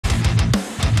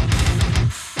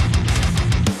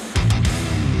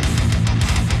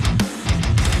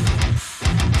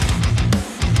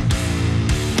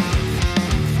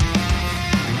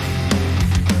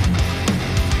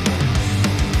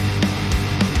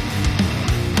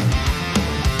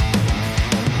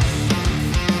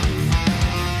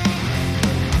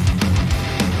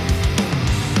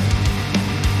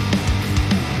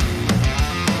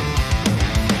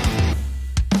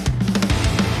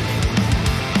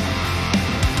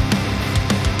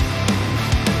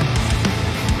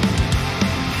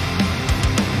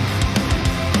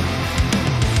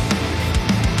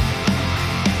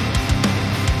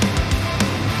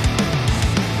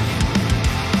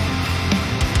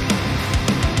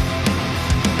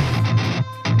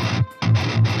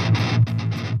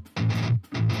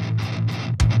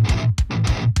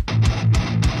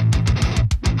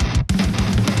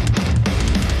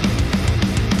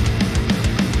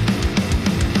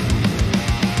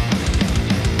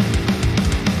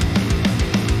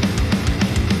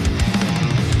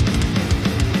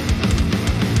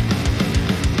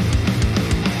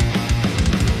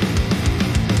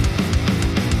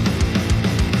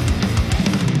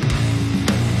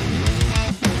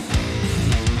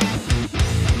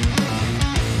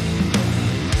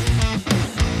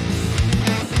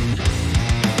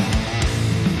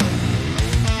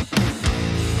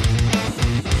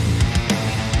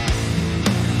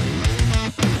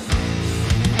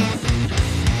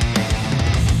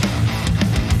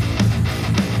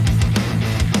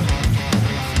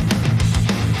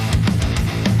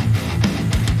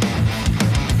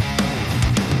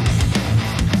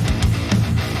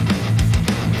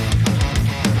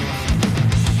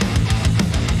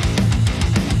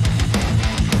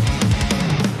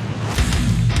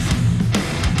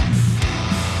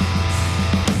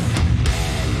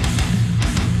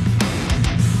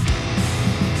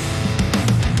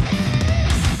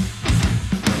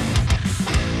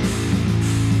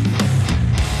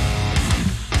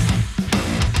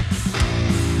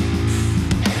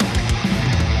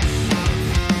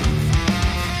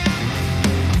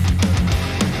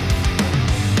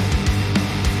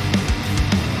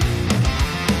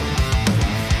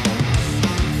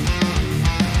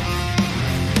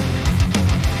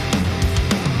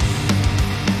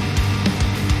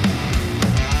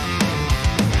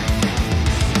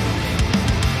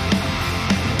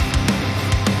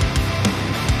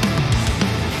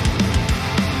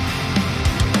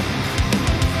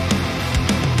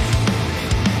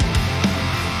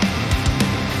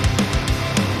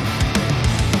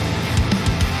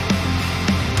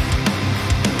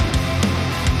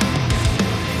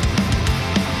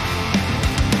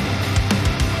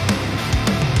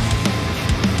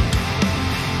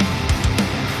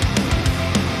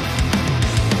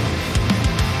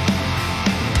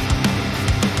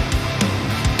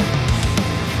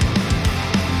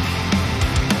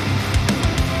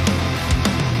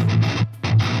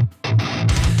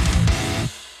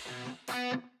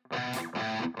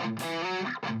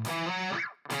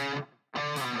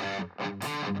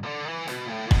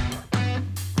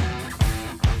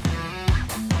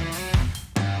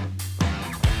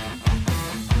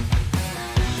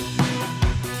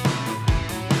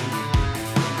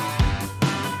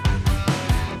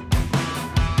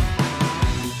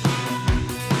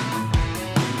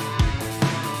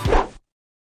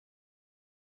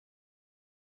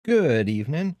Good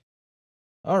evening.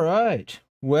 All right.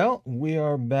 Well, we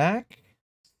are back.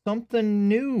 Something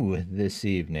new this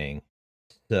evening.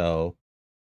 So,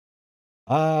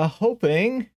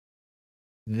 hoping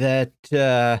that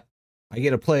I get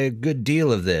to play a good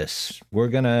deal of this. We're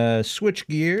gonna switch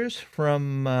gears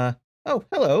from oh,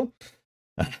 hello.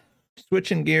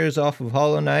 Switching gears off of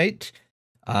Hollow Knight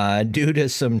due to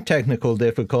some technical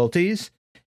difficulties.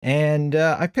 And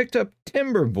I picked up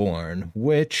Timberborn,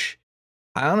 which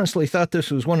I honestly thought this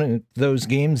was one of those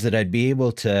games that I'd be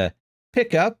able to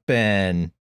pick up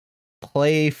and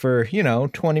play for,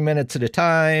 20 minutes at a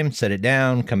time, set it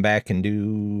down, come back and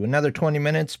do another 20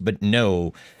 minutes. But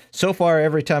no, so far,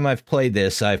 every time I've played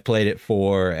this, I've played it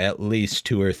for at least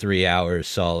 2 or 3 hours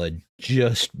solid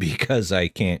just because I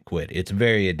can't quit. It's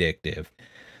very addictive.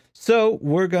 So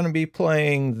we're going to be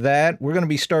playing that. We're going to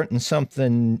be starting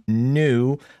something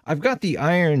new. I've got the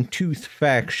Iron Tooth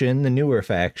faction, the newer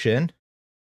faction.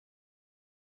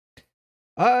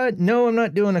 No, I'm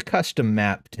not doing a custom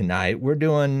map tonight. We're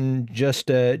doing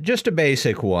just a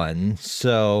basic one.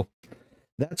 So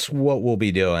that's what we'll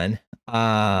be doing.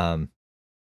 Probably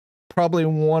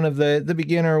one of the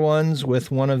beginner ones with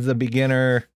the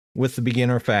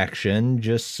beginner faction,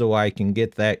 just so I can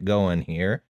get that going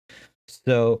here.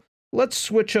 So let's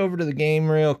switch over to the game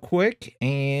real quick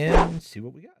and see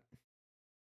what we got.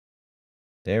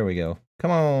 There we go.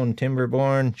 Come on,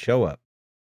 Timberborn, show up.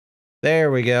 There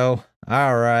we go.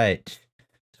 All right.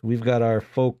 So we've got our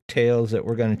folk tales that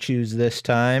we're going to choose this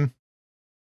time.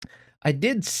 I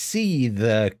did see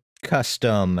the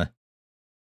custom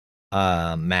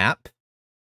map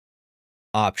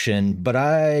option, but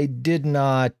I did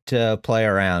not play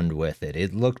around with it.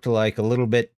 It looked like a little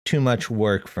bit too much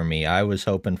work for me. I was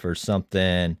hoping for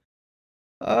something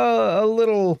a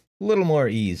little more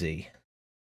easy.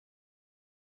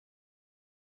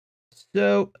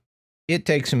 So it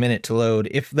takes a minute to load.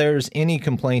 If there's any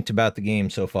complaint about the game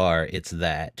so far, it's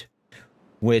that.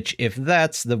 Which, if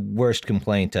that's the worst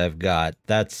complaint I've got,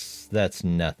 that's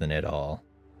nothing at all.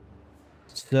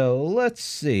 So let's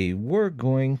see, we've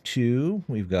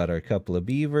got our couple of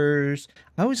beavers.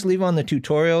 I always leave on the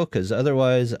tutorial because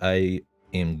otherwise I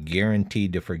am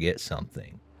guaranteed to forget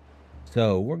something.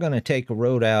 So we're going to take a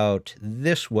road out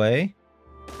this way,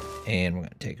 and we're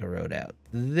going to take a road out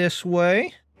this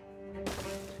way,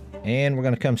 and we're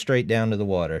going to come straight down to the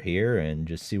water here and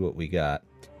just see what we got.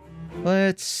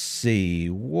 Let's see,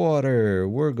 water,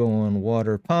 we're going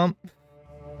water pump.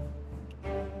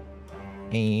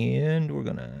 And we're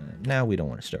gonna, now we don't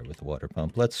want to start with the water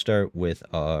pump. Let's start with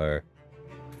our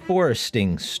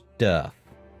foresting stuff.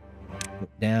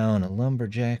 Put down a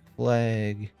lumberjack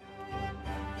flag.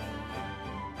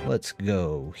 Let's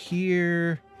go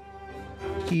here,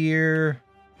 here,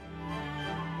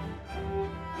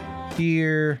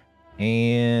 here,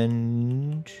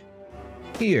 and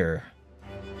here.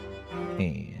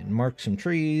 And mark some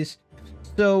trees.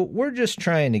 So we're just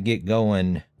trying to get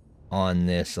going on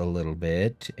this a little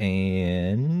bit,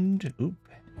 and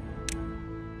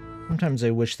sometimes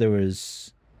I wish there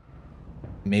was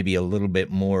maybe a little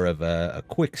bit more of a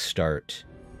quick start.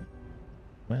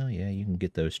 Well, yeah, you can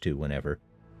get those too whenever.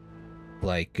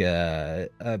 Like a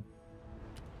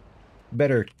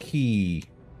better keybind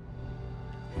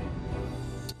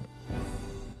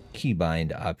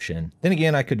option. Then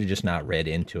again, I could have just not read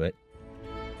into it.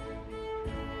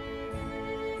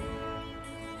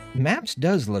 Maps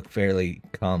does look fairly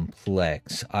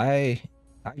complex. I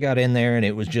got in there and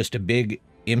it was just a big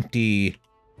empty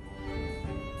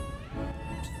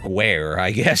square,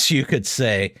 I guess you could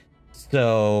say.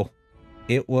 So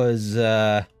it was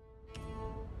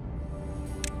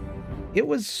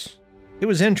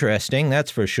interesting, that's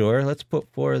for sure. Let's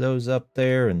put 4 of those up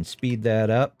there and speed that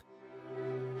up.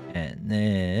 And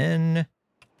then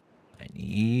I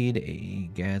need a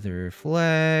gather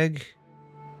flag.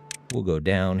 We'll go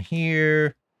down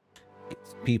here, get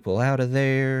some people out of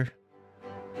there,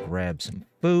 grab some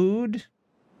food.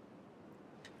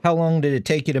 How long did it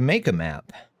take you to make a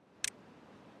map?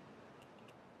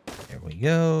 There we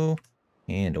go.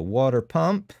 And a water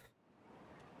pump.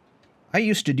 I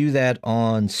used to do that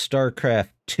on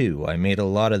StarCraft 2. I made a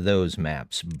lot of those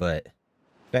maps, but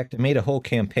in fact, I made a whole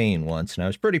campaign once, and I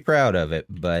was pretty proud of it,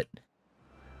 but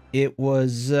it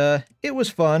was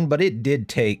fun, but it did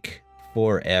take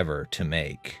forever to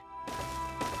make.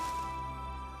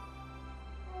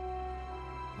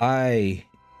 I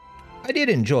did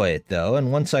enjoy it though, and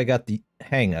once I got the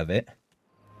hang of it.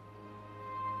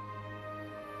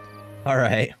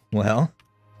 Alright, well,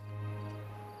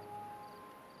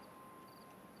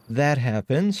 that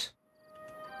happens.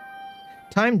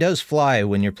 Time does fly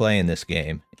when you're playing this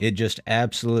game. It just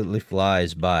absolutely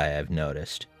flies by, I've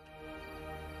noticed.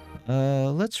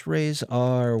 Let's raise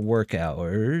our work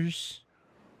hours.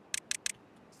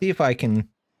 See if I can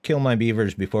kill my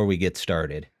beavers before we get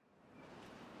started.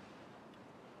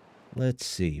 Let's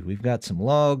see. We've got some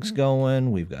logs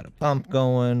going. We've got a pump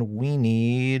going. We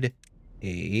need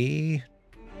a...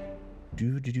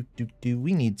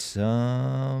 We need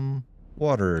some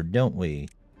water, don't we?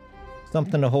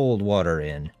 Something to hold water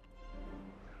in.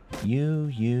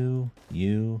 You.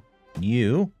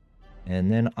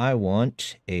 And then I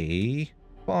want a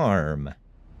farm.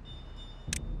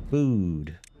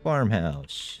 Food.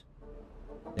 Farmhouse.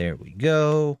 There we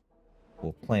go.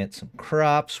 We'll plant some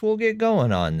crops. We'll get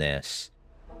going on this.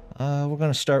 We're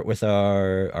going to start with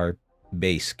our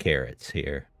base carrots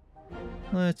here.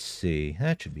 Let's see.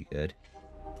 That should be good.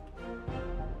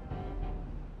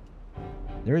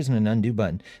 There isn't an undo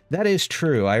button. That is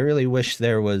true. I really wish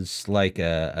there was like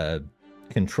a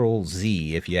Control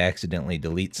Z if you accidentally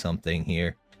delete something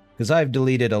here. Because I've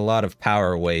deleted a lot of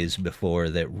power ways before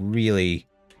that really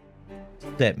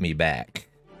set me back.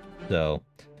 So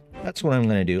that's what I'm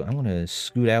going to do. I'm going to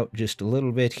scoot out just a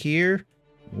little bit here.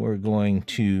 We're going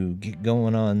to get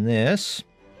going on this.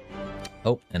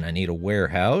 Oh, and I need a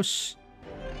warehouse.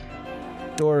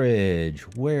 Storage,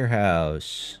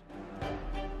 warehouse.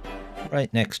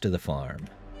 Right next to the farm.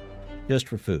 Just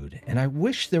for food. And I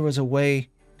wish there was a way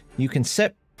you can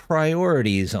set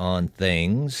priorities on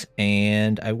things,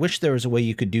 and I wish there was a way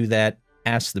you could do that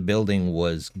as the building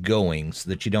was going, so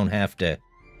that you don't have to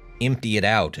empty it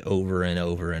out over and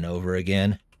over and over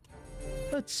again.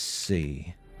 Let's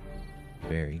see.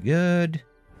 Very good.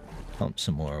 Pump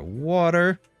some more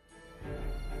water.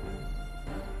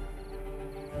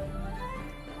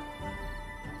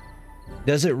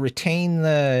 Does it retain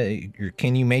the... Or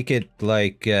can you make it,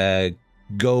 like,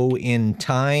 go in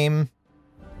time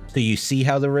so you see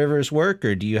how the rivers work?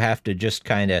 Or do you have to just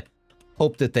kind of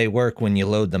hope that they work when you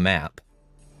load the map?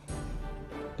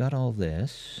 Got all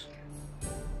this.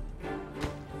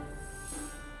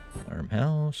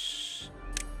 Farmhouse.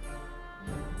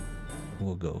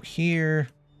 We'll go here.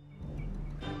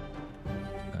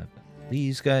 Got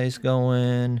these guys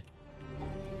going.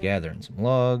 Gathering some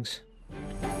logs.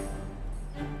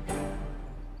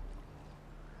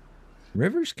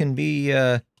 Rivers can be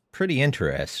pretty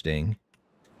interesting.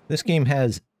 This game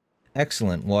has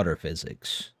excellent water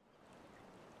physics.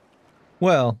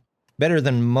 Well, better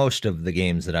than most of the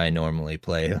games that I normally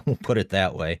play, we'll put it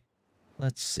that way.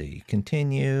 Let's see,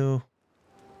 continue,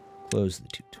 close the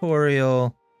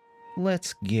tutorial.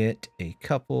 Let's get a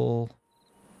couple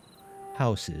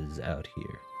houses out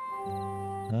here.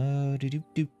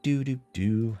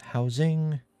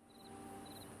 Housing.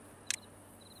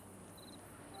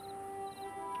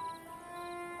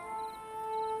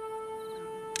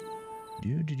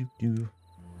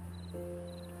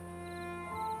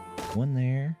 One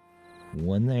there,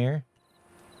 one there,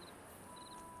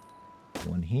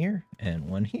 one here, and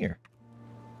one here.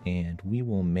 And we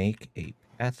will make a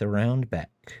path around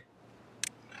back.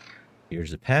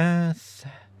 Here's a path.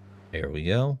 There we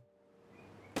go.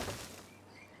 And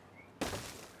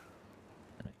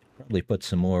I could probably put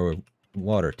some more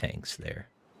water tanks there.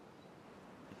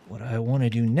 What I want to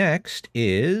do next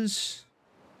is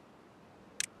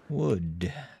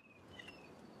wood.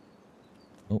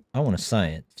 Oh, I want a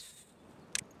science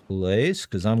place,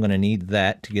 because I'm going to need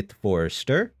that to get the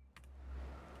forester.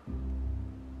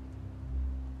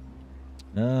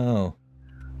 Oh.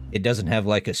 It doesn't have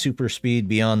like a super speed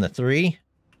beyond the 3?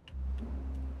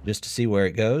 Just to see where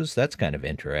it goes? That's kind of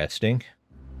interesting.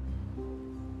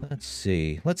 Let's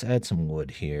see. Let's add some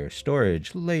wood here.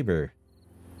 Storage, labor.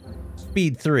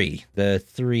 Speed 3. The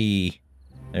 3...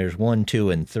 There's 1, 2,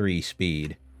 and 3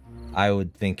 speed. I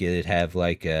would think it'd have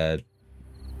like a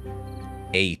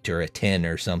 8 or a 10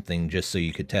 or something just so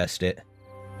you could test it.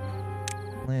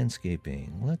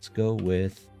 Landscaping. Let's go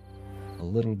with a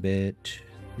little bit.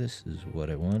 This is what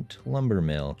I want. Lumber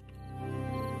mill.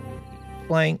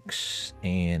 Planks.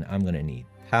 And I'm going to need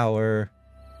power.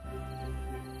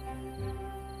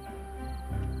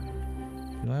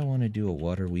 Do I want to do a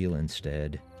water wheel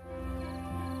instead?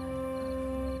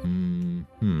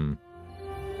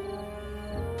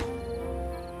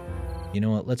 You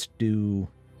know what? Let's do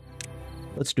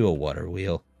a water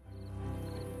wheel.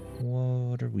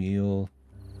 Water wheel.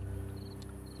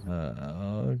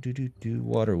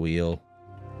 Water wheel.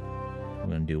 I'm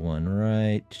gonna do one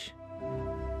right.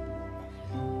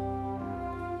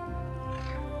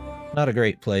 Not a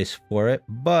great place for it,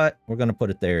 but we're gonna put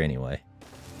it there anyway.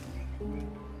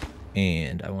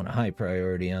 And I want a high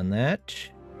priority on that.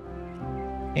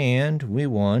 And we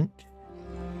want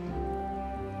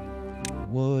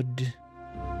wood.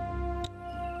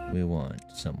 We want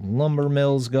some lumber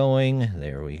mills going.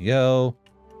 There we go.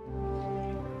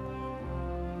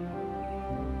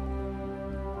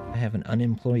 I have an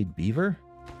unemployed beaver?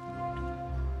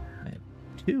 I have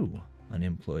 2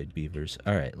 unemployed beavers.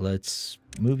 Alright, let's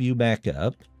move you back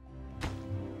up.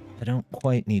 I don't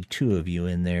quite need 2 of you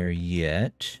in there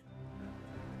yet.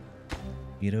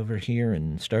 Get over here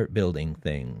and start building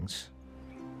things.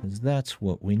 Because that's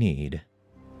what we need.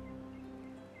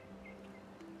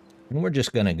 And we're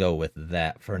just going to go with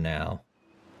that for now.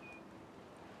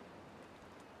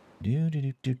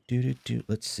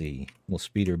 Let's see. We'll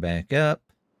speed her back up.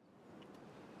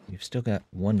 You've still got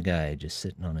one guy just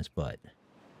sitting on his butt.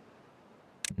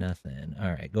 Nothing.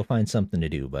 Alright, go find something to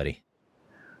do, buddy.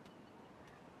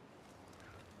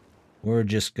 We're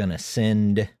just gonna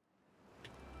send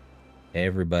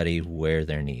everybody where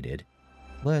they're needed.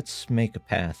 Let's make a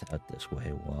path out this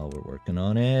way while we're working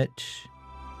on it.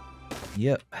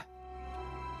 Yep.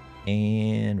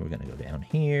 And we're gonna go down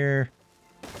here.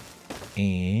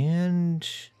 And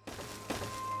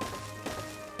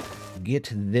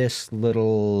get this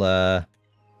little,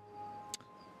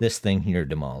 this thing here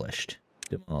demolished.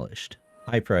 Demolished.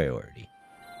 High priority.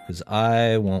 Because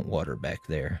I want water back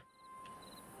there.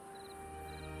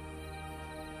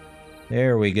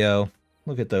 There we go.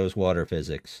 Look at those water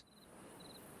physics.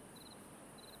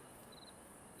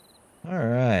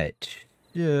 Alright.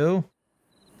 So,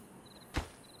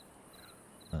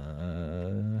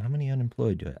 how many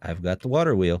unemployed do I have? I've got the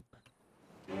water wheel.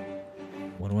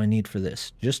 What do I need for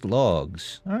this? Just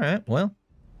logs. Alright, well.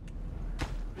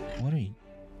 What are you?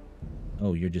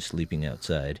 Oh, you're just sleeping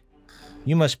outside.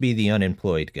 You must be the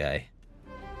unemployed guy.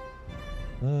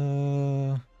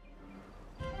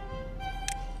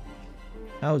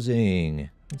 Housing.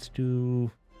 Let's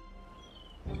do...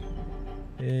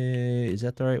 is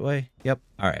that the right way? Yep.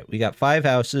 Alright, we got 5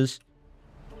 houses.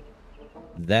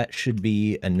 That should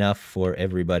be enough for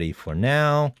everybody for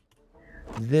now.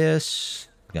 This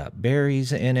got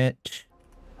berries in it.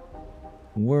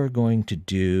 We're going to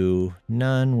do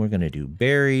none. We're going to do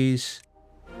berries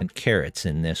and carrots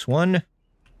in this one.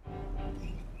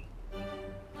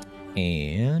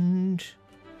 And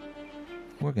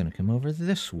we're going to come over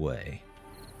this way.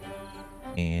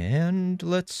 And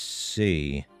let's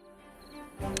see.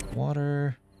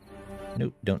 Water.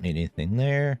 Nope, don't need anything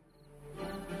there.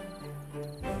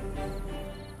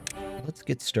 Let's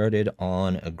get started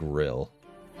on a grill.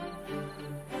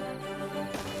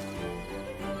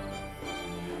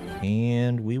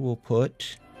 And we will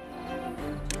put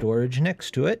storage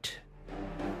next to it.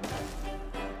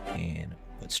 And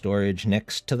put storage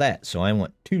next to that. So I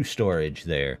want 2 storage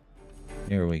there.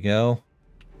 There we go.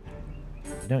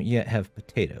 I don't yet have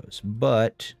potatoes,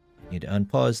 but I need to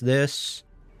unpause this.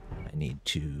 I need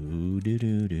to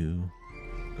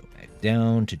go back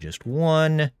down to just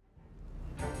 1.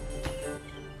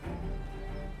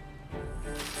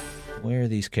 Where are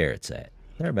these carrots at?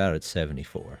 They're about at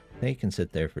 74. They can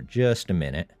sit there for just a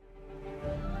minute.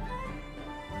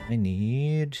 I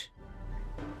need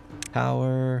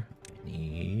power. I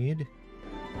need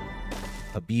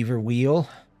a beaver wheel.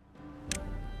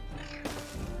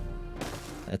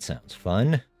 That sounds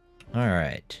fun. All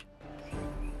right.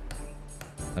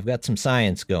 I've got some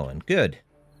science going. Good.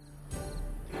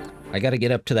 I got to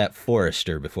get up to that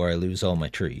forester before I lose all my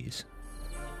trees.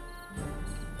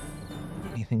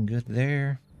 Anything good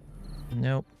there?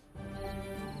 Nope.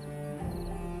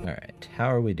 Alright, how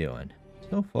are we doing?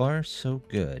 So far, so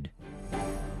good.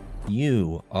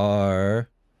 You are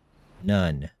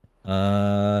none.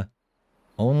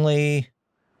 Only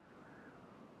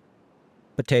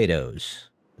potatoes.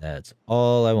 That's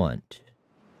all I want.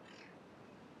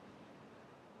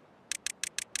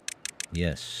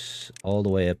 Yes, all the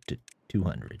way up to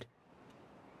 200.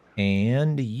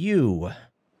 And you.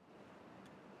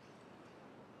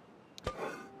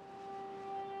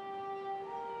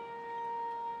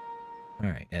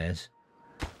 Alright, guys.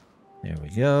 There we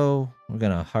go. We're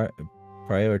going to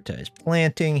prioritize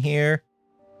planting here.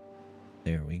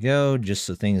 There we go, just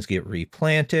so things get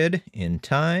replanted in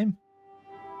time.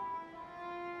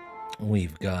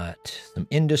 We've got some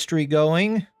industry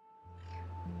going.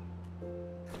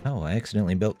 Oh, I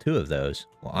accidentally built 2 of those.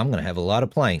 Well, I'm going to have a lot of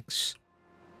planks.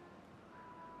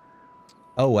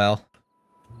 Oh, well.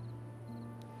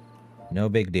 No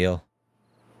big deal.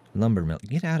 Lumber mill.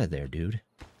 Get out of there, dude.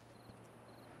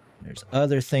 There's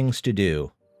other things to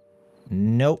do.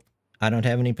 Nope. I don't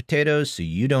have any potatoes, so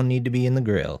you don't need to be in the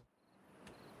grill.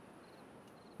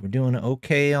 We're doing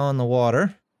okay on the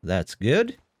water. That's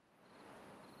good.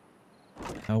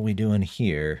 How are we doing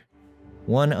here?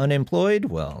 1 unemployed?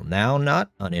 Well, now not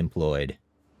unemployed.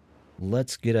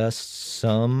 let's get us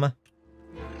some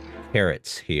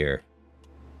carrots here.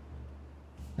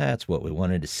 That's what we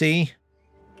wanted to see.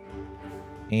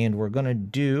 And we're going to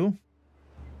do...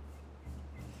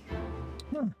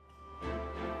 Huh.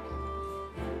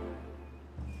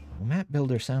 Well, map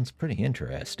builder sounds pretty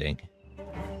interesting.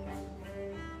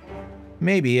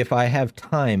 Maybe if I have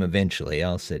time eventually,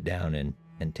 I'll sit down and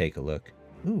take a look.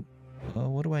 Ooh,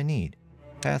 what do I need?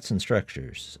 Paths and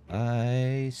structures.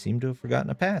 I seem to have forgotten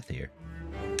a path here.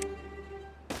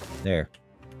 There.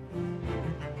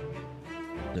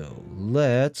 So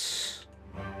let's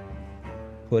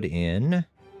put in...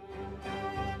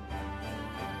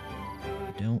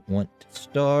 Don't want to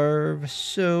starve,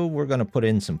 so we're going to put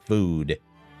in some food.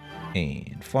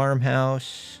 And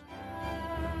farmhouse.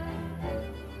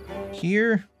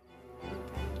 Here.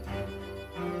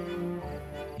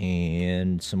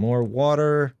 And some more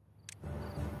water.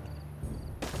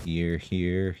 Here,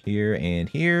 here, here, and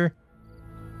here.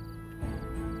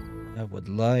 I would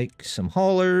like some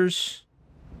haulers.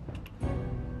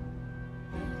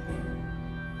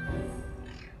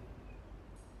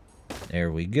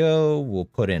 There we go. We'll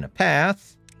put in a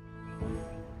path.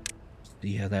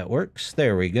 See how that works.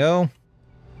 There we go.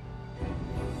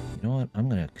 You know what? I'm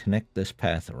going to connect this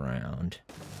path around.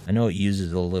 I know it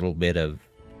uses a little bit of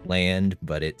land,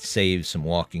 but it saves some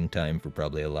walking time for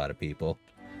probably a lot of people.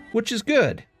 Which is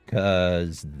good,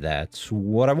 because that's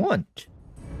what I want.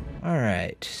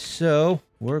 Alright, so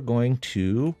we're going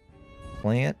to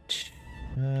plant...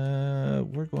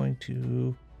 we're going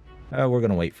to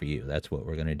wait for you. That's what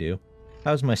we're going to do.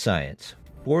 How's my science?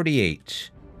 48.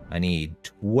 I need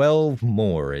 12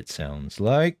 more, it sounds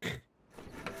like.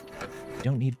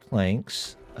 Don't need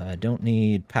planks. Don't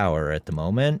need power at the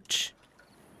moment.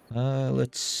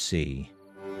 Let's see.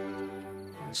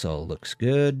 This all looks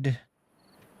good.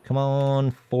 Come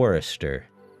on, forester.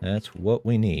 That's what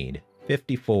we need.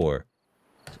 54.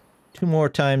 2 more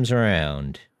times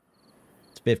around.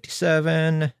 It's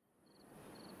 57.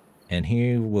 And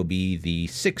here will be the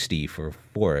 60 for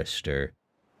forester.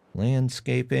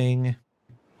 Landscaping.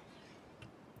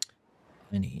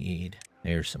 I need...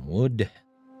 There's some wood.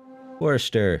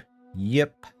 Forester.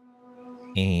 Yep.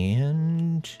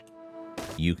 And...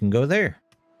 you can go there.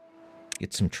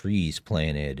 Get some trees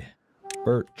planted.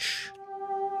 Birch.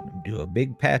 Do a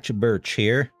big patch of birch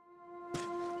here.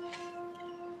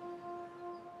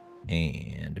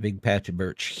 And a big patch of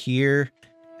birch here.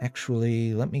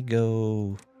 Actually, let me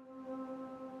go...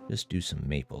 just do some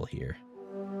maple here.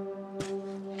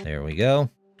 There we go.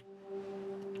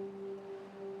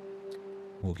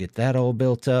 We'll get that all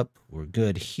built up. We're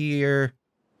good here.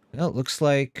 Well, it looks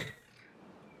like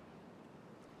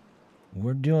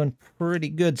we're doing pretty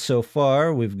good so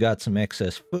far. We've got some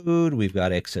excess food. We've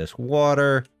got excess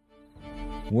water.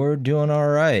 We're doing all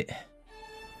right.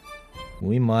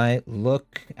 We might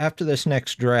look after this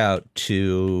next drought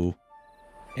to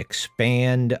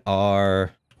expand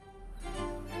our...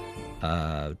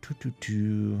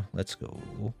 let's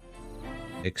go.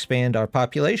 Expand our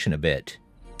population a bit.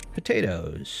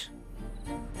 Potatoes.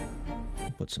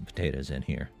 Put some potatoes in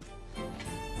here.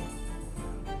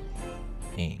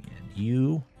 And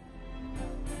you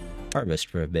harvest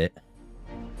for a bit.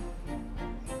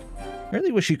 I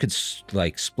really wish you could,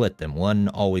 like, split them. One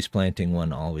always planting,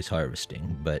 one always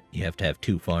harvesting. But you have to have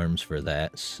 2 farms for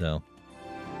that, so...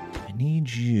 I need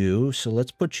you, so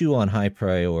let's put you on high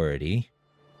priority.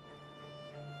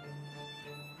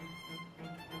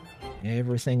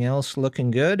 Everything else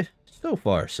looking good? So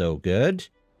far, so good.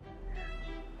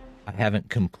 I haven't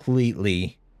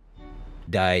completely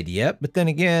died yet, but then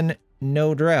again,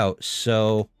 no drought,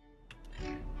 so...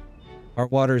 our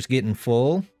water's getting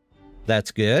full.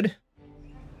 That's good.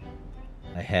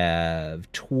 I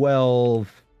have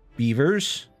 12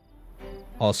 beavers.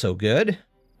 Also good.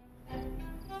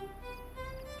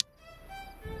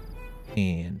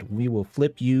 And we will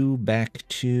flip you back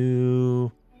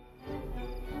to...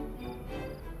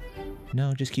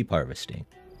 no, just keep harvesting.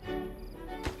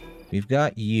 We've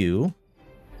got you.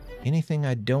 Anything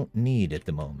I don't need at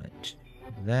the moment.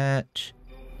 That.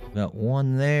 I've got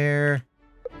 1 there.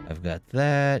 I've got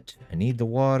that. I need the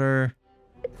water.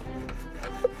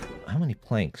 How many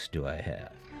planks do I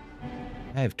have?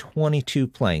 I have 22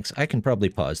 planks. I can probably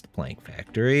pause the plank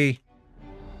factory.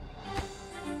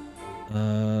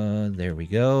 There we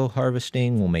go.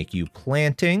 Harvesting will make you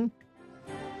planting.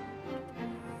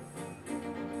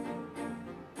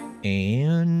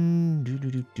 And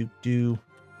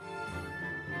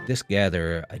this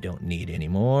gatherer I don't need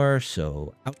anymore,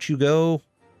 so out you go.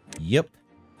 Yep.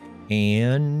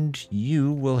 And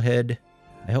you will head,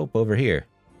 I hope, over here.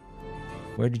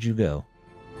 Where did you go?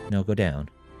 No, go down.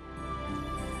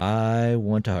 I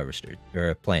want a harvester, or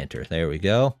a planter. There we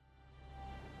go.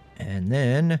 And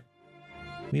then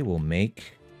we will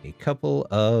make a couple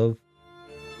of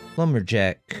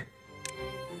lumberjack.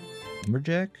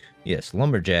 Lumberjack? Yes,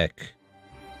 lumberjack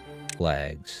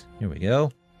flags. Here we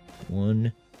go.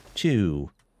 1, 2.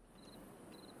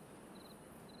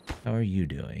 How are you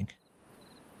doing?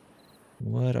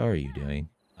 What are you doing?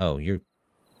 Oh, you're...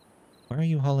 Why are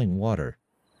you hauling water?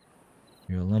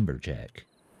 You're a lumberjack.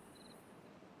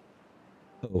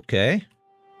 Okay.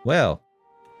 Well,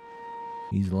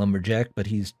 he's a lumberjack, but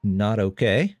he's not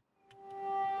okay.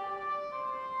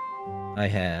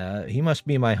 He must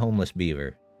be my homeless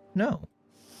beaver. No.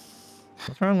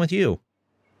 What's wrong with you?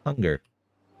 Hunger.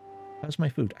 How's my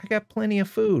food? I got plenty of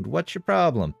food. What's your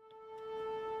problem?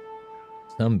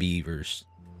 Some beavers.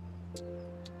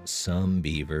 Some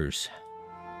beavers.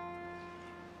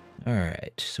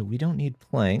 Alright, so we don't need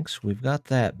planks. We've got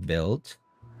that built.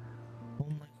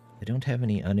 I don't have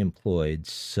any unemployed,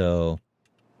 so...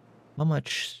 How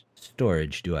much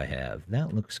storage do I have?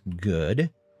 That looks good.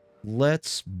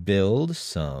 Let's build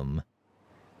some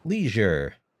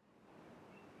leisure.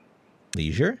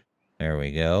 Leisure? There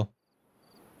we go.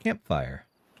 Campfire.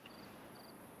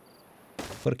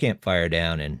 Put a campfire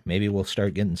down and maybe we'll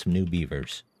start getting some new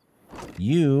beavers.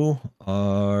 You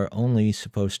are only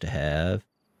supposed to have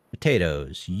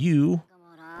potatoes. You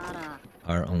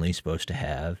are only supposed to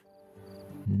have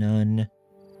none.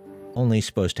 Only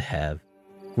supposed to have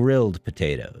grilled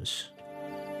potatoes.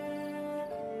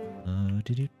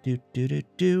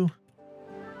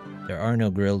 There are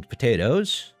no grilled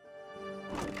potatoes.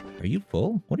 Are you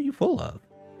full? What are you full of?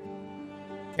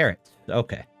 Carrots.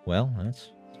 Okay. Well,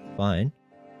 that's fine.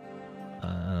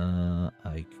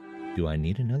 Do I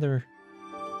need another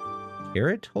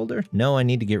carrot holder? No, I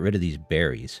need to get rid of these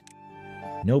berries.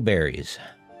 No berries.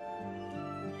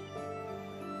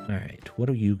 Alright, what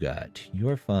do you got?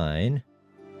 You're fine.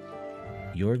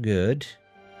 You're good.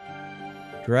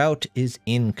 Drought is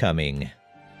incoming.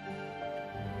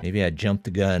 Maybe I jumped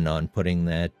the gun on putting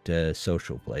that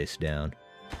social place down.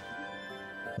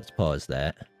 Let's pause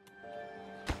that.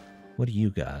 What do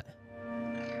you got?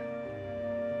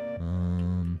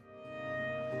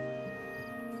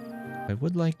 I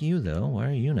would like you, though. Why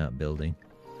are you not building?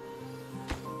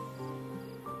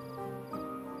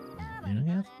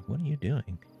 What are you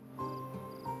doing?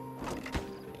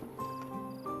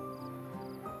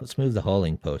 Let's move the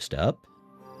hauling post up.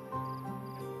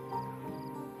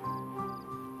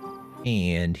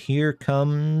 And here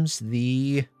comes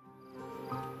the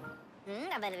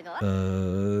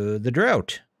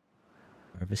drought.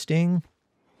 Harvesting,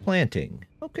 planting.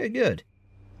 Okay, good.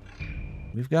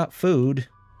 We've got food.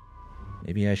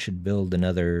 Maybe I should build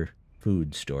another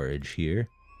food storage here.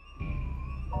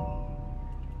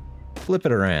 Flip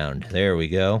it around. There we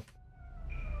go.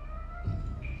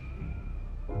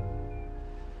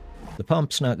 The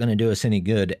pump's not going to do us any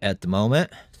good at the moment,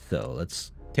 so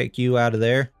let's take you out of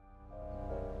there.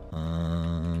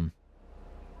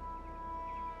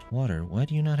 Water. Why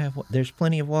do you not have water? There's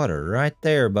plenty of water right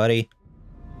there, buddy.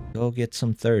 Go get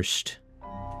some thirst.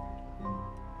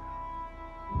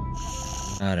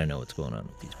 I don't know what's going on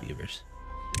with these beavers.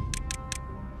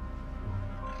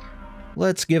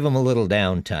 Let's give them a little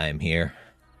downtime here.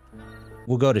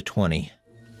 We'll go to 20.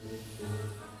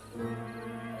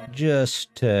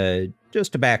 Just to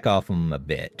back off them a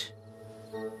bit.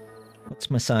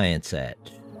 What's my science at?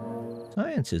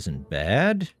 Science isn't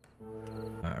bad.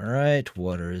 Alright,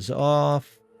 water is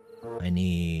off. I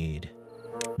need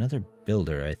another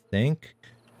builder, I think.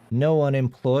 No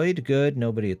unemployed. Good.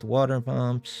 Nobody at the water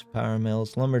pumps. Power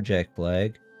mills. Lumberjack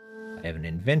flag. I have an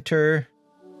inventor.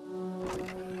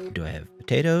 Do I have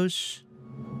potatoes?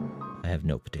 I have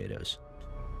no potatoes.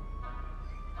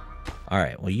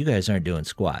 Alright, well you guys aren't doing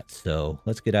squat, so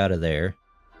let's get out of there.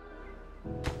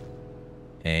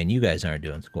 And you guys aren't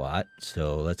doing squat,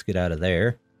 so let's get out of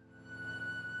there.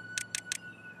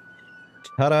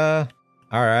 Ta-da!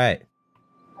 Alright.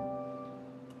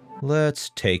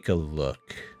 Let's take a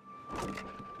look.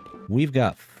 We've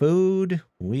got food.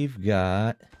 We've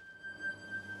got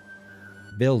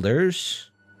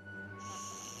builders.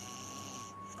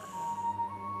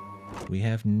 We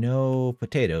have no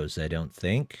potatoes, I don't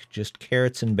think. Just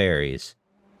carrots and berries.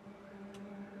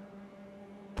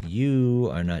 You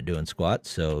are not doing squat,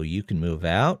 so you can move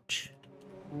out.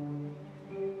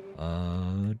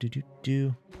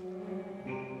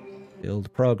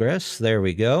 Build progress. There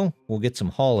we go. We'll get some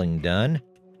hauling done.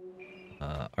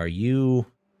 Are you...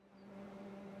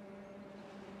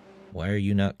 Why are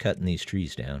you not cutting these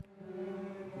trees down?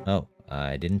 Oh,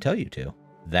 I didn't tell you to.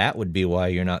 That would be why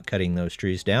you're not cutting those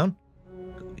trees down.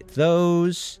 Go get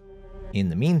those. In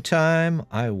the meantime,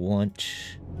 I want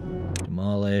to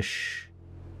demolish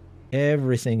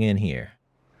everything in here.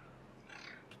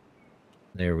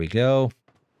 There we go.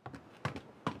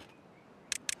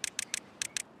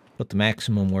 Put the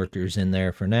maximum workers in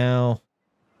there for now.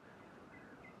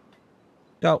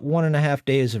 Got 1.5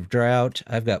 days of drought.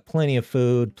 I've got plenty of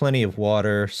food, plenty of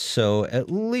water, so at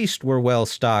least we're well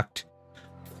stocked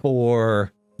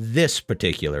for this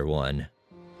particular one.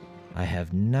 I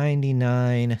have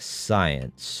 99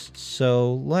 science,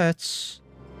 so let's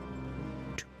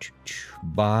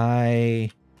buy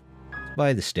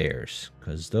the stairs,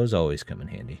 because those always come in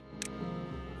handy.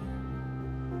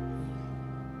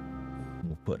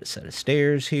 We'll put a set of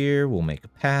stairs here. We'll make a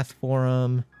path for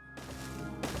them.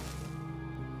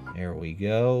 There we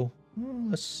go.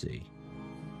 Let's see.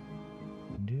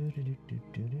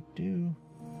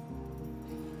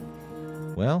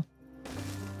 Well,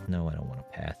 no, I don't want a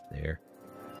path there.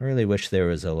 I really wish there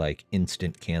was a, like,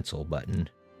 instant cancel button.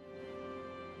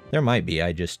 There might be,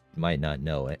 I just might not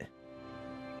know it.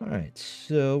 Alright,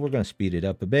 so we're going to speed it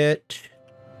up a bit.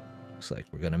 Looks like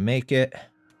we're going to make it.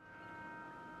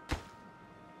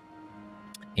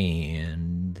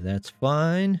 And that's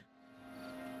fine.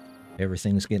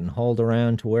 Everything's getting hauled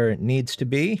around to where it needs to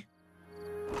be.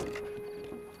 I'm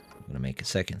going to make a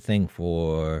second thing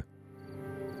for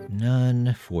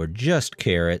none, for just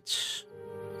carrots.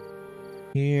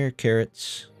 Here,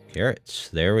 carrots. Carrots.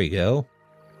 There we go.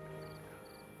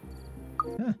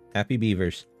 Ah, happy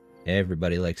beavers.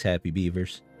 Everybody likes happy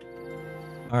beavers.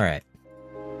 Alright.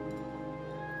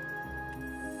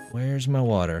 Where's my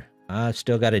water? I've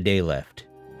still got a day left.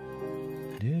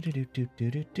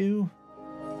 Do-do-do-do-do-do-do.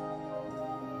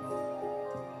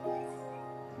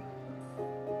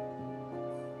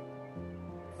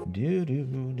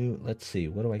 Let's see,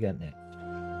 what do I got next?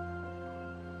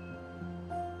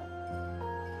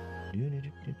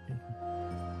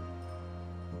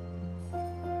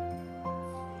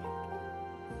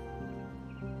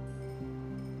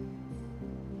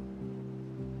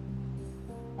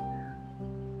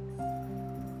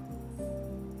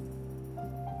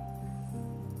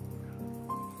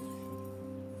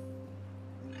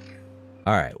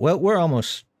 Alright, well, we're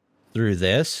almost through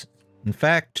this. In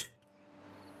fact,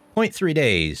 0.3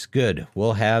 days. Good.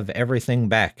 We'll have everything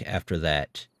back after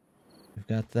that. We've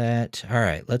got that.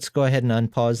 Alright, let's go ahead and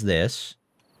unpause this.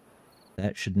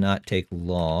 That should not take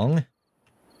long.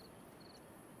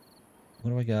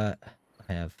 What do I got?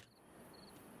 I have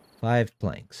 5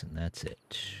 planks, and that's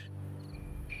it.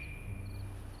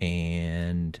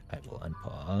 And I will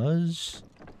unpause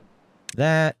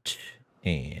that,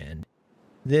 and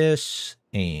this,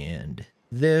 and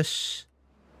this,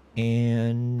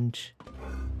 and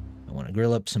I want to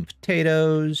grill up some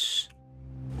potatoes.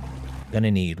 Gonna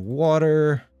need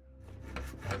water.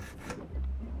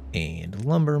 And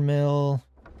lumber mill.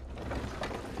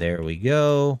 There we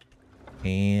go.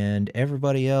 And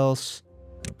everybody else,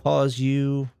 I'm gonna pause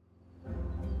you.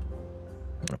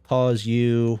 I'm gonna pause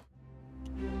you.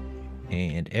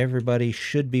 And everybody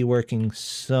should be working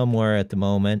somewhere at the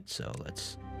moment. So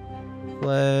let's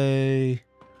play.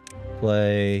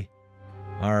 Play.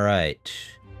 All right.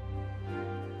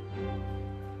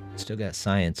 Still got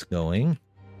science going.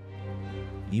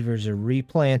 Beavers are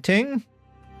replanting.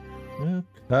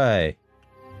 Okay.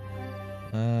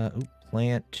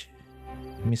 Plant.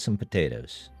 Give me some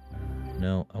potatoes.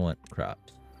 No, I want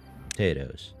crops.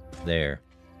 Potatoes. There.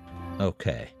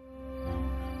 Okay.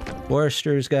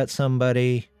 Forester's got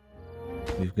somebody.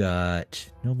 We've got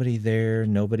nobody there,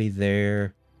 nobody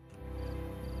there.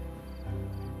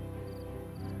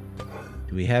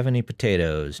 Do we have any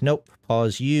potatoes? Nope.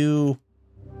 Pause you.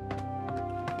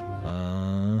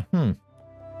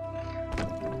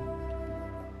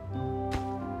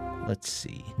 Let's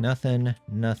see. Nothing.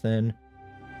 Nothing.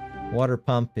 Water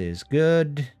pump is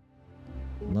good.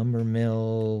 Lumber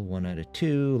mill, 1 out of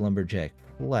 2. Lumberjack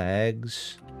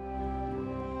flags,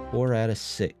 4 out of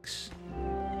 6.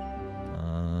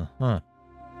 Where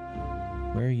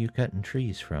are you cutting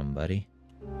trees from, buddy?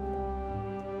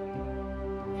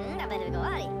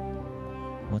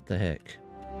 What the heck?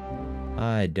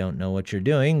 I don't know what you're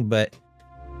doing, but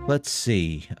let's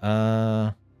see.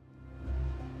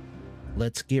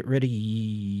 Let's get rid of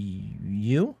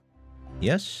you.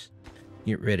 Yes.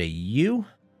 Get rid of you.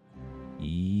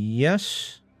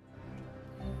 Yes.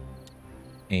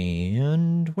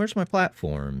 And where's my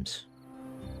platforms?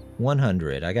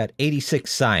 100. I got 86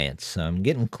 science, so I'm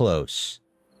getting close.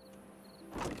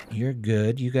 You're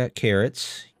good. You got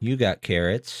carrots. You got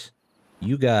carrots.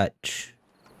 You got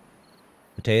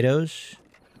potatoes.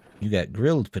 You got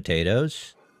grilled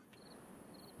potatoes.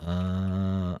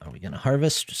 Are we going to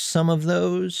harvest some of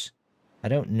those? I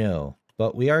don't know.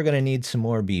 But we are going to need some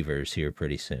more beavers here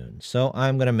pretty soon. So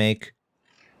I'm going to make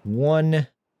one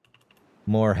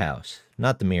more house.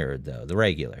 Not the mirrored, though. The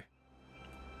regular.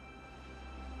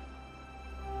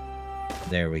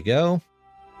 There we go.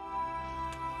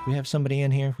 We have somebody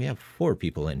in here. We have 4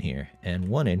 people in here. And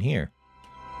 1 in here.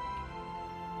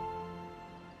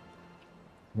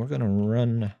 We're going to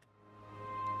run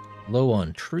low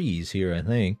on trees here, I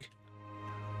think.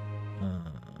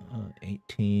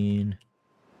 18...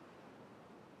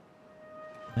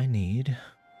 I need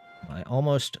my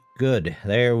almost good.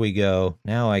 There we go.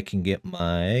 Now I can get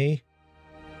my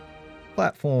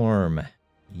platform.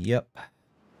 Yep.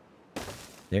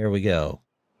 There we go.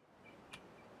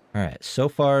 Alright, so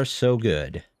far so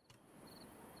good.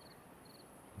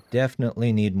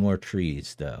 Definitely need more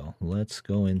trees though. Let's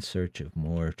go in search of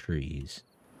more trees.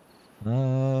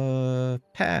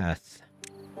 Path.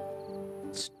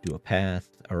 Let's do a path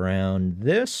around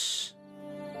this.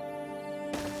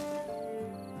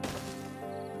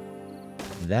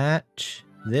 That,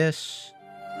 this,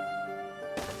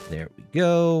 there we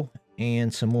go,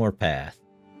 and some more path.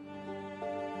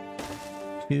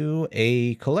 To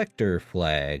a collector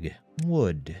flag,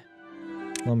 wood,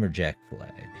 lumberjack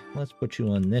flag. Let's put you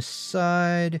on this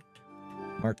side,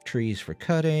 mark trees for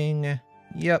cutting,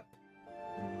 yep,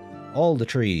 all the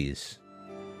trees,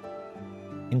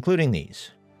 including these.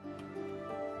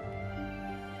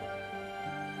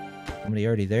 Somebody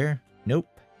already there? Nope.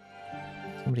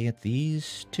 Somebody at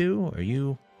these 2? Are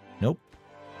you? Nope.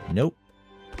 Nope.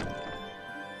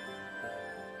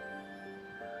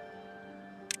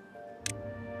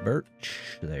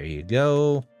 Birch. There you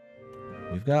go.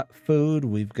 We've got food.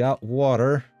 We've got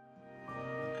water.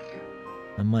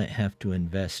 I might have to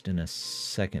invest in a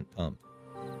second pump.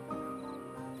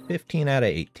 15 out of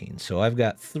 18. So I've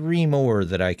got 3 more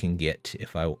that I can get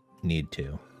if I need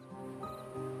to.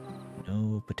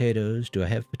 No potatoes. Do I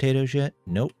have potatoes yet?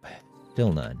 Nope.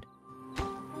 Still none.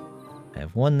 I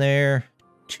have 1 there,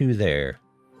 2 there.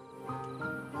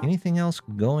 Anything else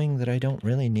going that I don't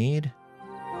really need?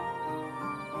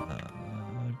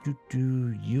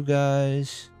 You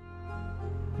guys...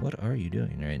 What are you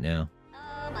doing right now?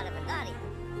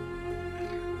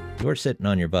 You're sitting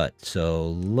on your butt, so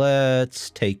let's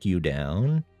take you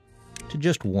down to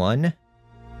just 1.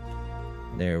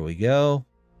 There we go.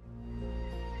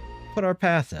 Put our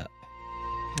path up.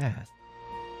 Path.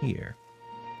 Here.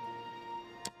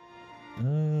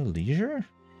 Leisure?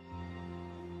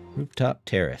 Rooftop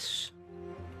terrace.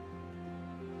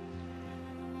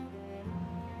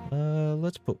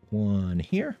 Let's put 1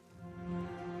 here.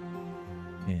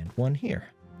 And 1 here.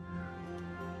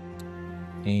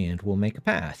 And we'll make a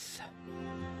path.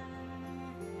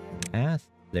 Path.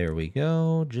 There we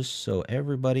go. Just so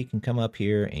everybody can come up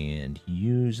here and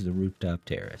use the rooftop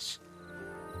terrace.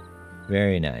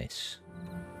 Very nice.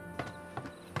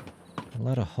 A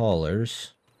lot of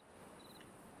haulers.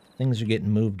 Things are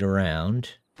getting moved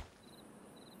around.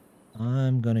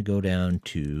 I'm going to go down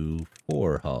to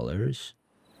 4 haulers.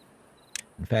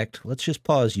 In fact, let's just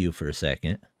pause you for a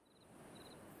second.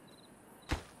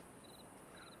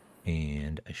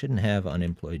 And I shouldn't have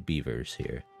unemployed beavers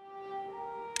here.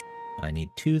 I need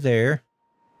 2 there.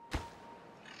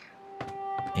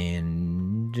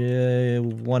 And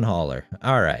 1 hauler.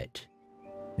 All right.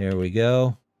 There we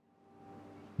go.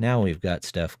 Now we've got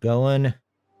stuff going.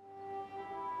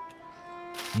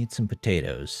 Need some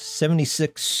potatoes.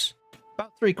 76,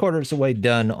 about 3/4 of the way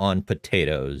done on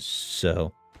potatoes.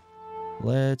 So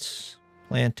let's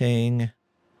planting,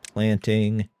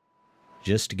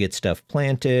 just to get stuff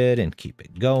planted and keep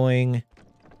it going.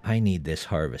 I need this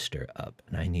harvester up,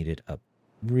 and I need it up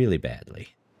really badly.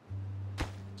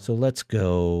 So let's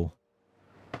go.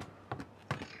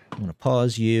 I'm going to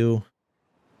pause you.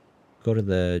 Go to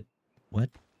the... What?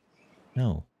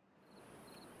 No.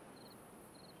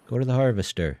 Go to the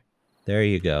harvester. There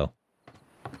you go.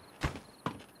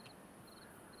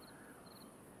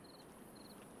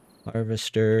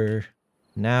 Harvester.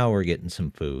 Now we're getting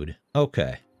some food.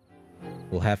 Okay.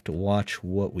 We'll have to watch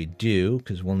what we do,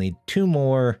 because we'll need 2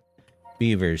 more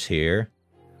beavers here.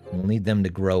 We'll need them to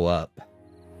grow up.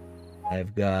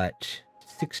 I've got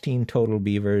 16 total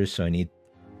beavers, so I need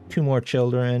 2 more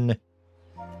children,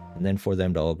 and then for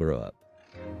them to all grow up.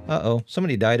 Uh-oh,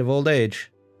 somebody died of old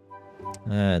age.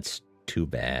 That's too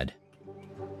bad.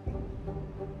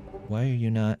 Why are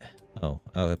you not... Oh,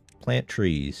 plant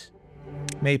trees.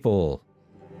 Maple.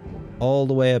 All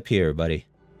the way up here, buddy.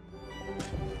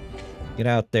 Get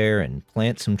out there and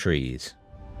plant some trees.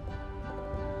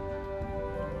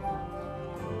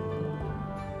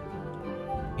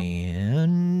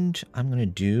 And I'm gonna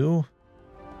do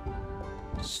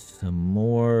some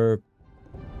more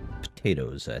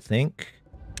potatoes, I think.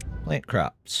 Plant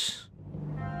crops.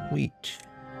 Wheat.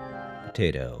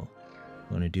 Potato. I'm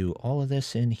going to do all of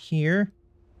this in here.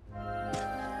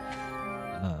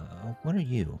 What are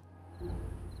you?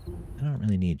 I don't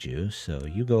really need you, so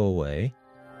you go away.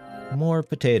 More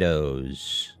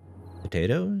potatoes.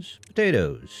 Potatoes?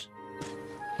 Potatoes.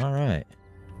 All right.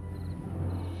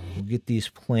 We'll get these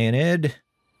planted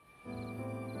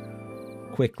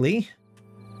quickly.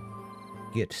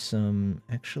 Get some...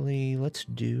 Actually, let's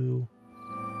do...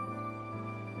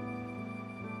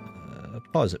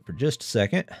 pause it for just a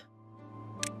second.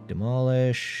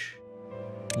 Demolish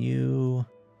you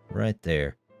right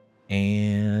there.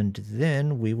 And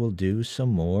then we will do some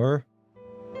more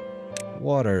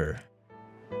water.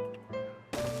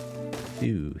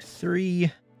 2,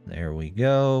 3. There we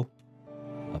go.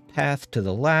 A path to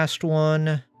the last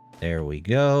one. There we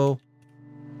go.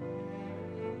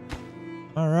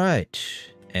 All right.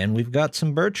 And we've got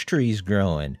some birch trees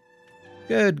growing.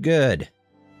 Good, good.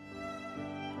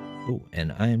 Oh,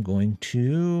 and I am going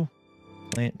to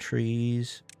plant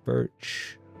trees,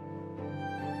 birch.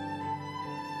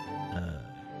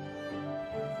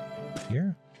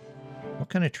 Here? What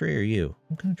kind of tree are you?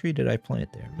 What kind of tree did I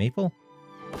plant there? Maple?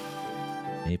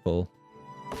 Maple.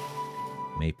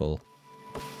 Maple.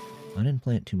 I didn't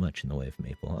plant too much in the way of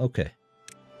maple. Okay.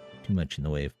 Too much in the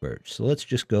way of birch. So let's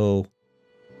just go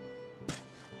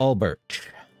all birch.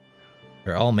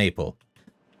 Or all maple.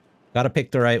 Gotta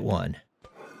pick the right one.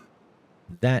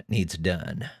 That needs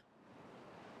done.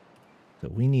 So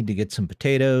we need to get some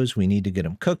potatoes. We need to get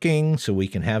them cooking so we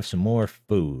can have some more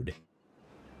food.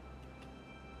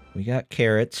 We got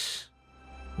carrots.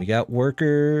 We got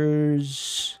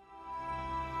workers.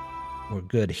 We're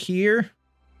good here.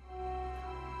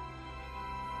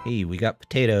 Hey, we got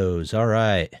potatoes. All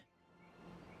right.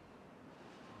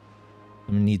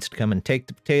 Someone needs to come and take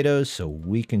the potatoes so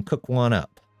we can cook one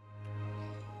up.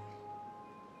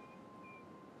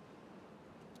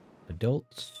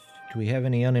 Adults. Do we have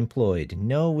any unemployed?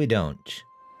 No, we don't.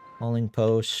 Hauling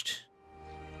post.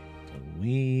 So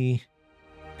we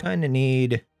kind of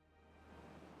need...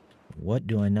 What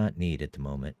do I not need at the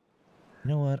moment?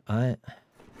 You know what?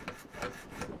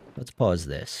 Let's pause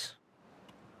this.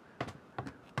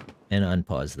 And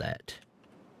unpause that.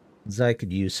 Because I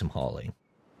could use some hauling.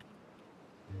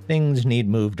 Things need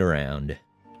moved around.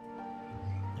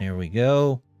 There we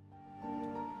go.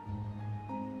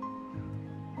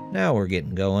 Now we're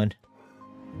getting going.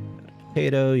 Got a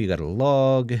potato, you got a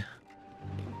log.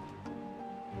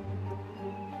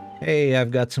 Hey,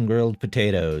 I've got some grilled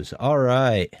potatoes. All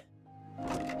right.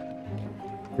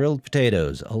 Grilled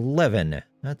potatoes, 11.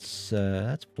 That's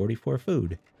 44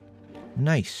 food.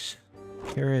 Nice.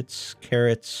 Carrots,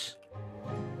 carrots.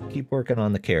 Keep working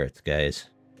on the carrots, guys.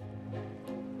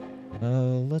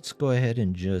 Let's go ahead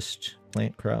and just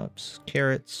plant crops.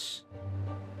 Carrots.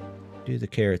 Do the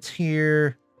carrots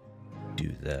here.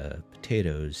 Do the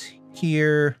potatoes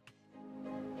here.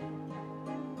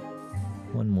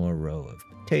 One more row of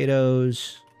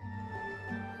potatoes.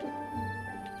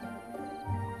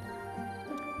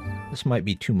 This might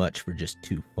be too much for just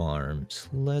 2 farms.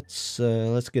 Let's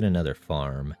get another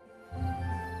farm.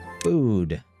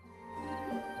 Food.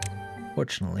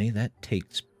 Fortunately, that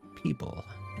takes people.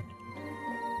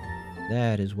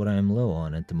 That is what I'm low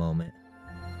on at the moment.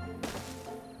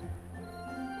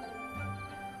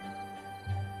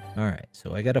 Alright,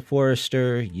 so I got a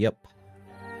forester. Yep.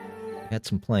 Got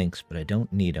some planks, but I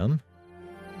don't need them.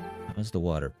 How's the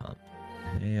water pump?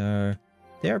 They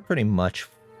are pretty much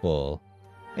full.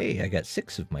 Hey, I got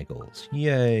 6 of my goals.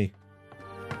 Yay.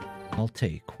 I'll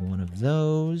take one of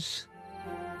those.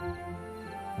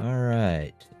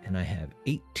 Alright, and I have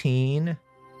 18.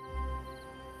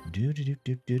 Do.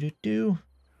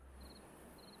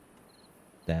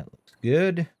 That looks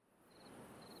good.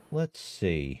 Let's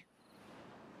see.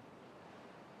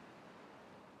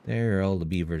 There all the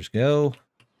beavers go.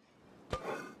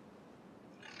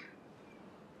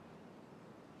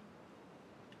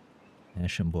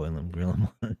 Mash them, boil them, grill them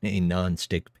on a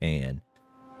non-stick pan.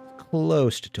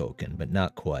 Close to token, but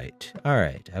not quite.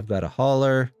 Alright, I've got a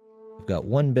hauler. I've got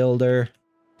 1 builder.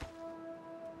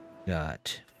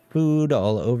 Got food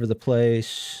all over the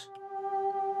place.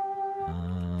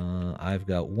 I've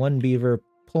got 1 beaver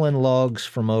pulling logs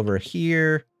from over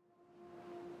here.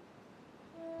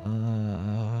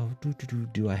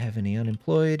 Do I have any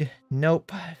unemployed?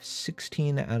 Nope.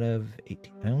 16 out of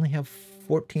 18. I only have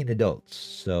 14 adults,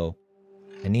 so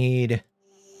I need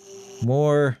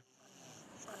more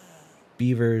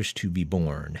beavers to be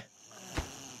born.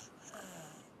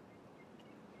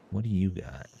 What do you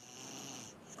got?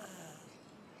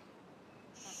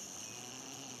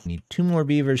 Need 2 more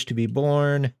beavers to be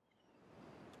born.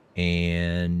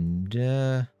 And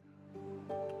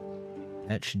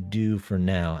that should do for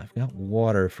now. I've got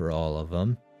water for all of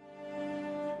them.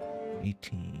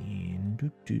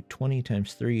 18. 20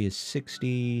 times 3 is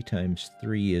 60. Times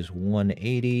 3 is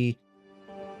 180.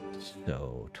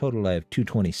 So total I have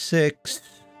 226.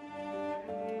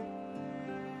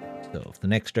 So if the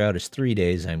next drought is 3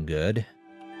 days, I'm good.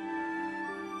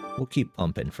 We'll keep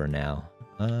pumping for now.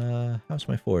 How's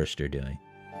my forester doing?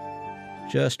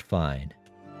 Just fine.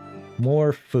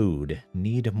 More food.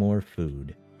 Need more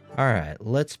food. Alright,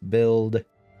 let's build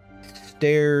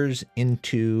stairs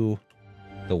into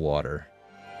the water.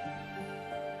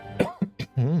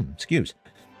 Excuse.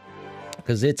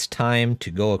 Because it's time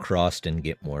to go across and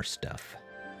get more stuff.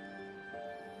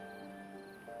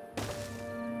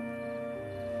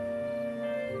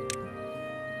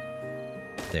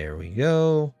 There we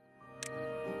go.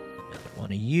 Another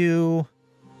one of you.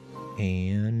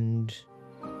 And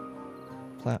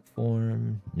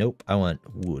platform. Nope, I want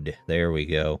wood. There we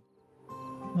go.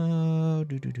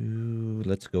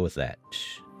 Let's go with that.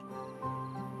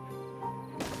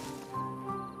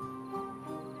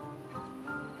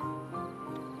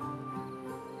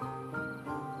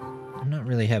 I'm not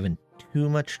really having too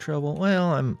much trouble.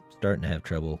 Well, I'm starting to have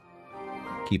trouble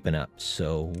keeping up.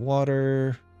 So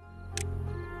water.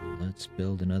 Let's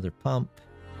build another pump.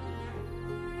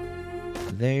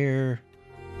 There.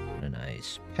 A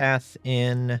nice path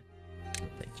in so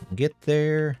they can get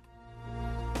there.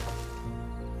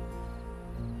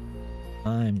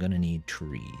 I'm gonna need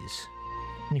trees.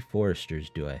 How many foresters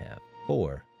do I have?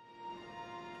 4.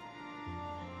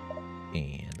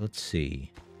 And let's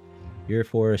see. You're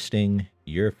foresting.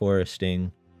 You're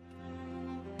foresting.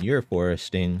 You're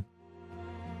foresting.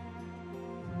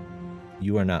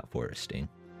 You are not foresting.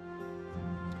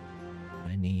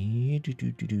 I need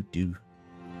do.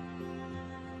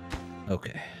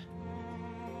 Okay.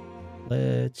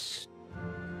 Let's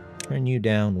turn you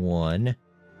down 1.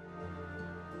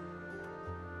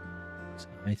 So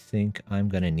I think I'm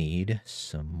gonna need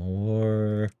some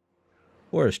more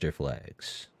forester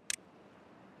flags.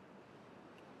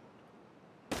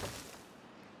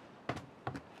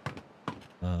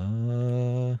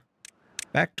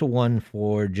 Back to 1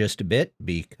 for just a bit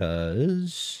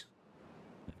because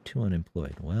I have 2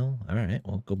 unemployed. Well, alright,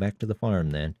 we'll go back to the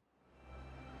farm then.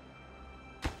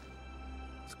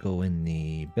 Let's go in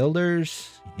the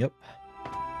builders. Yep.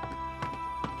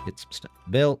 Get some stuff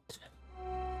built.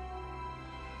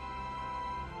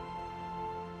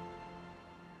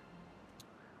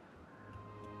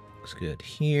 Looks good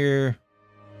here.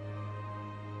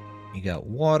 You got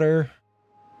water.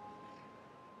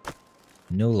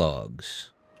 No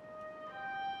logs.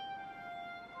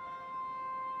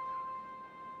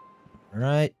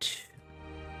 Alright.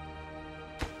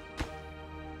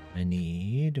 I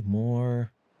need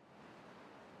more.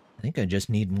 I think I just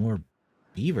need more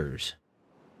beavers.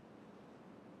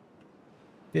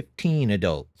 15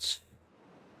 adults.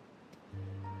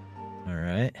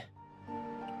 Alright.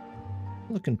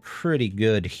 Looking pretty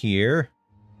good here.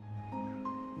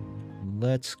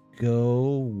 Let's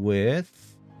go with...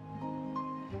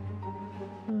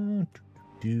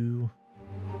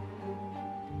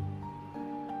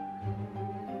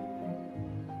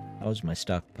 How's my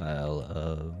stockpile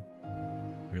of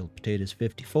real potatoes?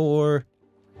 54.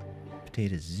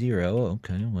 Potatoes 0.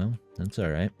 Okay, well, that's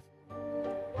alright.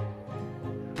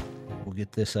 We'll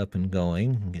get this up and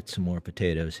going and get some more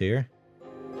potatoes here.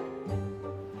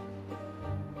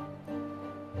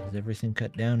 Is everything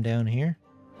cut down here?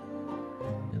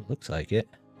 It looks like it.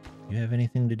 You have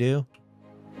anything to do?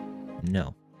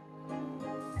 No.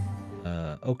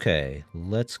 Okay,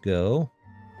 let's go.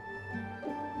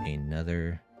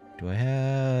 Another... Do I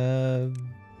have...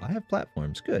 I have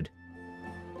platforms, good.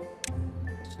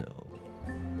 So...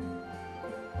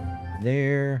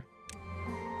 There.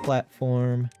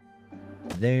 Platform.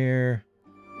 There.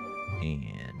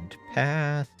 And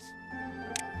path.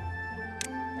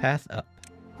 Path up.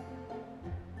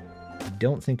 I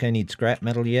don't think I need scrap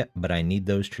metal yet, but I need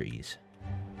those trees.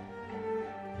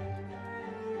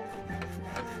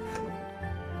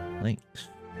 Planks.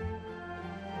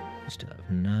 I still have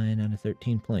 9 out of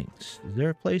 13 planks. Is there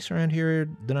a place around here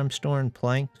that I'm storing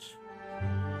planks?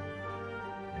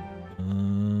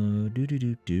 Oh,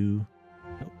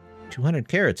 200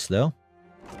 carrots, though.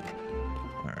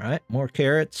 Alright, more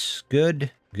carrots. Good,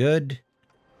 good.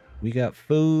 We got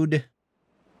food.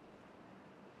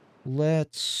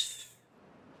 Let's...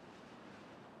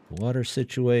 The water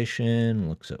situation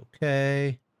looks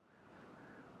okay.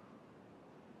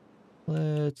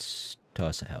 Let's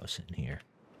toss a house in here.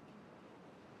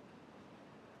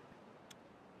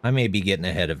 I may be getting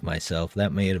ahead of myself.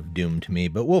 That may have doomed me,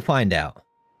 but we'll find out.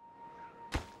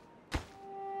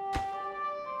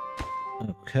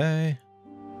 Okay.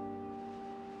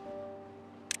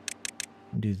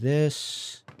 Do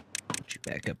this. Put you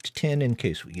back up to 10 in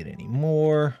case we get any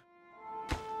more.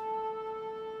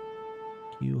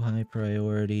 Queue high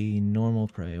priority, normal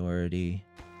priority.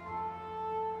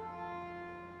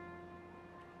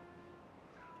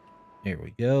 There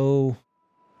we go.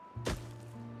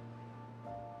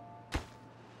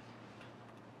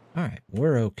 Alright,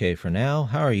 we're okay for now.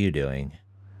 How are you doing?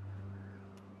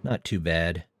 Not too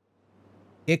bad.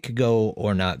 It could go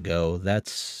or not go.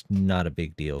 That's not a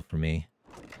big deal for me.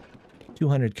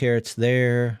 200 carrots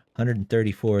there.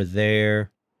 134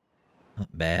 there.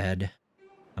 Not bad.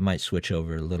 I might switch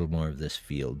over a little more of this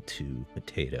field to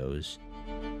potatoes.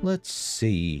 Let's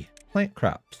see. Plant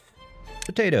crops.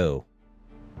 Potato.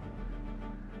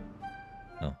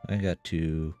 Oh, I got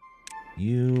to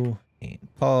you and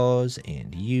pause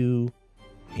and you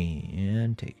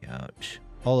and take out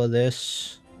all of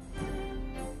this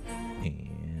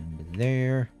and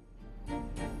there.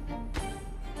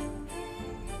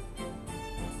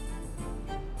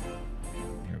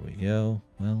 There we go.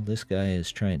 Well, this guy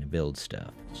is trying to build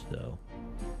stuff, so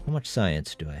how much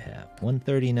science do I have?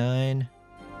 139.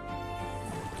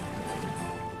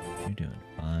 You're doing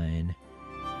fine.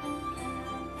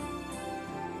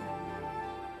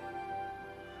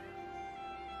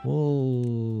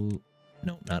 Whoa.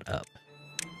 No, not up.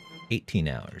 18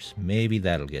 hours. Maybe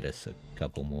that'll get us a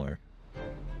couple more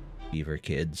beaver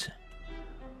kids.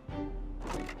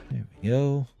 There we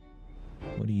go.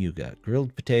 What do you got?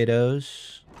 Grilled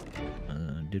potatoes.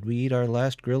 Did we eat our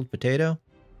last grilled potato?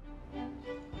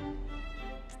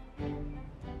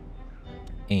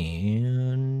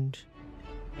 And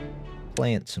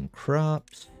plant some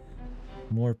crops.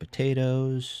 More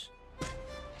potatoes.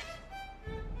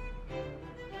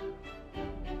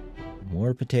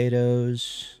 More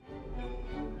potatoes.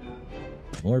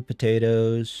 More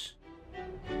potatoes.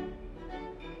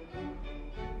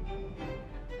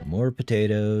 More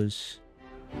potatoes.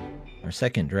 Our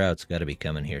second drought's got to be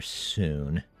coming here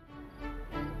soon.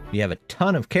 We have a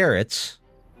ton of carrots.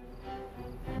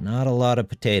 Not a lot of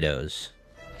potatoes.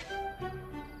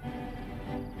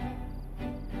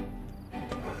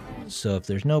 So if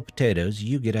there's no potatoes,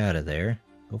 you get out of there.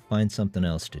 Go find something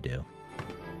else to do.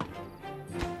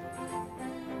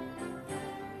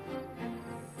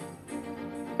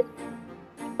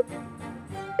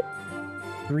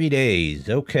 Three days,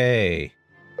 okay.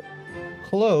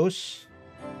 Close.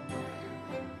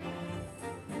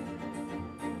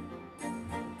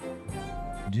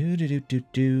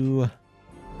 Do.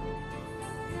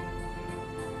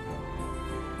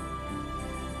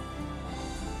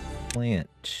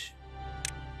 Plant.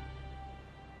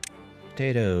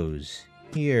 Potatoes.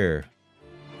 Here.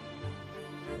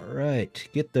 Alright,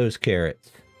 get those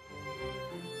carrots.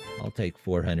 I'll take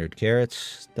 400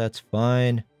 carrots. That's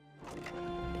fine.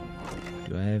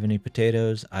 Do I have any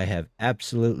potatoes? I have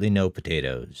absolutely no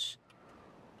potatoes.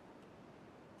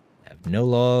 I have no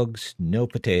logs, no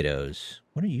potatoes.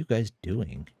 What are you guys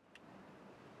doing?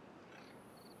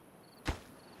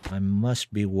 I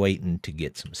must be waiting to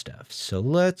get some stuff. So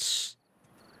let's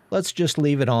just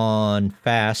leave it on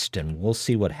fast and we'll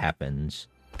see what happens.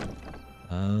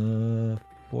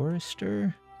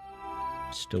 Forester?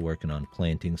 Still working on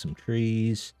planting some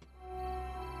trees.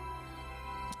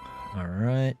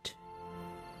 Alright.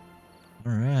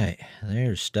 Alright,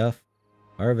 there's stuff.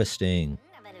 Harvesting.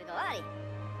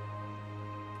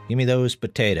 Give me those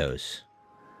potatoes.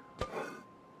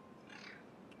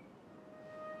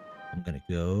 I'm gonna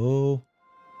go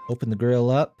open the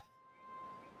grill up.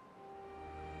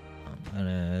 I'm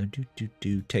gonna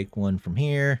take one from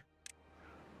here.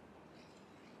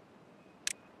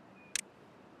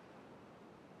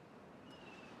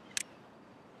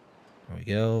 There we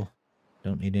go.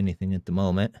 Don't need anything at the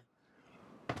moment.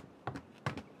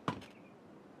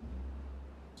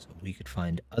 So we could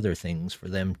find other things for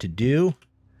them to do.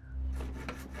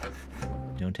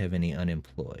 Don't have any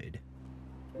unemployed.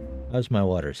 How's my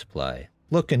water supply?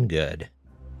 Looking good.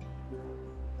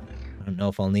 I don't know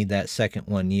if I'll need that second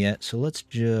one yet, so let's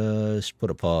just put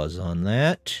a pause on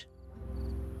that.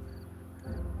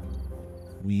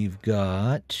 We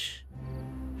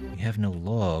have no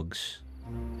logs.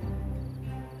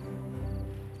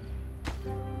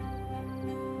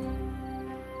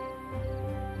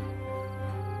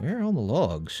 Where are all the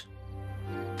logs?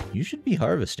 You should be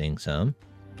harvesting some.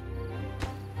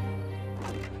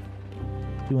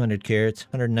 200 carrots,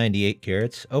 198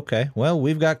 carrots. Okay, well,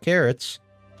 we've got carrots.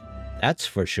 That's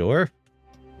for sure.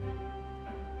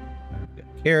 We've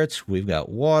got carrots, we've got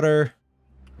water.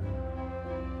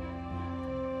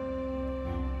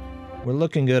 We're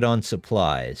looking good on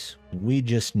supplies. We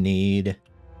just need...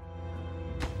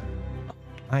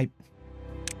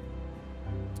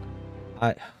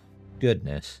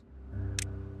 Goodness.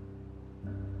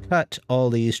 Cut all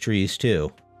these trees,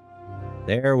 too.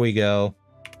 There we go.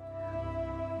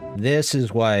 This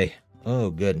is why... Oh,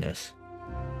 goodness.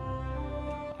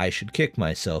 I should kick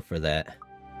myself for that.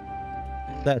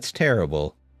 That's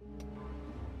terrible.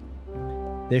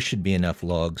 There should be enough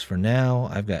logs for now.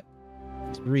 I've got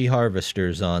 3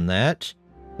 harvesters on that.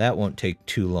 That won't take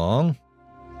too long.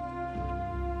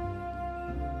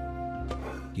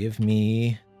 Give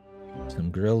me some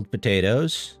grilled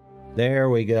potatoes. There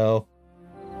we go.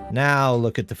 Now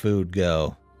look at the food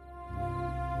go.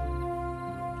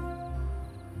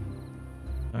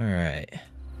 Alright.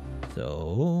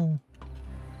 So...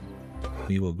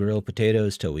 we will grill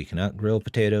potatoes till we cannot grill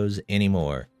potatoes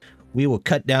anymore. We will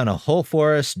cut down a whole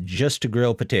forest just to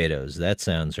grill potatoes. That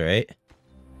sounds right.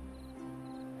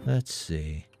 Let's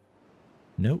see.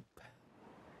 Nope.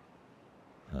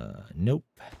 Nope.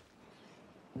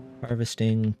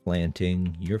 Harvesting,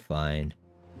 planting, you're fine.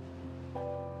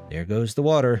 There goes the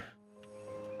water.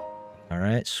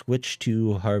 Alright, switch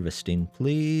to harvesting,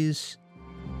 please.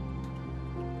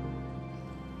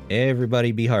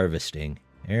 Everybody be harvesting.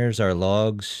 There's our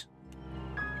logs.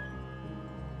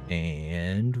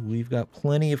 And we've got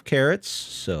plenty of carrots,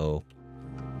 so...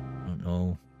 I don't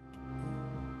know.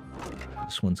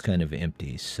 This one's kind of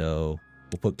empty, so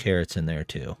we'll put carrots in there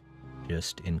too.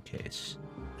 Just in case.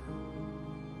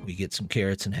 We get some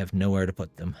carrots and have nowhere to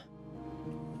put them.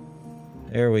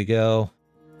 There we go.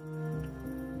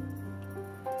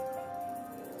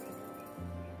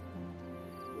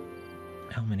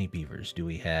 How many beavers do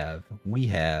we have? We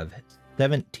have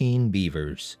 17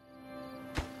 beavers.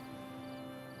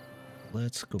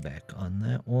 Let's go back on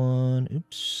that one.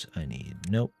 Oops, I need...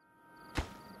 Nope.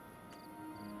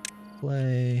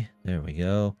 Play. There we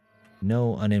go.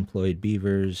 No unemployed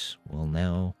beavers. Well,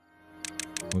 now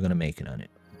we're going to make it on it.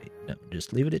 Wait, no,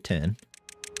 just leave it at 10.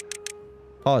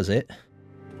 Pause it.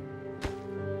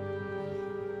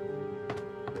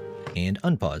 And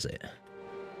unpause it.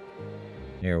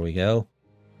 There we go.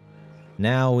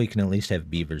 Now we can at least have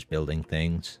beavers building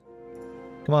things.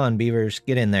 Come on, beavers,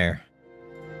 get in there.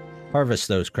 Harvest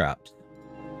those crops.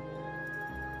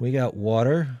 We got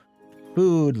water.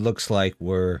 Food looks like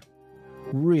we're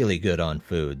really good on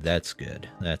food. That's good.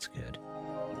 That's good.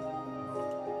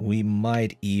 We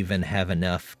might even have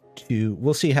enough to...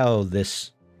 We'll see how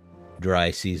this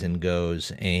dry season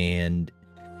goes, and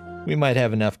we might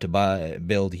have enough to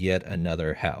build yet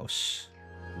another house.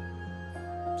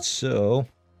 So,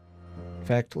 in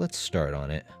fact, let's start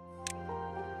on it.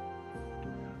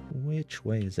 Which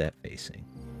way is that facing?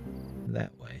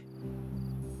 That way.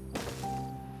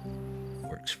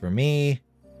 Works for me.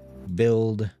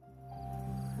 Build.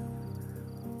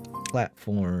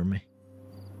 Platform.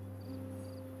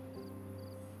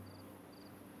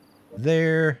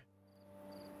 There.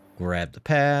 Grab the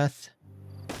path.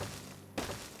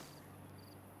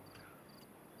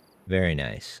 Very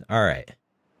nice. All right.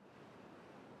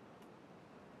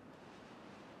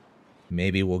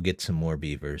 Maybe we'll get some more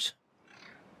beavers.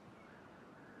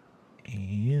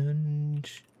 And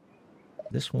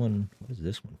this one, what is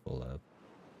this one full of?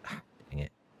 Ah, dang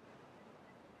it.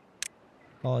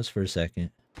 Pause for a second.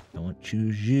 I want to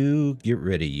choose you. Get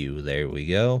rid of you. There we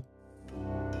go.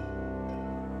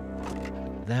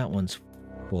 That one's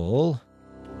full.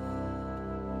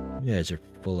 You guys are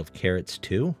full of carrots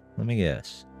too? Let me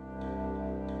guess.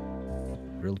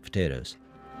 Grilled potatoes.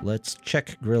 Let's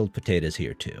check grilled potatoes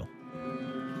here too.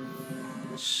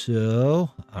 So,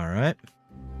 alright.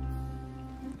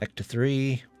 Back to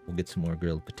 3. We'll get some more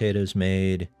grilled potatoes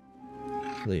made.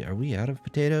 Actually, are we out of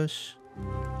potatoes?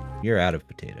 You're out of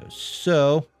potatoes.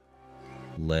 So,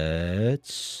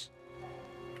 let's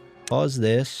pause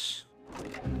this.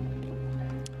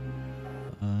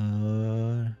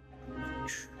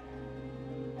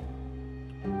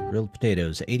 Grilled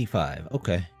potatoes, 85.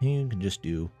 Okay, you can just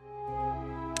do...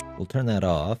 We'll turn that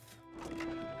off.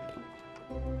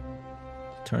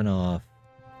 Turn off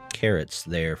carrots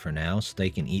there for now, so they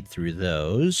can eat through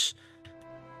those.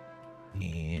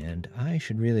 And I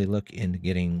should really look into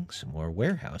getting some more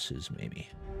warehouses, maybe.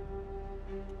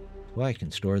 So I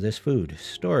can store this food.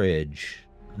 Storage.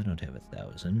 I don't have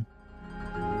 1,000.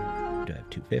 Do I have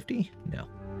 250? No.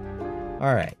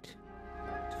 Alright.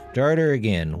 Starter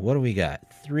again. What do we got?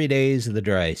 3 days of the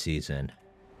dry season.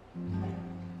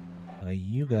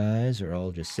 You guys are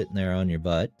all just sitting there on your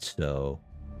butt, so...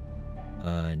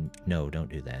 no, don't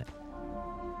do that.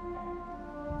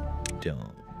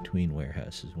 Don't. Between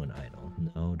warehouses when idle.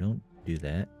 No, don't do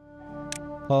that.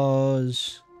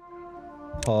 Pause.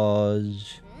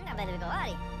 pause,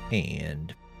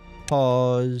 and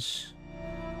pause.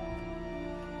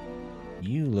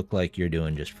 You look like you're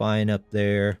doing just fine up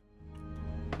there.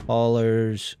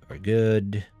 Haulers are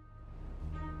good.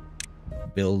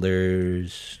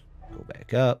 Builders, go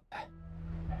back up.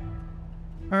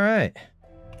 Alright.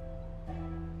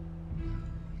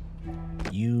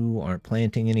 You aren't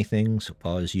planting anything, so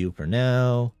pause you for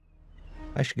now.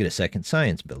 I should get a second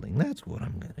science building. That's what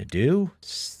I'm gonna do.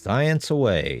 Science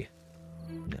away.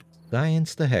 I'm gonna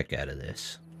science the heck out of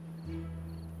this.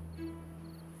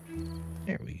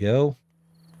 There we go.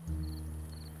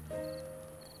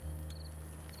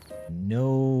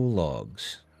 No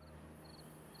logs.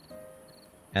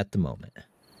 At the moment.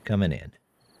 Coming in.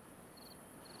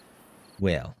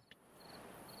 Well.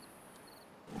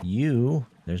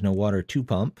 There's no water to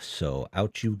pump, so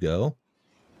out you go.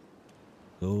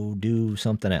 Go do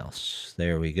something else.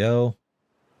 There we go.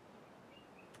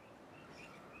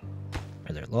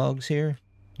 Are there logs here?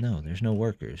 No, there's no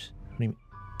workers. What do you mean?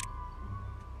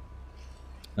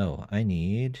 Oh, I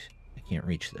can't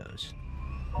reach those.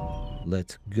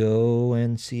 Let's go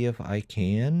and see if I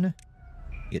can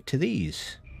get to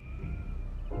these.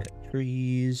 Got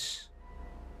trees.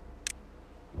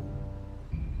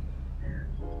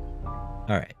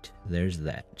 Alright, there's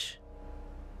that.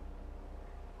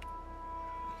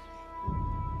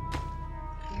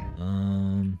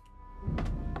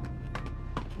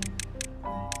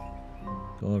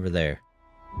 Go over there.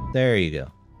 There you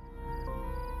go.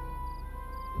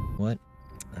 What?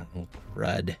 Oh,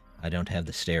 crud. I don't have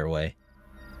the stairway.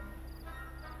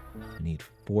 I need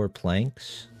 4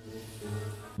 planks.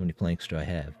 How many planks do I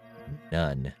have?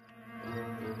 None.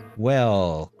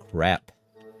 Well, crap.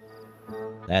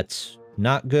 That's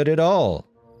not good at all.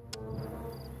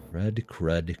 Crud,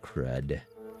 crud, crud.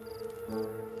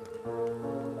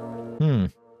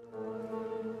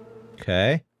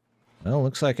 Okay. Well,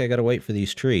 looks like I gotta wait for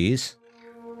these trees.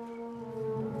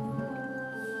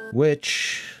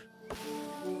 Which...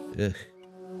 Ugh.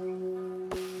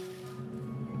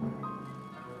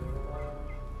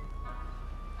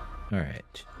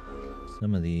 Alright.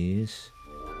 Some of these...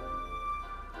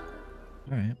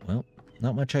 Alright, well,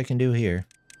 not much I can do here.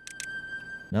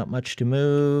 Not much to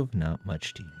move, not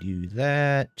much to do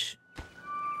that.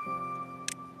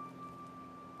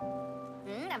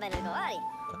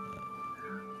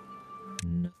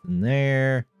 Nothing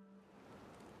there.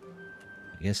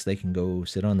 I guess they can go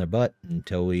sit on their butt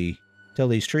until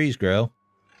these trees grow.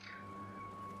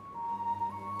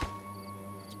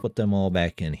 Let's put them all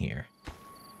back in here.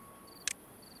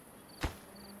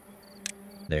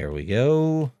 There we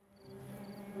go.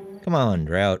 Come on,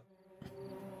 drought.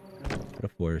 Put a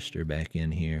forester back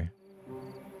in here.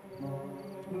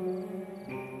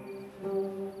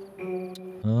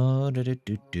 Oh,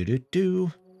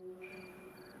 do-do-do-do-do-do.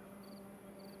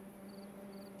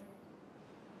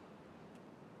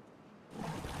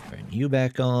 Turn you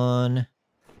back on.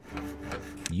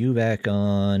 You back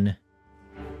on.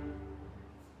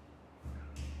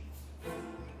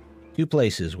 2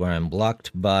 places where I'm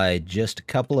blocked by just a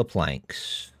couple of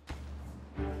planks.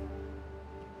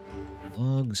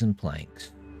 Logs and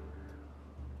planks.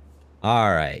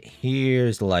 Alright,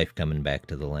 here's the life coming back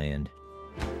to the land.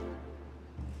 Do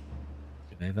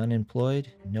I have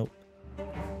unemployed? Nope.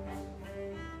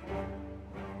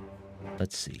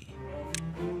 Let's see.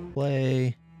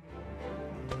 Play.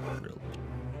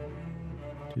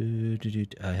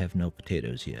 I have no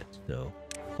potatoes yet, so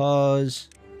pause.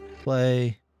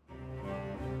 Play.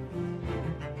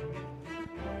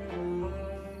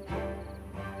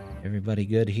 Everybody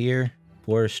good here?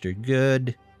 Forester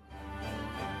good.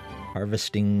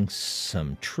 Harvesting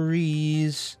some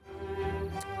trees.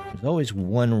 There's always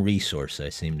one resource I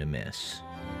seem to miss.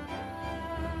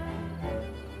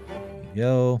 There you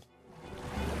go.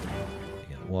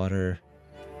 You got water.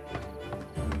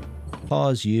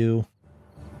 Pause you.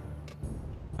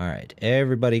 Alright,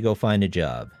 everybody go find a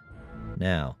job.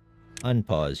 Now,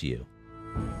 unpause you.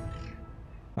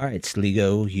 Alright,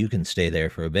 Sligo, you can stay there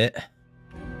for a bit.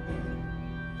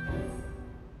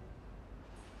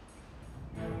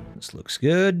 This looks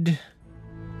good.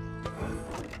 I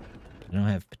don't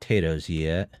have potatoes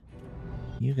yet.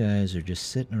 You guys are just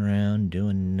sitting around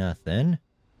doing nothing.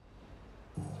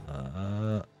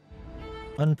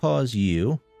 Unpause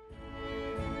you.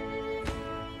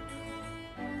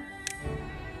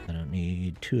 I don't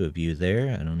need 2 of you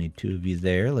there. I don't need 2 of you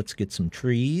there. Let's get some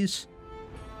trees.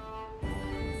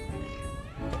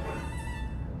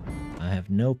 I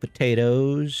have no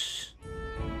potatoes.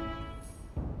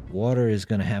 Water is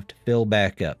going to have to fill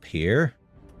back up here.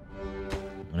 I'm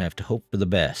going to have to hope for the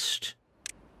best.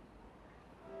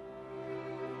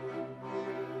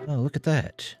 Oh, look at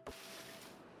that.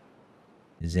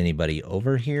 Is anybody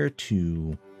over here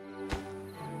to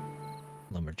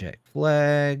lumberjack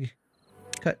flag?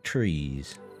 Cut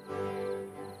trees.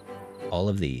 All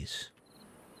of these.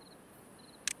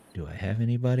 Do I have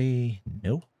anybody?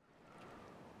 Nope.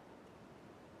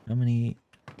 How many?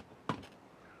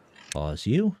 Pause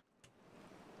you.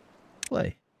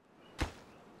 Play.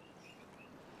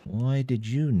 Why did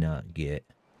you not get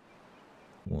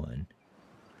one?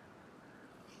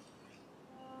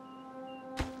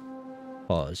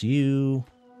 Pause you.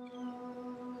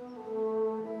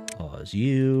 Pause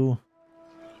you.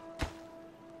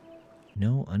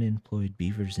 No unemployed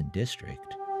beavers in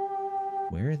district.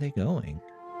 Where are they going?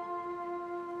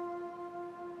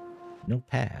 No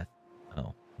path.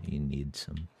 Oh, you need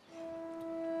some.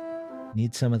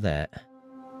 Need some of that.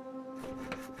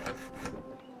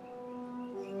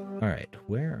 Alright,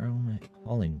 where are my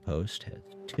calling post? Has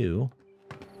 2.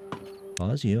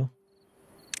 Pause you.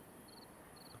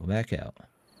 Go back out.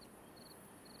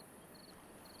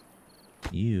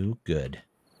 You, good.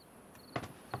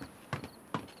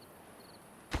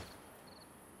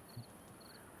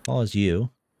 Pause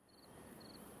you.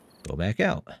 Go back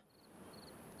out.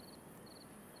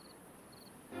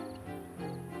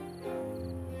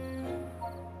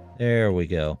 There we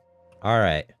go.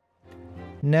 Alright.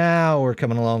 Now we're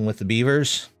coming along with the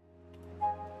beavers.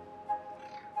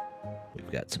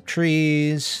 We've got some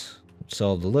trees.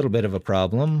 Solved a little bit of a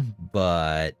problem,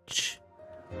 but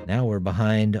now we're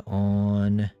behind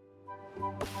on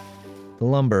the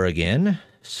lumber again.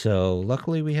 So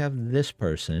luckily we have this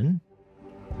person.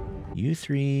 You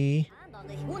 3.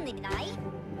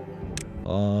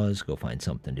 Pause. Go find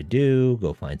something to do.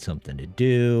 Go find something to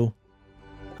do.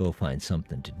 Go find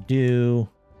something to do.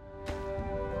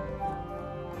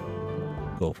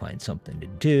 Go find something to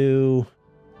do.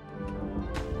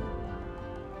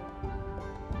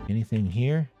 Anything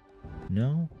here?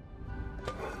 No?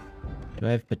 Do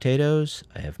I have potatoes?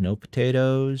 I have no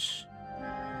potatoes.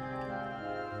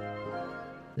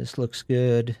 This looks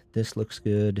good. This looks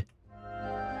good.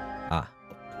 Ah,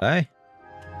 okay.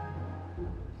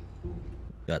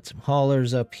 Got some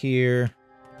haulers up here.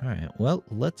 Alright, well,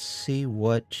 let's see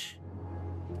what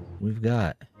we've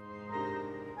got.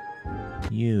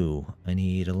 You. I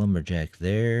need a lumberjack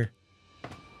there.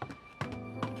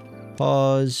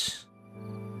 Pause.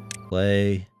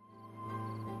 Play.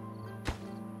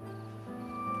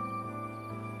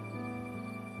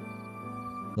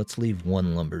 Let's leave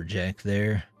one lumberjack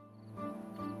there.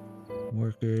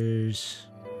 Workers.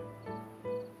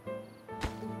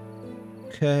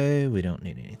 Okay, we don't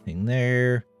need anything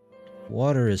there.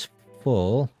 Water is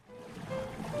full.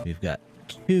 We've got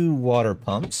 2 water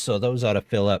pumps, so those ought to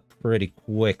fill up pretty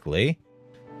quickly.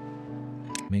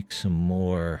 Make some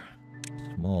more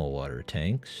small water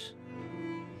tanks.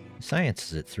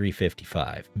 Science is at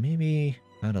 355. Maybe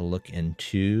ought to look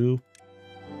into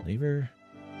labor.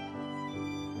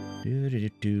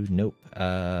 Nope.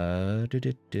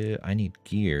 I need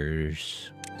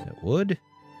gears. Is that wood?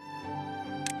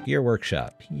 Gear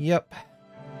workshop. Yep.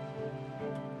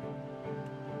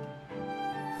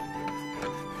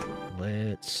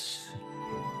 Let's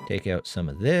take out some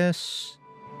of this.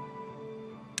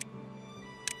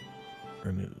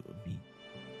 Remove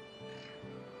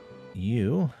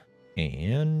you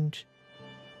and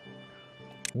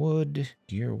wood.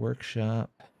 Gear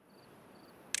workshop.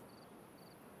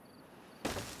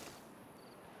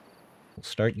 We'll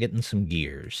start getting some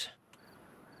gears.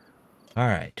 All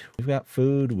right, we've got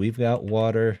food, we've got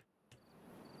water.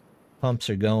 Pumps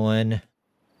are going.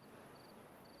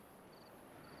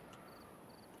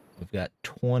 We've got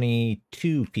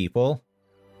 22 people.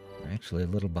 We're actually a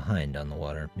little behind on the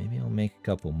water. Maybe I'll make a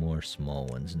couple more small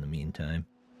ones in the meantime.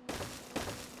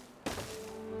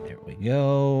 There we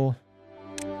go.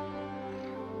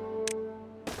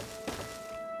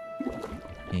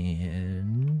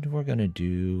 And we're gonna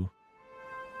do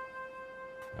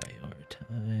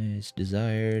prioritize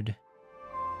desired.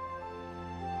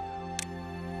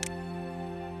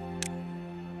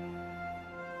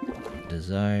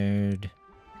 Desired.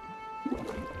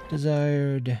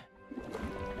 Desired.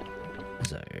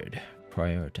 Desired.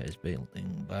 Prioritize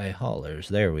building by haulers.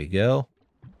 There we go.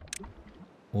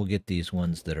 We'll get these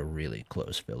ones that are really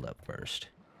close filled up first.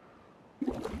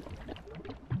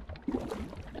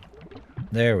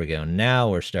 There we go. Now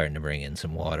we're starting to bring in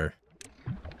some water.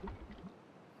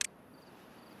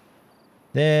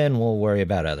 Then we'll worry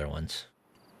about other ones.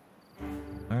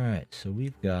 Alright, so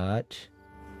we've got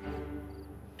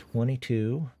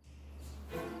 22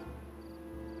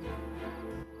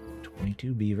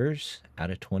 beavers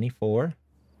out of 24.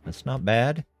 That's not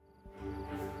bad.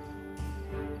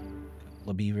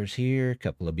 Couple of beavers here,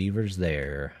 couple of beavers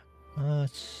there.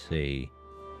 Let's see.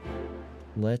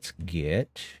 Let's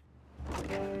get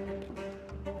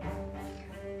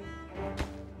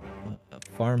a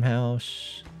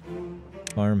farmhouse.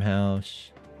 Farmhouse.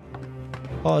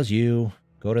 Pause you.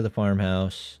 Go to the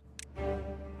farmhouse.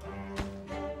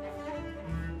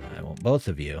 I want both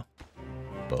of you.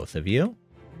 Both of you.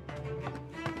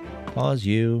 Pause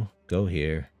you. Go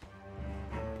here.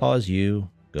 Pause you.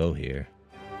 Go here.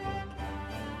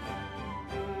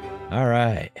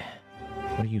 Alright.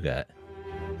 What do you got?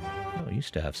 Oh, you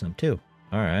still have some too.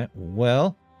 Alright.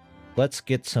 Well, let's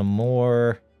get some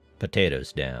more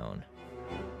potatoes down.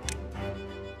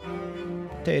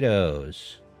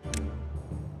 Potatoes.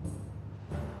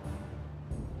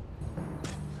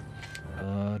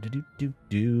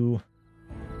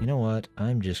 You know what?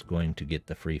 I'm just going to get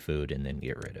the free food and then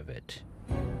get rid of it.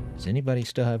 Does anybody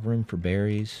still have room for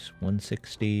berries?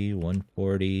 160,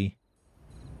 140.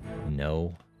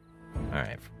 No.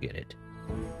 Alright, forget it.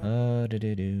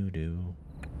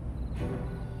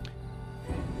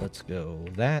 Let's go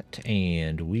that,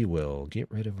 and we will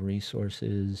get rid of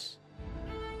resources.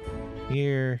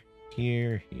 Here,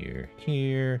 here, here,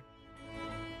 here.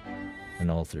 And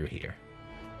all through here.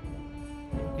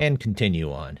 And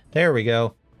continue on. There we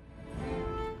go.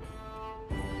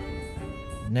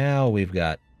 Now we've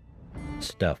got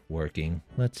stuff working.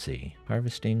 Let's see.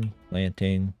 Harvesting,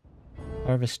 planting,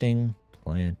 harvesting,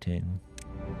 planting,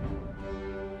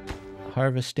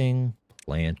 harvesting,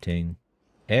 planting.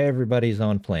 Everybody's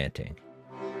on planting.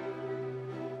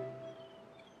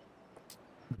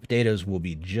 Potatoes will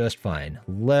be just fine.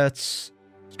 Let's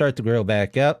start the grill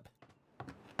back up.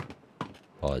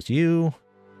 Pause you.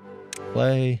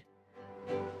 Play.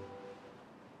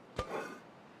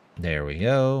 There we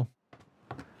go.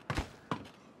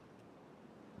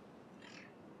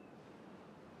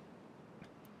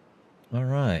 All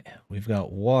right, we've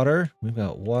got water. We've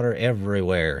got water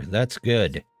everywhere. That's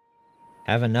good.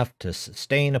 Have enough to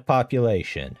sustain a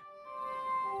population.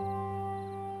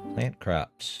 Plant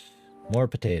crops. More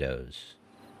potatoes.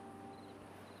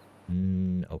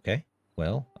 Okay.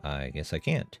 Well, I guess I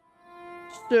can't.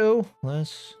 So,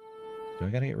 let's... Do I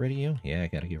gotta get rid of you? Yeah, I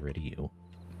gotta get rid of you.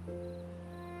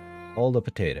 All the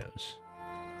potatoes.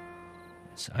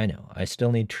 Yes, I know. I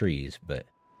still need trees, but...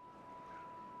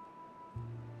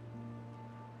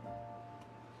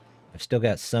 I've still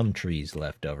got some trees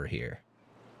left over here.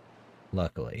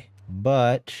 Luckily.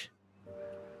 But...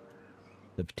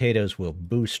 the potatoes will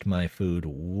boost my food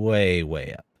way,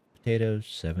 way up. Potatoes,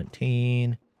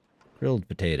 17. Grilled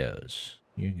potatoes.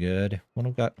 You're good. What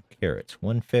have got? Carrots.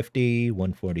 150,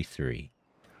 143.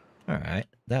 Alright,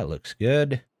 that looks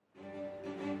good.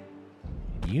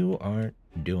 You aren't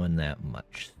doing that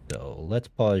much, so let's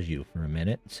pause you for a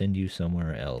minute and send you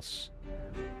somewhere else.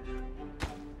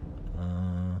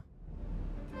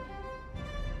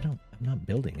 I'm not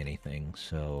building anything,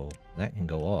 so that can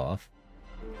go off.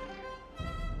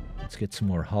 Let's get some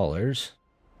more haulers.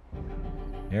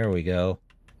 There we go.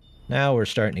 Now we're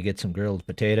starting to get some grilled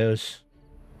potatoes.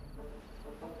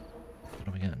 What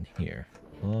do we got in here?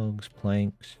 Logs,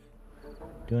 planks.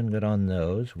 Doing good on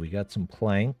those. We got some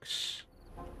planks.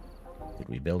 Did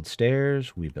we build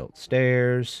stairs? We built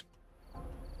stairs.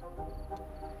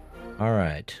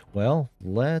 Alright, well,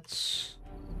 let's...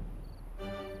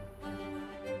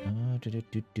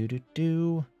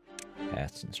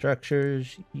 Paths and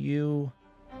structures. You...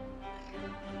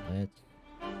 Let's...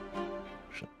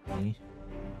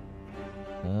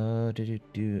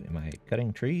 Am I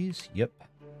cutting trees? Yep.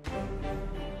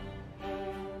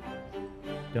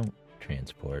 Don't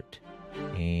transport.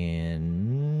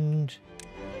 And...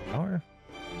 Power?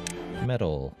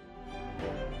 Metal.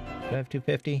 Do I have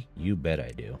 250? You bet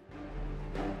I do.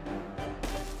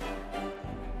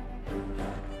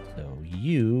 So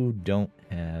you don't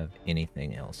have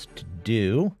anything else to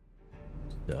do.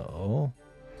 So...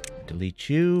 delete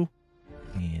you.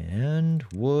 And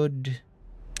wood.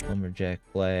 Lumberjack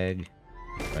flag.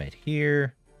 Right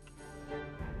here.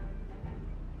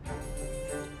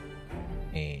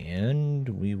 And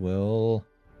we will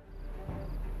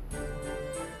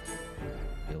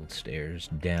build stairs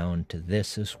down to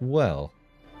this as well.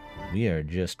 We are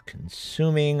just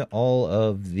consuming all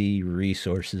of the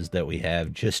resources that we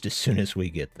have just as soon as we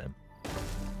get them.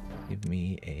 Give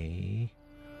me a...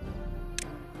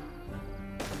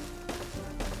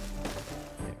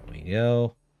 There we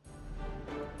go.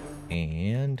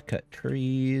 And cut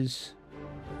trees.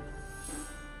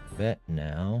 Bet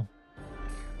now.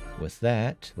 With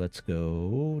that, let's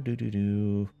go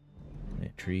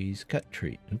trees, cut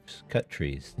tree. Oops, cut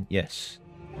trees. Yes.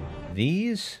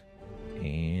 These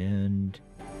and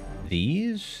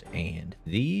these and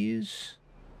these.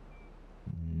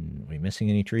 Are we missing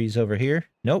any trees over here?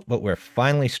 Nope, but we're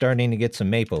finally starting to get some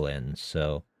maple in,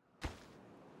 so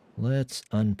let's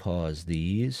unpause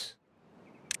these.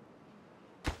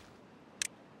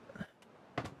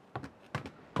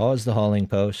 Pause the hauling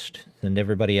post. Send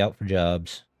everybody out for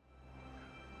jobs.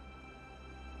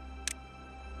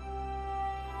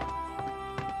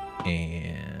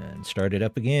 And start it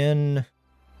up again.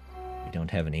 We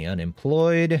don't have any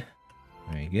unemployed.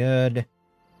 Very good.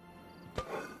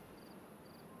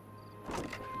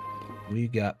 We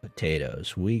got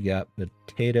potatoes. We got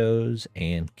potatoes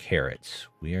and carrots.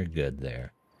 We are good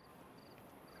there.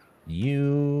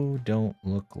 You don't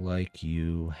look like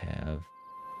you have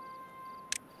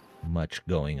much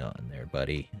going on there,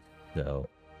 buddy. So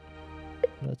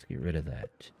let's get rid of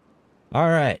that. All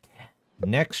right.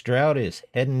 Next drought is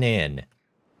heading in.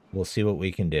 We'll see what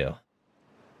we can do.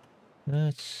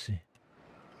 Let's see.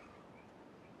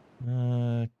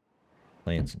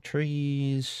 Plants and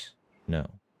trees. No.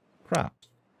 Crops.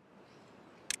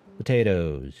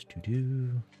 Potatoes.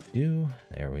 Do.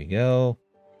 There we go.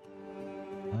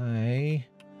 I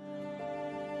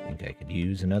think I could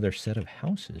use another set of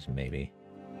houses, maybe.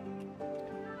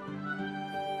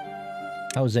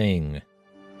 Housing.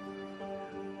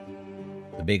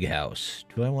 The big house.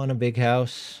 Do I want a big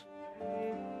house?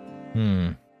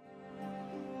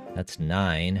 That's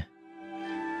 9.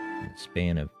 In the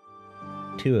span of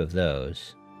 2 of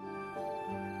those.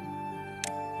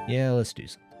 Yeah, let's do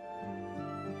something.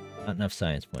 Not enough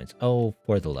science points. Oh,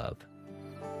 for the love.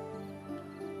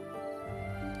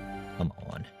 Come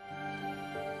on.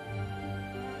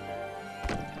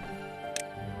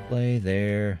 Play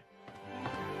there.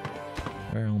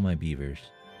 Where are all my beavers?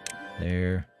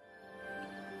 There.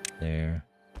 There.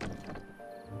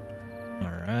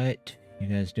 Alright. You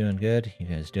guys doing good? You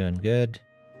guys doing good?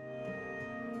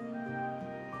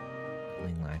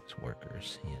 Building lacks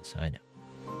workers. Yes, I know.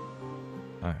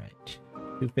 Alright.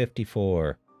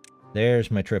 254.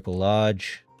 There's my triple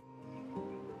lodge.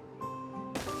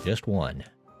 Just one.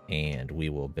 And we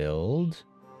will build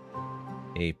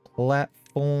a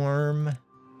platform.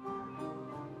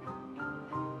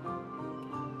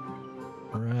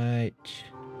 Right.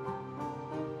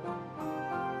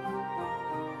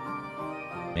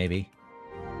 Maybe.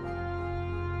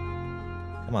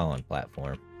 Come on,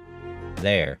 platform.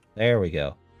 There. There we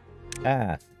go.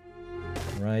 Path.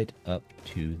 Right up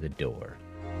to the door.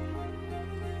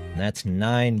 And that's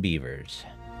 9 beavers.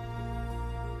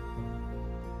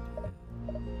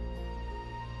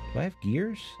 Do I have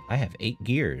gears? I have 8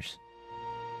 gears.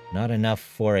 Not enough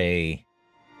for a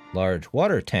large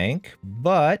water tank,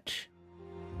 but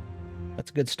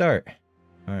that's a good start.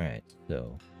 Alright,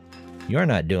 so you're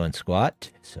not doing squat,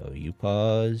 so you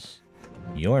pause.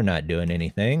 You're not doing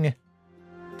anything.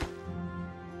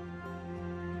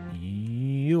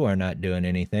 You are not doing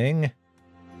anything.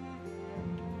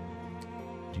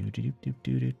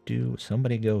 Do.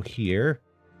 Somebody go here.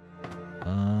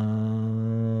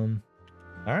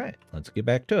 Alright, let's get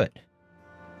back to it.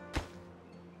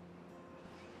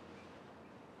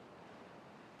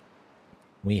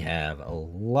 We have a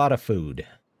lot of food.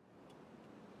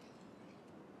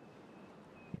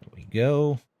 Here we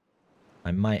go.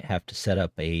 I might have to set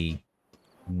up a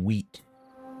wheat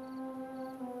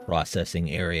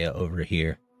processing area over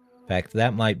here. In fact,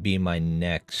 that might be my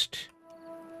next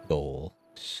goal.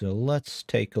 So let's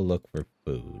take a look for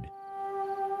food.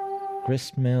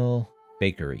 Grist mill,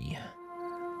 bakery.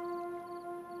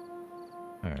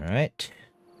 Alright.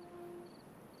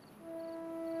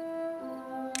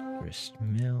 Grist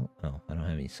mill. Oh, I don't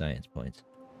have any science points.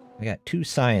 I got 2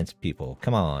 science people.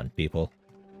 Come on, people.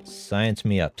 Science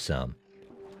me up some.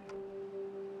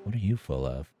 What are you full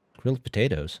of? Grilled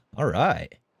potatoes.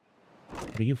 Alright.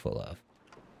 What are you full of?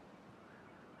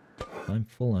 I'm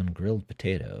full on grilled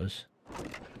potatoes.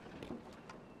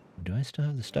 Do I still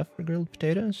have the stuff for grilled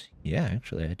potatoes? Yeah,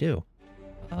 actually I do.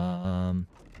 Alright,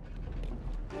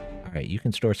 you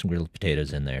can store some grilled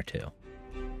potatoes in there too.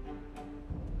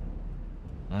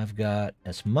 I've got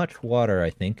as much water, I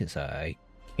think, as I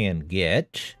can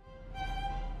get.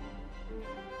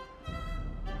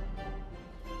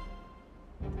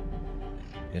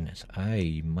 Goodness,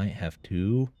 I might have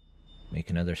to make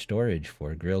another storage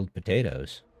for grilled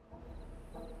potatoes.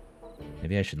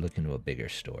 Maybe I should look into a bigger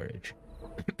storage.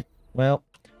 Well,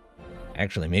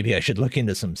 actually, maybe I should look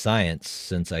into some science,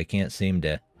 since I can't seem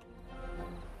to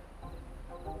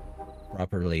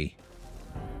properly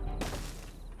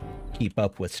keep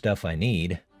up with stuff I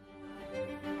need.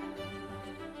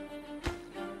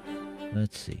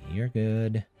 Let's see, you're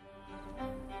good.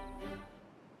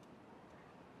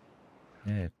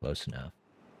 Yeah, close enough.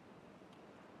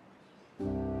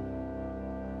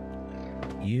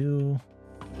 You.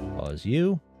 Pause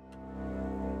you.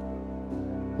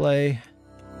 Play.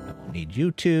 I won't need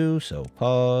you to, so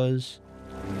pause.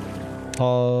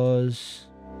 Pause.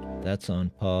 That's on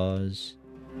pause.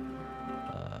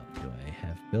 Do I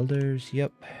have builders?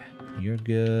 Yep. You're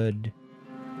good.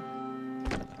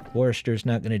 Forester's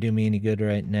not going to do me any good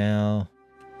right now.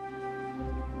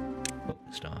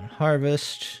 Focused on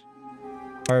harvest.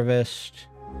 Harvest.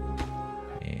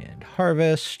 And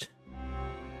harvest.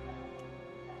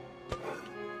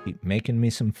 Keep making me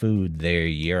some food there,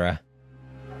 Yira.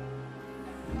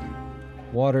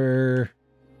 Water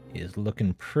is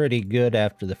looking pretty good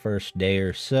after the first day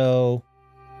or so.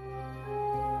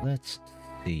 Let's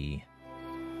see.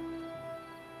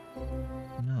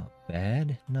 Not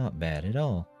bad. Not bad at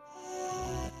all.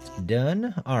 That's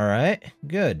done. Alright,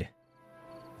 good.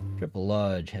 Triple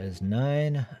Lodge has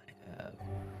 9.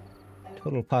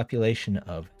 Total population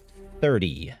of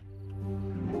 30.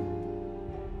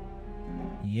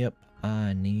 Yep,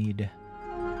 I need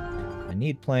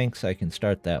planks. I can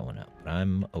start that one up, but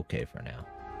I'm okay for now.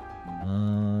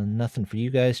 Nothing for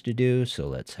you guys to do, so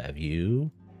let's have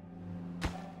you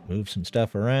move some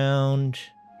stuff around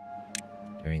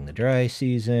during the dry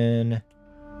season.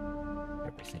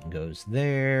 Everything goes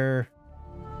there.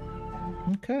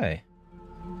 Okay.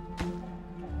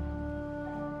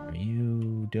 Are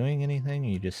you doing anything, or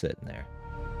are you just sitting there?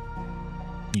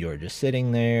 You're just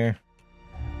sitting there.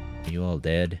 Are you all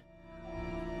dead?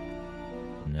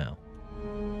 No.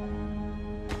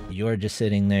 You're just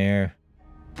sitting there.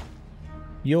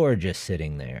 You're just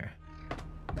sitting there.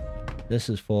 This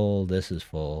is full. This is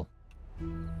full.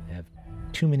 I have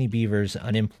too many beavers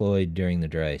unemployed during the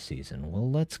dry season. Well,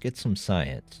 let's get some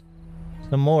science.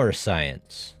 Some more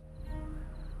science.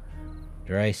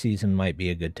 Dry season might be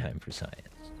a good time for science.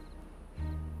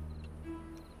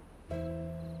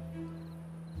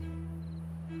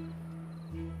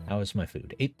 How is my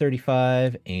food?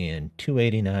 835 and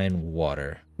 289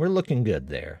 water. We're looking good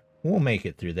there. We'll make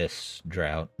it through this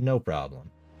drought. No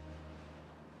problem.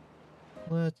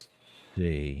 Let's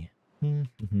see.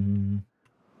 Turn.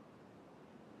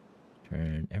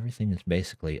 Everything is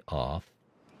basically off.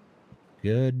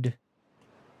 Good.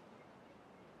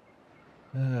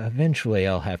 Eventually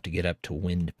I'll have to get up to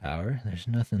wind power. There's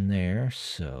nothing there,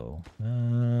 so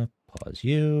pause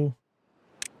you.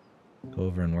 Go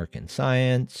over and work in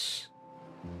science.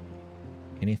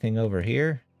 Anything over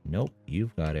here? Nope,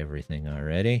 you've got everything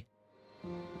already.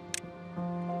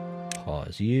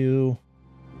 Pause you.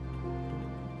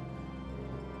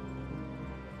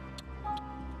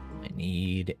 I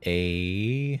need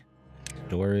a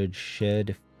storage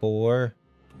shed for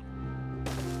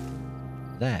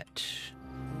that.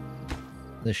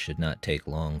 This should not take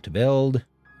long to build.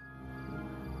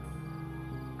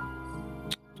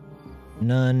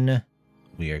 None.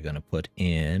 We are going to put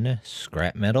in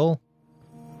scrap metal.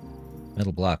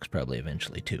 Metal blocks probably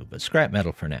eventually too, but scrap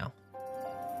metal for now.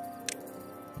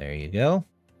 There you go.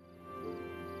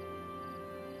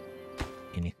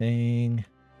 Anything?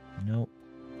 Nope.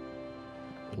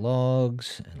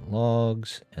 Logs and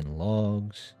logs and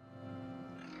logs.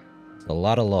 It's a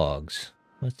lot of logs.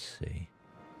 Let's see.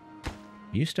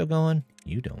 Are you still going?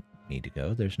 You don't need to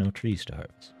go. There's no trees to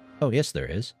harvest. Oh, yes, there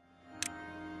is.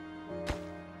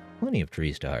 Plenty of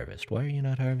trees to harvest. Why are you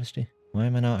not harvesting? Why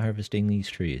am I not harvesting these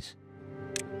trees?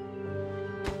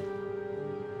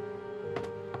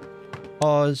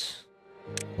 Pause.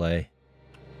 Play.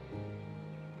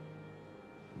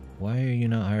 Why are you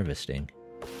not harvesting?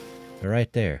 They're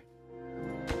right there.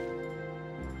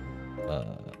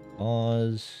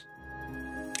 Pause.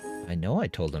 I know I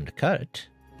told them to cut it.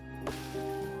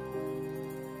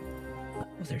 Oh,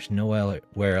 there's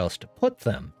nowhere else to put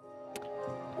them.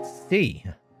 Let's see.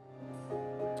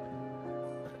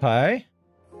 Okay.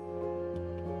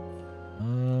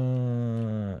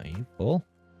 Are you full?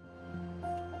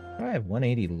 I have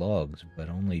 180 logs, but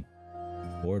only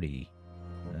 40.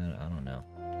 I don't know.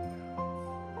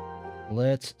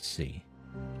 Let's see.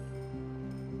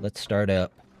 Let's start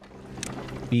up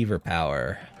Beaver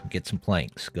power. Get some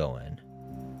planks going.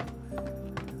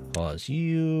 Pause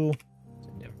you.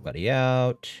 Send everybody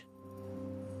out.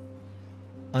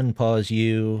 Unpause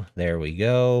you. There we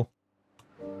go.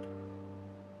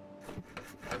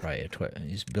 Right,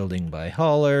 he's building by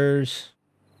haulers.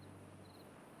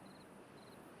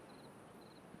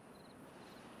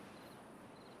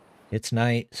 It's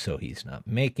night, so he's not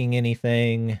making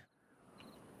anything.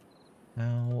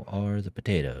 How are the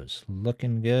potatoes?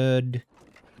 Looking good.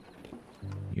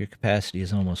 Your capacity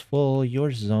is almost full.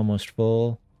 Yours is almost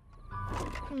full.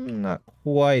 Not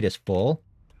quite as full.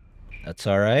 That's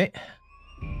alright.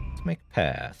 Let's make a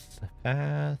path. A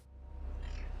path.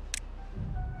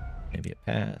 Maybe a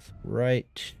path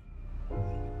right.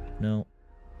 No.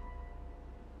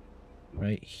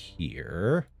 Right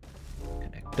here.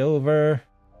 Connect over.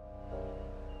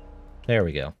 There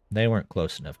we go. They weren't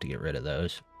close enough to get rid of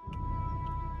those.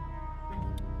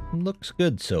 Looks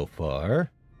good so far.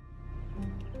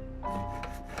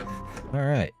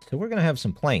 Alright, so we're going to have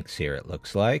some planks here, it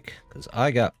looks like. Because I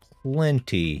got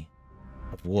plenty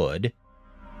of wood.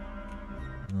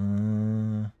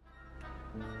 So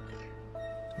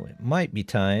it might be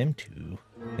time to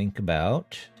think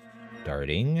about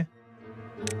starting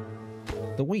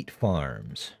the wheat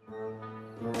farms.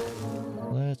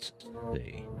 Let's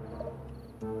see.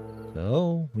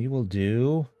 So, we will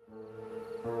do...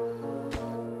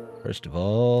 First of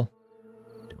all,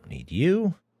 don't need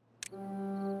you.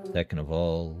 Second of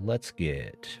all, let's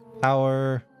get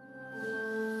power.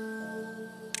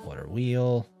 Water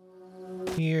wheel.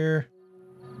 Here.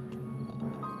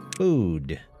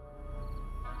 Food.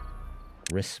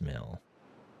 Grist mill.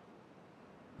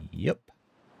 Yep.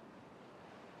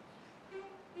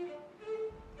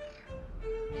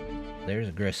 There's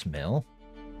a grist mill.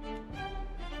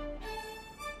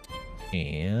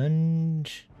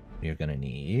 And we're going to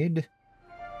need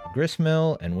a grist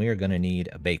mill, and we are going to need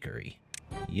a bakery.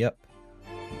 Yep.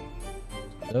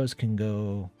 Those can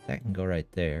go... That can go right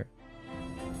there.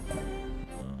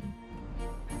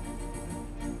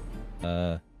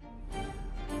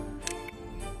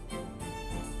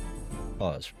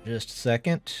 Pause for just a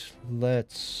second.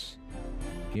 Let's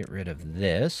get rid of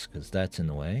this, because that's in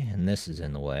the way, and this is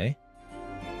in the way.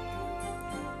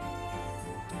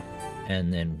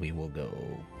 And then we will go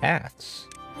paths.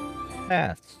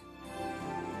 Paths.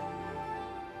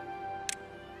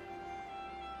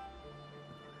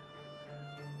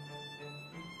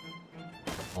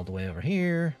 All the way over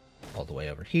here. All the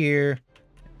way over here.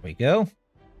 There we go.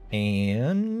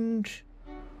 And...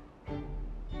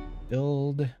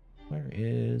 build... Where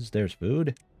is... There's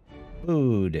food.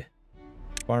 Food.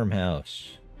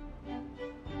 Farmhouse.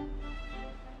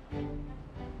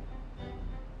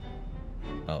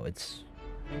 Oh, it's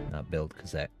not built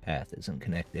because that path isn't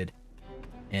connected.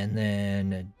 And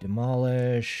then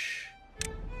demolish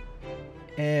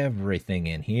everything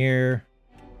in here.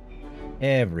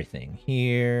 Everything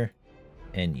here.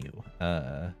 And you.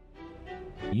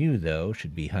 You, though,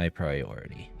 should be high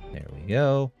priority. There we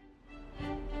go.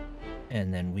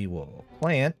 And then we will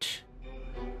plant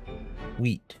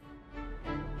wheat.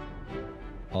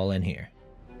 All in here.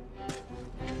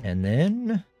 And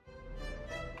then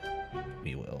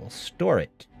we will store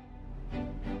it.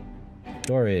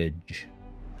 Storage.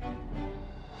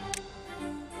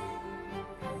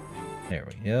 There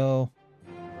we go.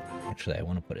 Actually, I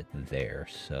want to put it there,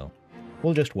 so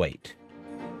we'll just wait.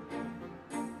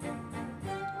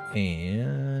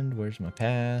 And where's my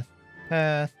path?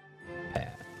 Path.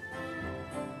 Path.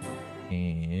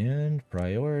 And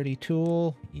priority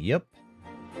tool. Yep.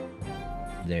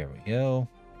 There we go.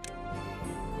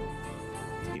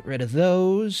 Get rid of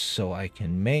those so I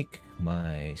can make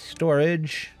my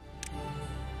storage.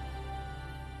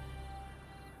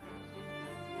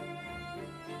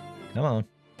 Come on.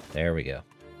 There we go.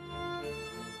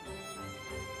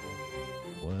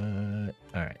 What?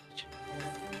 Alright.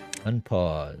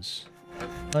 Unpause.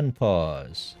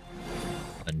 Unpause.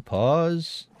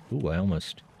 Unpause. Ooh, I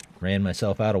almost ran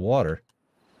myself out of water.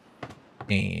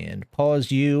 And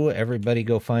pause you. Everybody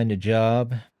go find a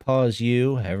job. Pause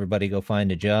you. Everybody go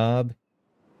find a job.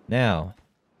 Now.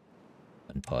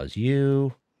 Unpause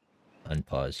you.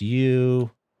 Unpause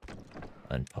you.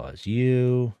 Unpause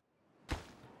you.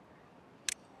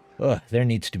 Ugh, there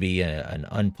needs to be an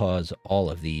unpause all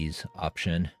of these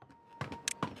option.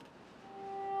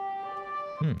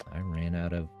 I ran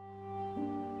out of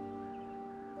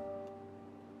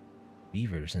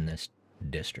beavers in this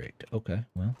district. Okay,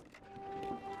 well.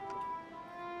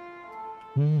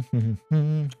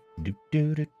 Do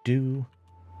do do do.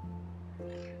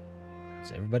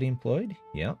 Is everybody employed?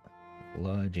 Yep.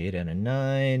 Lodge 8 out of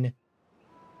 9.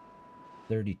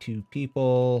 32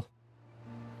 people.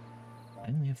 I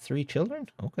only have 3 children?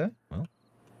 Okay, well.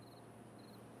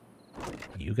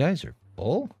 You guys are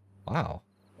full? Wow.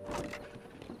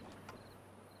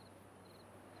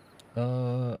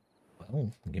 Well,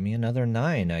 give me another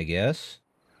 9, I guess.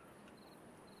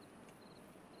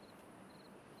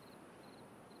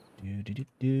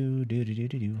 Do.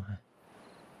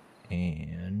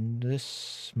 And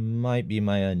this might be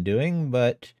my undoing,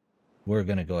 but we're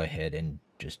gonna go ahead and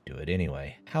just do it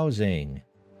anyway. Housing.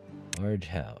 Large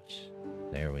house.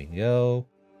 There we go.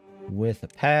 With a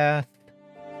path.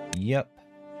 Yep.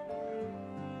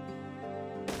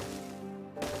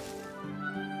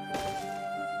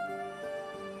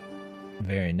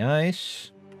 Very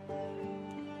nice.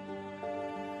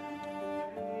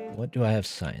 What do I have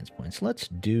science points? Let's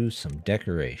do some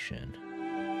decoration.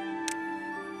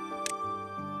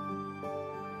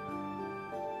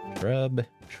 Shrub.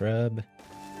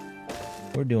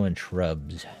 We're doing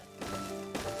shrubs.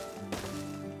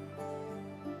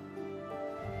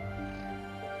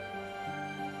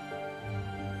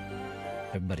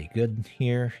 Everybody good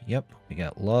here? Yep, we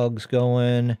got logs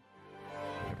going.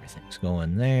 Everything's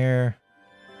going there.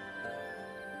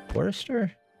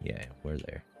 Forester? Yeah, we're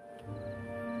there.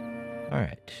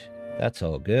 Alright, that's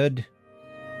all good.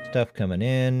 Stuff coming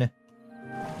in.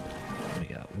 We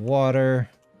got water.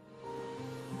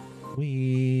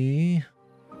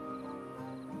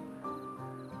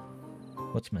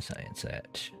 What's my science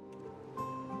at?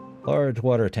 Large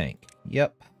water tank.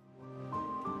 Yep.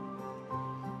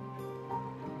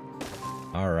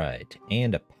 Alright,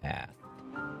 and a path.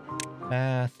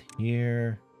 Path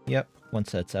here. Yep,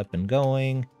 once that's up and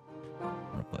going,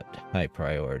 I'm gonna put high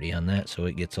priority on that so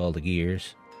it gets all the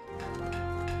gears.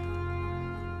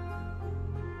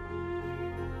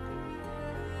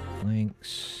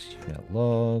 Planks, you got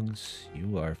logs,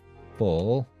 you are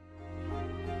full.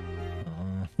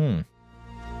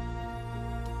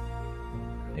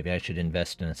 Maybe I should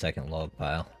invest in a second log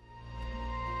pile.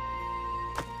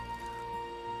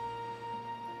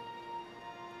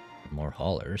 More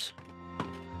haulers.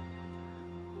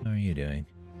 How are you doing?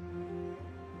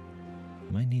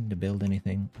 Am I needing to build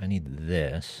anything? I need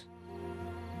this.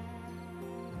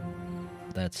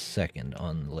 That's second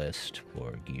on the list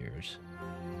for gears.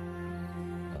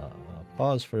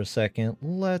 Pause for a second.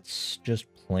 Let's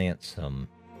just plant some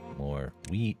more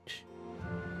wheat.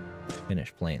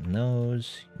 Finish planting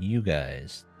those. You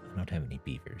guys, I don't have any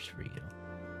beavers for you.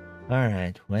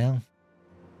 Alright, well,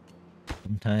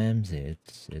 sometimes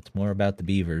it's more about the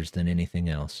beavers than anything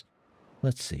else.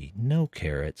 Let's see. No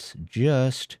carrots,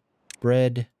 just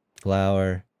bread,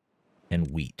 flour,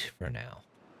 and wheat for now.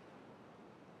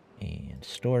 And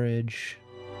storage.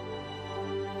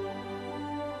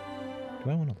 Do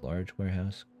I want a large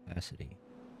warehouse capacity?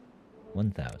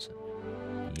 1,000.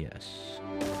 Yes.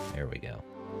 There we go.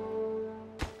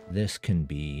 This can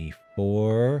be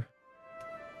for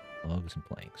logs and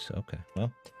planks. Okay,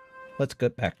 well, let's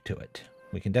get back to it.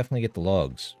 We can definitely get the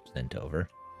logs sent over.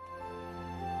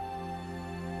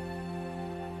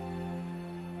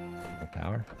 No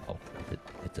power? Oh,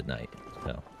 it's at night,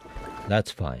 so that's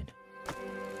fine.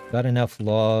 Got enough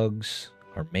logs.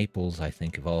 Our maples, I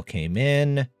think, have all came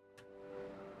in.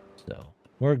 So,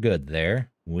 we're good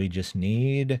there. We just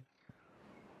need...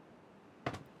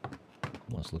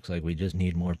 Almost looks like we just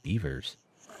need more beavers.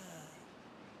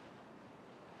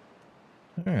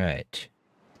 Alright.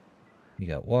 We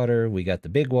got water. We got the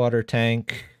big water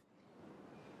tank.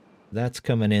 That's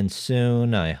coming in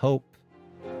soon, I hope.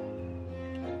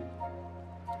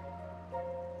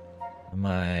 I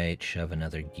might shove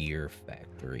another gear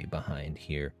factory behind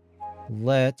here.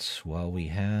 Let's, while we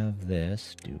have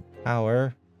this, do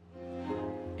power.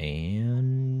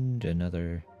 And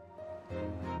another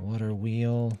water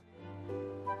wheel.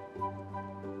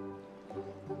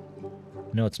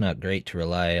 No, it's not great to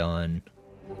rely on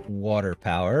water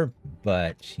power,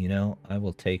 but, you know, I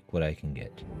will take what I can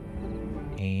get.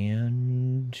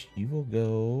 And you will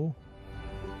go...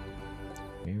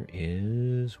 Here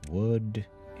is wood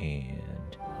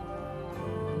and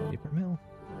paper mill.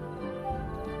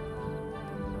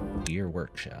 Gear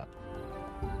workshop.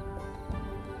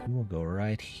 You will go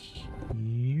right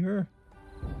here.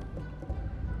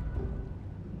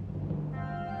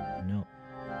 No,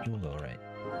 you will go right.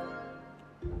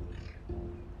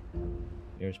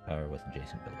 There's power with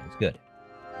adjacent buildings. Good.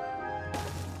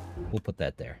 We'll put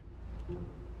that there.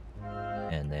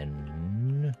 And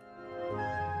then...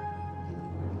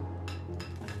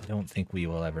 I don't think we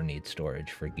will ever need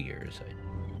storage for gears.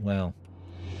 Well,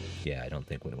 yeah, I don't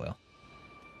think we will.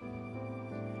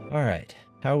 Alright,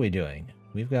 how are we doing?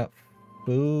 We've got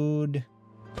food.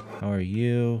 How are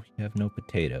you? You have no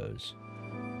potatoes.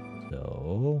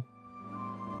 So,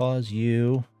 pause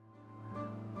you.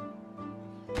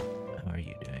 How are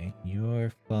you doing?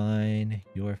 You're fine.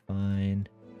 You're fine.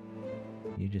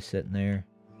 You just sitting there?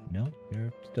 No,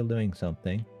 you're still doing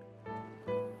something.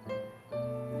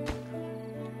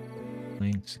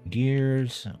 Links,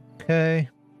 gears. Okay.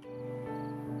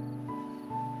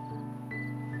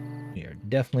 We are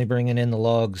definitely bringing in the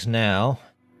logs now.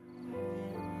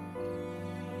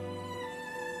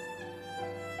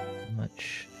 How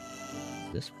much?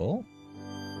 Is this full?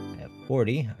 I have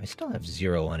 40. I still have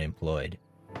 0 unemployed.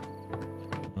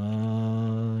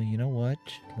 You know what?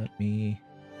 Let me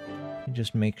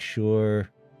just make sure.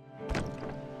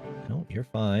 No, you're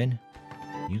fine.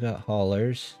 You got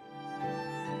haulers.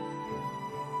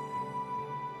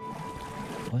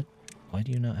 What? Why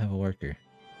do you not have a worker?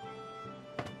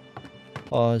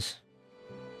 Pause.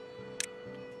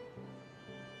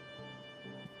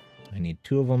 I need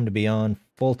 2 of them to be on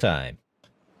full time.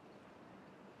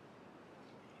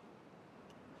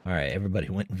 Alright, everybody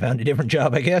went and found a different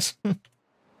job, I guess.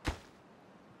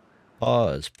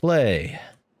 Pause. Play.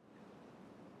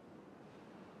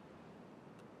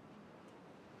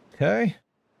 Okay.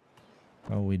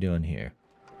 How are we doing here?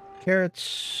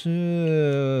 Carrots,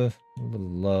 a little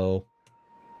low.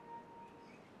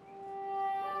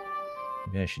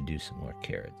 Maybe I should do some more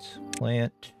carrots.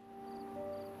 Plant.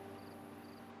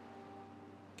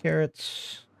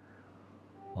 Carrots.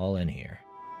 All in here.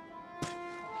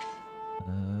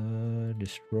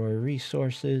 Destroy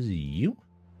resources. You?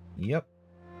 Yep.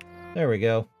 There we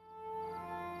go.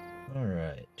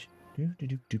 Alright.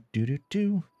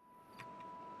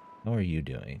 How are you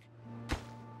doing?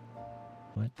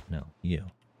 What? No, you.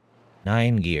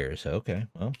 9 gears. Okay,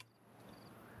 well.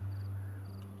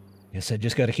 Guess I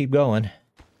just gotta keep going.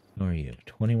 How are you?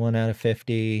 21 out of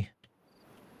 50.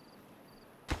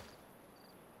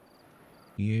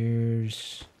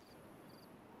 Gears.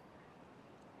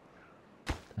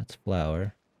 That's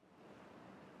flour.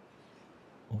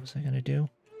 What was I gonna do?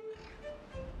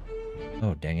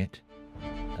 Oh, dang it.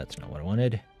 That's not what I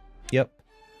wanted. Yep.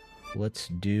 Let's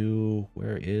do...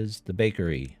 Where is the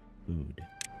bakery? Food.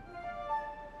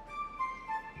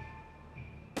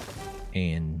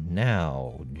 And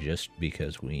now, just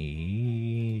because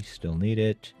we still need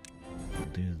it, we'll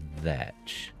do that.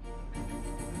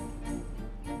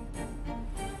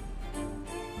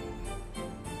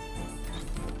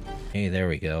 Hey, there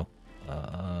we go.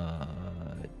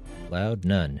 Loud,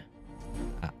 none.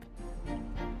 Up.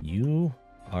 You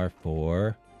are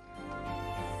for...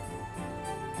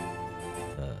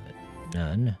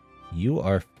 none. You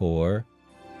are for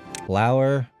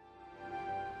flour.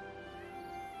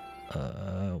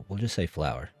 We'll just say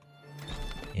flour.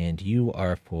 And you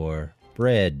are for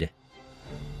bread,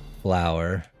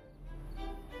 flour,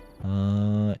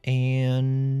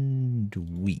 and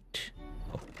wheat.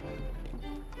 Oh.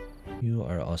 You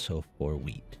are also for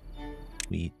wheat.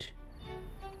 Wheat.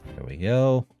 There we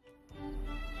go.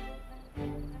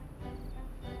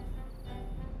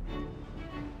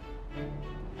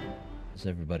 How's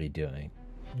everybody doing?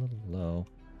 A little low.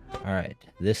 Alright,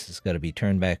 this is going to be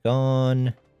turned back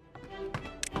on.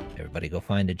 Everybody go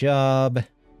find a job.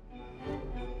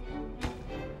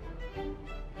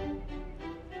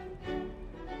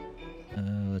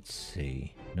 Let's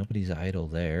see. Nobody's idle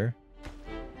there.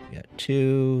 We got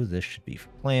 2. This should be for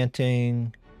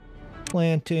planting.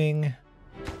 Planting.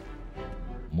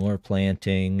 More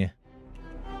planting.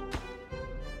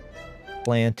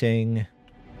 Planting.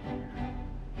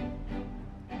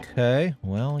 Okay,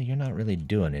 well, you're not really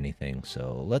doing anything,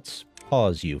 so let's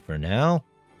pause you for now.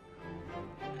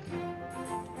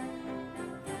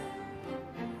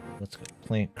 Let's go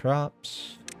plant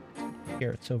crops.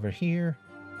 Carrots over here.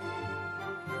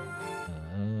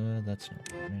 That's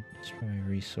not right. Destroy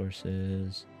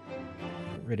resources.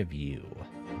 Get rid of you.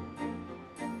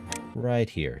 Right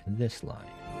here, this line.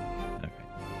 Alright.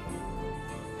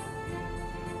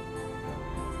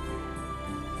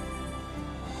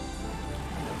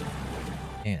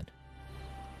 And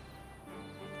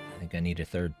I think I need a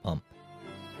 3rd pump.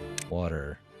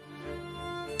 Water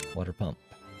pump.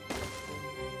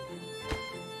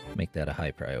 Make that a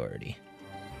high priority.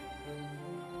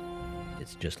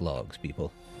 It's just logs,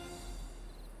 people.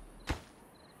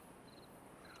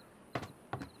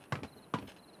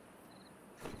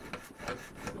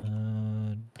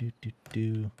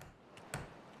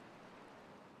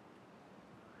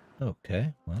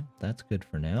 Okay, well, that's good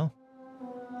for now.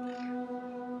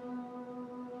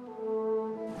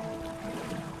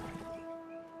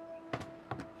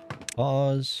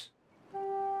 Pause.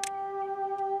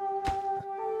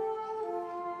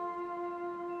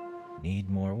 Need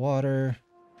more water.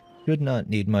 Should not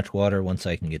need much water once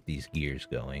I can get these gears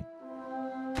going.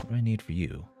 What do I need for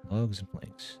you? Logs and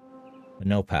planks. But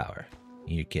no power.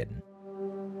 You're kidding.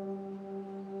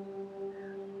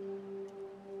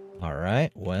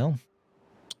 Alright, well.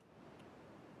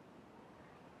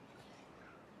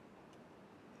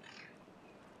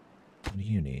 What do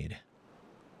you need?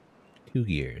 2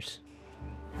 gears.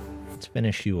 Let's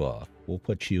finish you off. We'll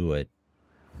put you at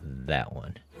that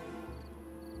one.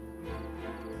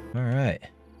 Alright.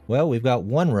 Well, we've got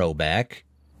 1 row back.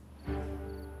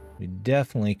 We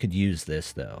definitely could use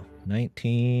this, though.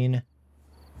 19.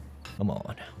 Come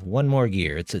on. 1 more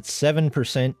gear. It's at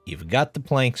 7%. You've got the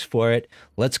planks for it.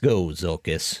 Let's go,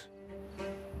 Zulkus.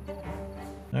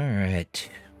 Alright.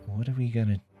 what are we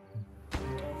gonna...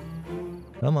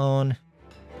 Come on.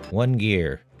 1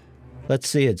 gear. Let's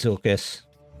see it, Zulkis.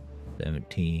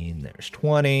 17, there's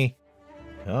 20.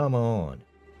 Come on.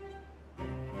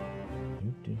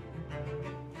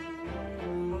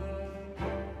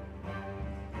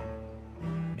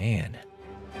 Man.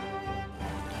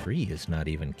 3 is not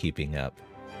even keeping up.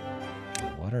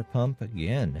 Water pump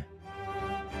again.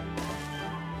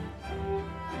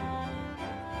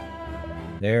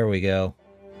 There we go.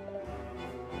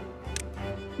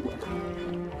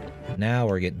 Now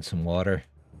we're getting some water.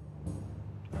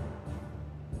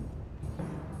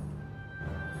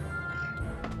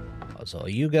 Pause all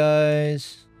you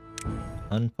guys.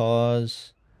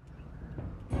 Unpause.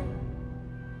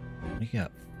 We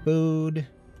got food.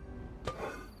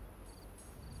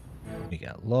 We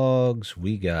got logs.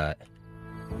 We got...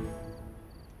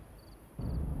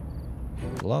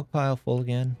 The log pile full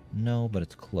again? No, but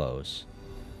it's close.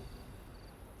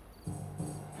 Do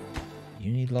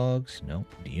you need logs?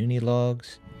 Nope. Do you need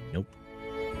logs? Nope.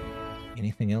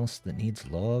 Anything else that needs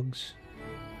logs?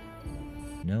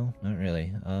 No, not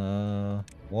really.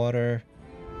 Water.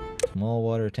 Small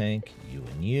water tank. You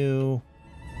and you.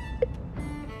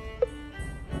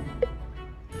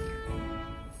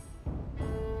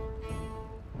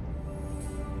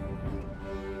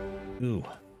 Ooh,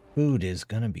 food is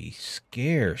gonna be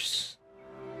scarce.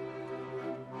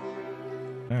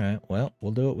 Alright, well,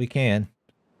 we'll do what we can.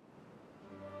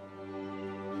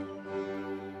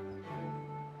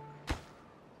 I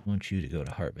want you to go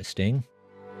to harvesting.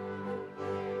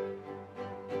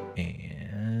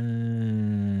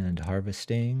 And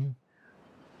harvesting.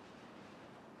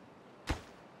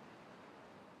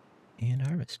 And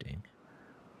harvesting.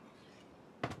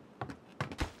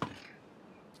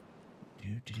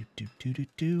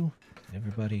 Do.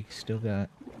 Everybody still got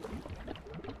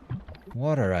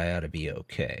water. I ought to be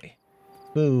okay.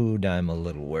 Food I'm a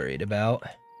little worried about.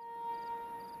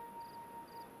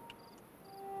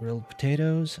 Grilled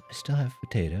potatoes. I still have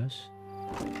potatoes.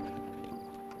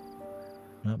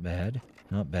 Not bad.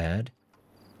 Not bad.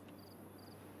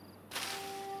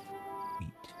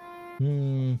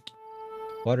 Wheat.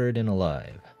 Water it in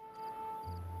alive.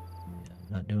 Yeah,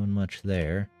 not doing much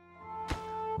there.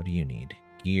 What do you need?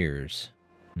 Gears.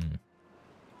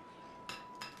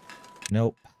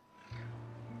 Nope.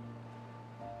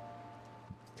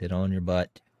 Sit on your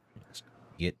butt. Just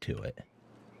get to it.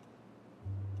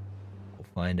 We'll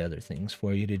find other things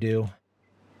for you to do.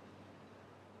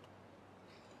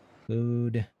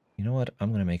 Food. You know what? I'm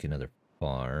going to make another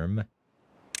farm.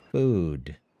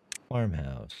 Food.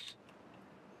 Farmhouse.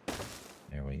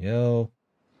 There we go.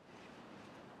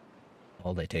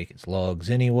 All they take is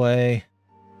logs anyway.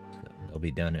 So they'll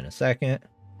be done in a second.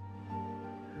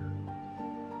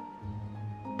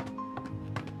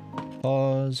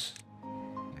 Pause.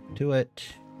 Back to it.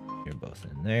 You're both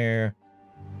in there.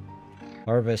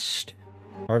 Harvest.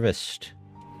 Harvest.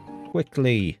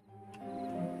 Quickly.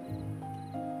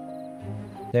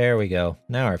 There we go.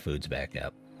 Now our food's back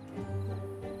up.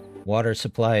 Water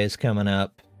supply is coming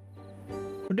up.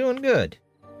 We're doing good.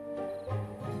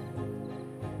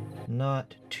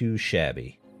 Not too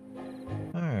shabby.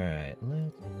 Alright,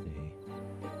 let's see.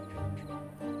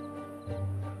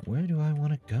 Where do I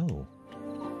want to go?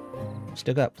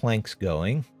 Still got planks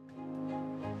going.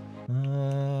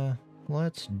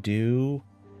 Let's do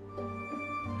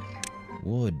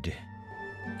wood.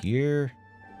 Gear.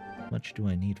 How much do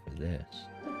I need for this?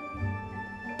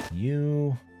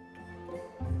 You.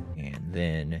 And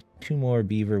then 2 more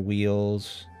beaver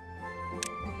wheels.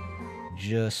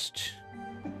 Just...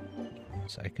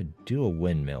 So I could do a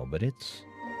windmill, but it's...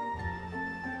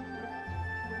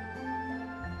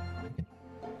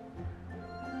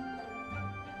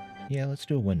 Yeah, let's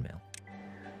do a windmill.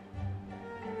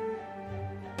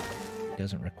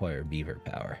 Doesn't require beaver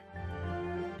power.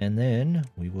 And then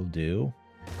we will do...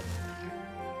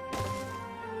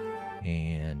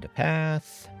 And a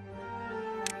path.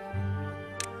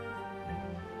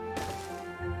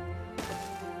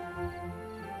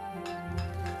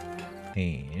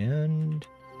 And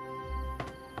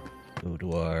go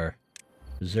to our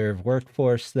reserve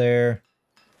workforce there.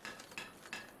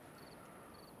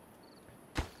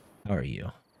 How are you?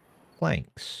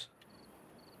 Planks.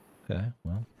 Okay,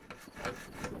 well.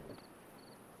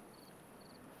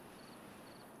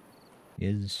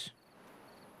 Is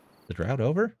the drought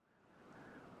over?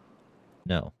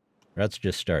 No. Drought's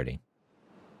just starting.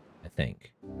 I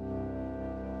think.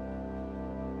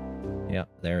 Yeah,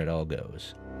 there it all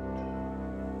goes.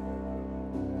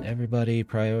 Everybody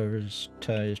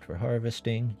prioritized for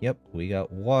harvesting. Yep, we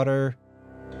got water.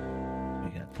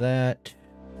 We got that.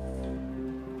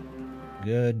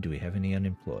 Good. Do we have any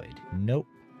unemployed? Nope.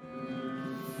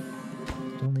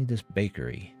 Still need this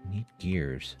bakery. Need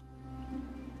gears.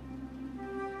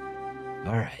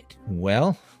 Alright.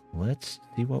 Well, let's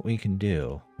see what we can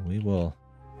do. We will...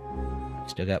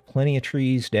 Still got plenty of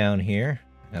trees down here.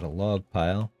 Got a log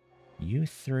pile. You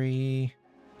three...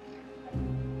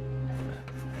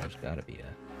 There's gotta be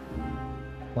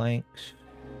a... planks.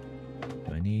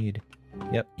 Do I need...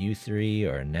 Yep, you three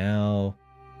are now...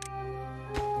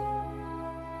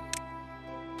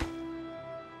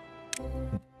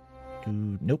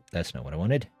 Nope, that's not what I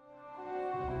wanted.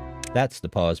 That's the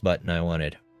pause button I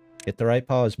wanted. Hit the right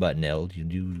pause button, Eld.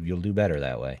 You'll do better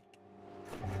that way.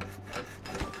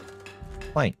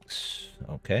 Planks.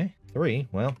 Okay, 3.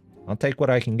 Well, I'll take what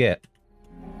I can get.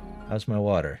 How's my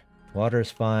water?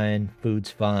 Water's fine. Food's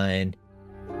fine.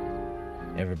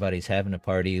 Everybody's having a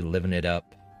party, living it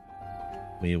up.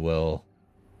 We will...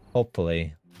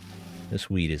 Hopefully, this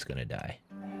wheat is gonna die.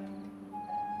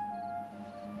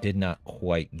 Did not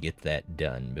quite get that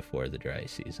done before the dry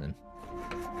season.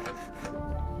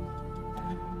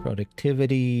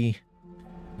 Productivity,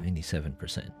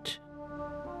 97%.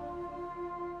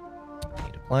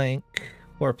 Need a plank,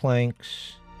 4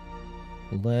 planks.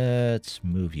 Let's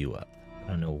move you up. I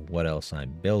don't know what else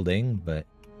I'm building, but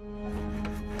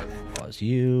pause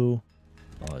you,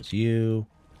 pause you.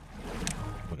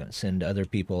 We're gonna send other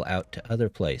people out to other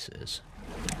places.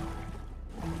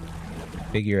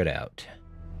 Figure it out.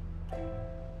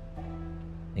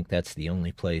 I think that's the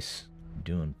only place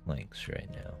doing planks right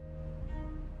now.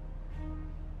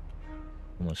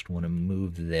 Almost want to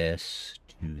move this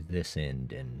to this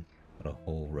end and put a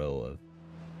whole row of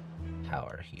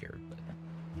power here. But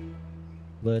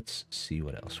let's see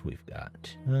what else we've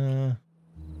got.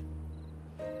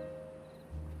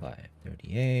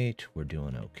 538. We're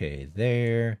doing okay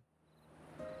there.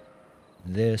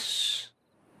 This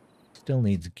still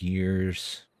needs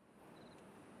gears.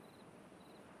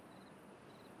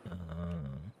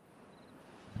 I'm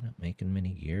not making many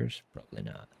gears? Probably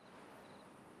not.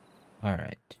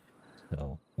 Alright.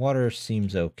 So, water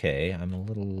seems okay. I'm a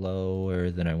little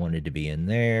lower than I wanted to be in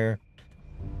there.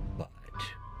 But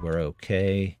we're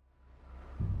okay.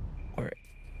 We're at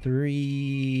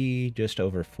 3, just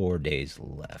over 4 days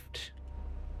left.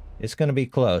 It's going to be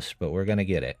close, but we're going to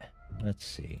get it. Let's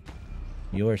see.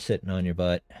 You're sitting on your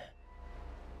butt.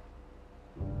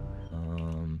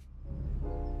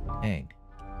 Hang.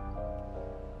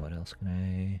 What else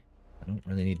can I don't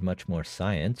really need much more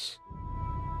science.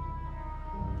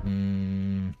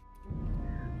 I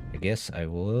guess I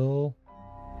will...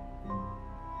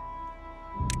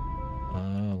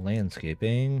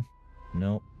 landscaping.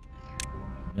 Nope.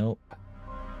 Nope.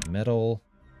 Metal.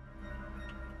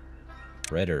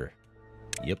 Shredder.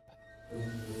 Yep.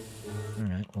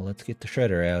 Alright, well, let's get the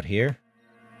shredder out here.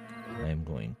 I'm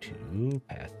going to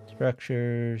path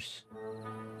structures.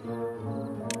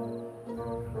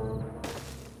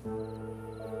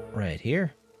 Right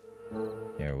here.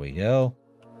 There we go.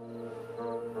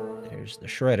 There's the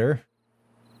shredder.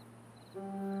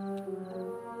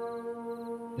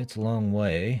 It's a long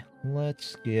way.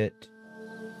 Let's get...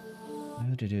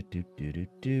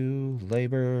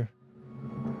 labor.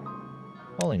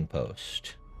 Hauling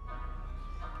post.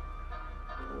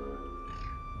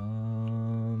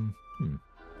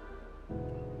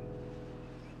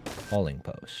 Hauling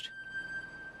post.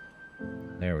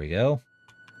 There we go.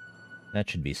 That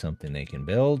should be something they can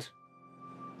build.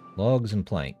 Logs and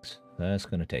planks. That's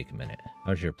going to take a minute.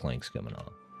 How's your planks coming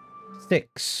on?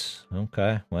 6.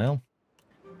 Okay, well.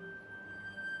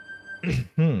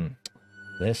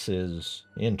 This is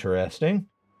interesting.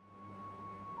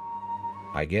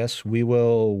 I guess we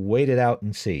will wait it out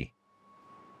and see.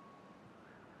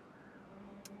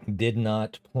 Did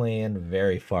not plan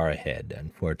very far ahead,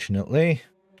 unfortunately.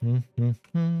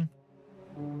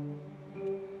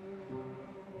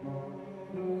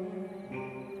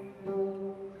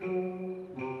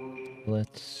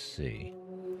 Let's see.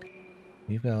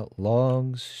 We've got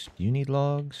logs. Do you need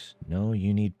logs? No,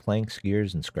 you need planks,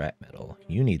 gears, and scrap metal.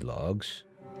 You need logs.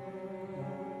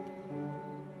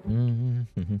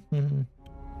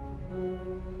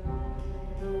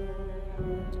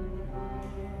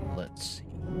 Let's see.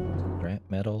 Scrap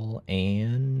metal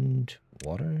and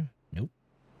water? Nope.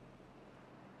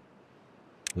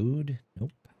 Food?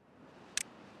 Nope.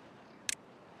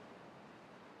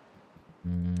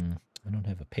 I don't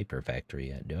have a paper factory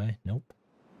yet, do I? Nope.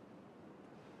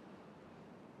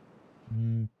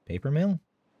 Paper mill?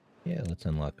 Yeah, let's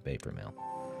unlock the paper mill.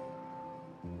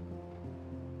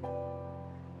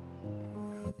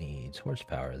 It needs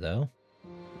horsepower, though.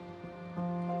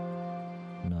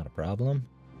 Not a problem.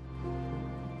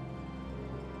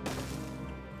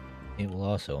 It will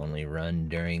also only run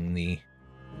during the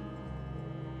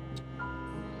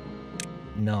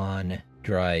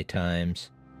non-dry times.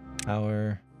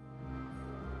 Power,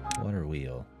 water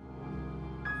wheel.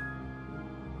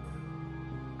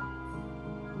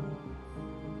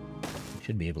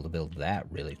 Should be able to build that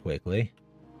really quickly.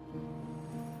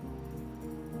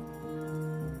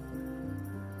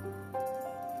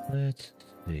 Let's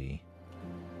see.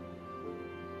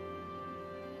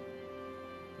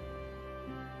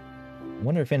 I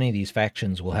wonder if any of these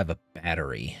factions will have a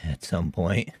battery at some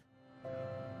point.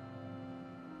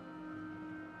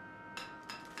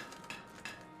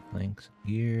 Planks,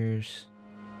 gears.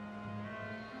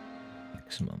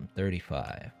 Maximum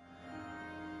 35.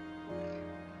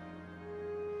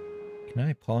 Can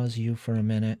I pause you for a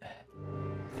minute?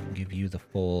 Give you the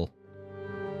full...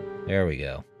 There we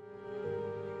go.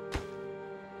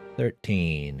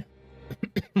 13.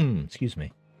 Excuse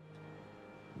me.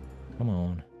 Come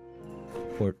on.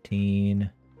 14.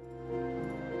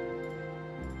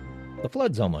 The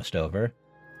flood's almost over.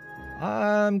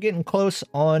 I'm getting close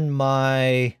on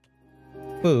my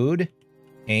food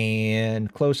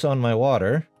and close on my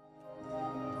water.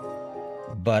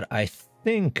 But I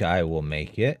think I will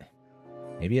make it.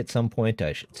 Maybe at some point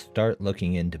I should start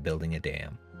looking into building a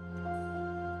dam.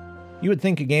 You would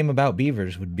think a game about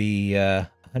beavers would be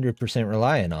 100%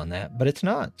 reliant on that, but it's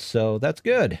not, so that's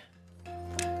good.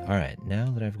 Alright, now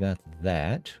that I've got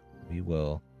that, we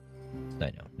will... I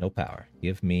know, no power.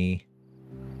 Give me...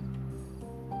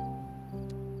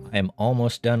 I am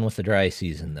almost done with the dry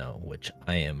season, though, which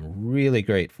I am really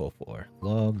grateful for.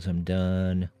 Logs, I'm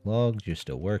done. Logs, you're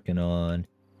still working on.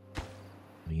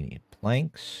 What do you need?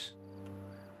 Planks?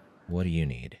 What do you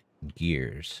need?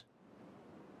 Gears.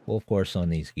 Full force on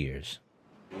these gears.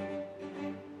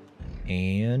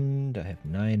 And I have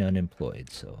 9 unemployed,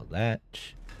 so that,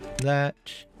 that,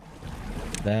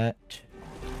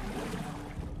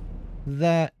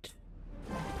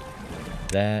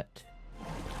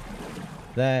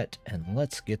 and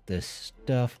let's get this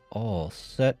stuff all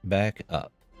set back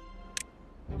up.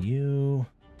 You,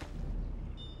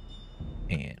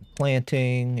 and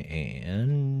planting,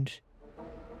 and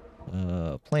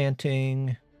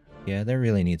planting. Yeah, there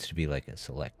really needs to be like a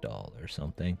select all or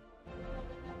something.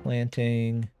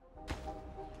 Planting.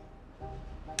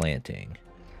 Planting.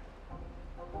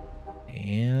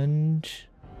 And...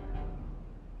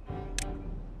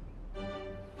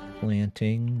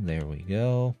 planting. There we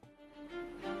go.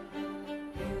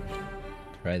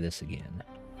 Try this again.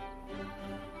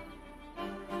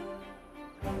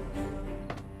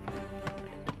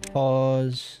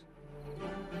 Pause.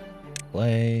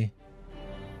 Play.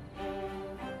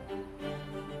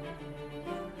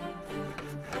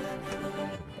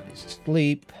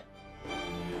 Sleep.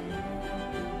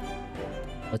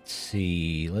 Let's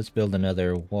see. Let's build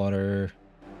another water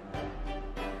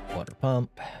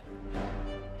pump.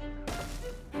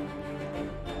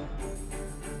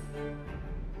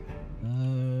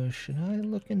 Should I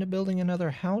look into building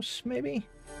another house, maybe?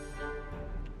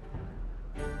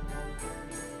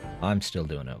 I'm still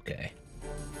doing okay.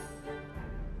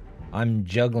 I'm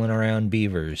juggling around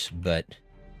beavers, but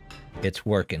it's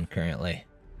working currently.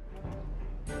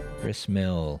 Grist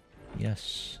mill,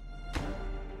 yes.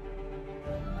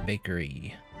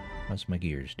 Bakery. How's my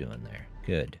gears doing there?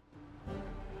 Good.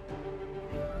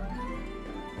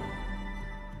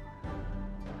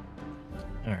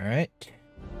 Alright.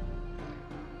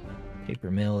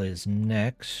 Paper mill is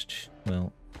next.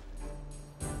 Well.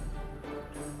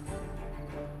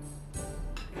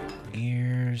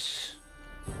 Gears.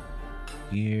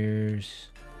 Gears.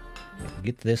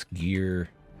 Get this gear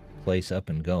place up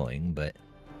and going, but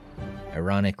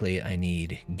ironically, I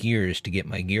need gears to get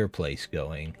my gear place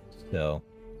going, so...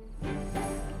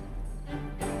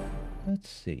 Let's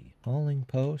see. Hauling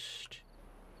post.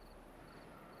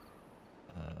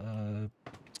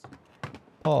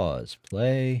 Pause.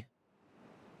 Play.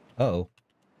 Uh-oh.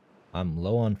 I'm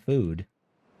low on food.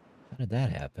 How did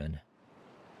that happen?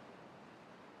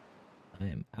 I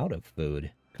am out of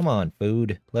food. Come on,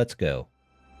 food. Let's go.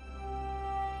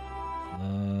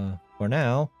 For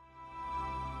now...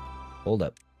 Hold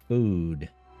up. Food.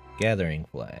 Gathering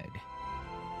flag.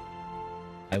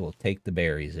 I will take the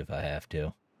berries if I have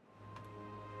to.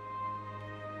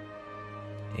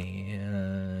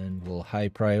 And we'll high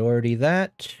priority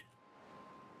that.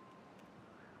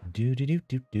 Do.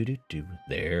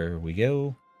 There we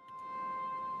go.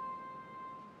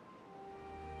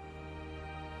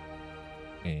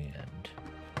 And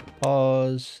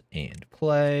pause and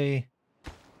play.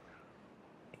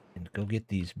 And go get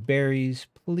these berries,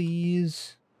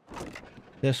 please.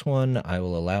 This one, I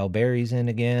will allow berries in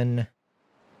again.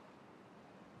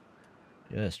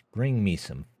 Just bring me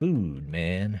some food,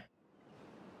 man.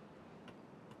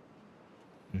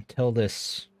 Until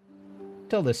this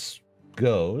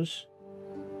goes.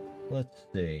 Let's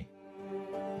see.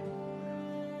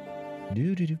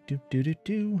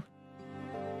 Do.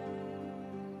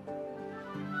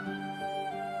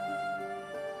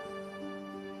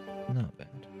 Not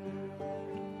bad.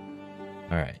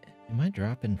 Alright. Am I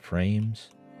dropping frames?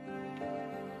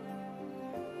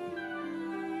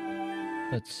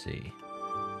 Let's see.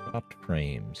 Dropped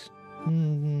frames.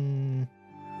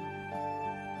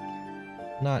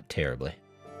 Not terribly.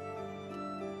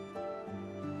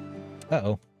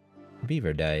 Uh-oh.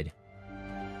 Beaver died.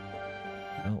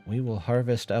 Well, we will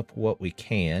harvest up what we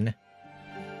can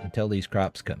until these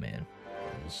crops come in.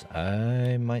 'Cause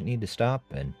I might need to stop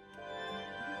and...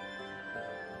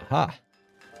 Aha!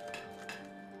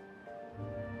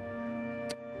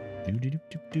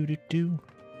 Do.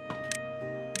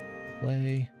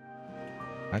 Play.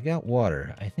 I got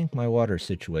water. I think my water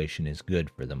situation is good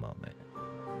for the moment.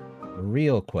 The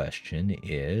real question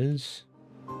is...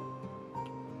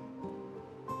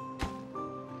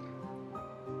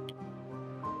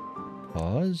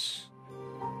 Pause.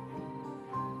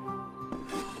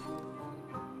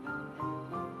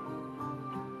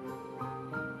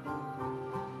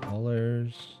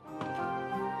 Dollars.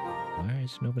 Why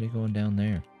is nobody going down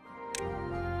there?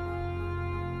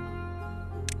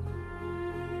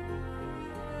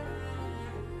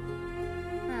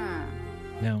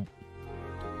 No.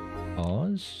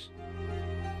 Pause.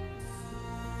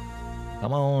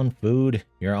 Come on, food.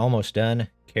 You're almost done.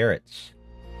 Carrots.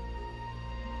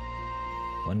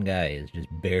 One guy is just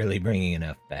barely bringing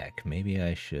enough back. Maybe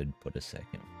I should put a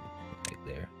second right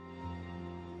there.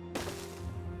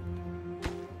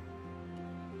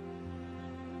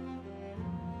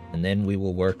 And then we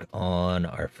will work on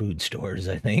our food stores,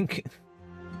 I think.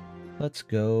 Let's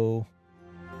go...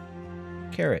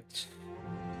 Carrots.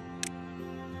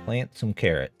 Plant some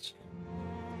carrots.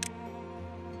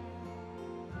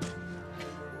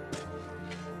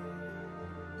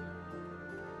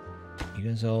 You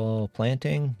guys all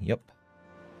planting? Yep.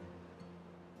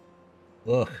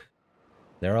 Ugh.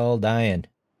 They're all dying.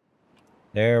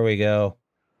 There we go.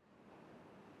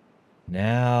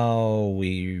 Now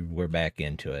we're back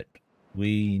into it.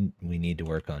 We need to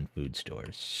work on food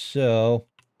stores. So,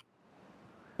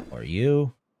 are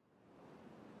you?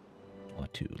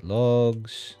 Watu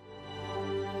logs.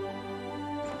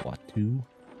 Watu.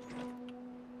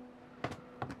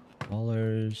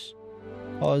 Dollars.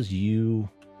 Pause you.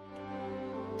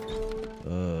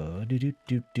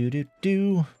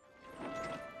 Do.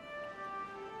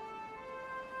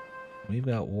 We've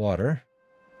got water.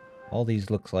 All these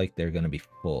looks like they're gonna be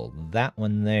full. That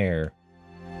one there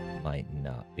might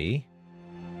not be.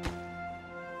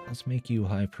 Let's make you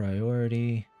high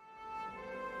priority.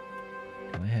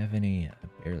 Do I have any?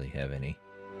 I barely have any.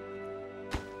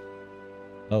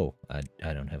 Oh, I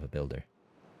don't have a builder.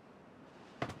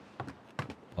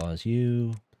 Pause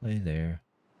you. Play there.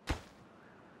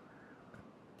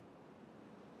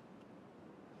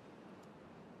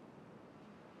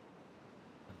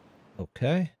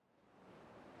 Okay.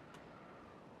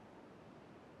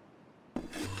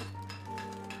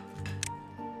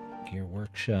 Gear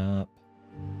workshop.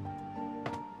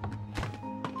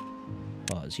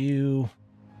 Pause you.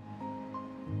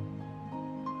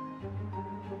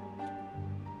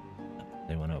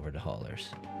 They went over to haulers.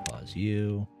 Pause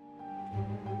you.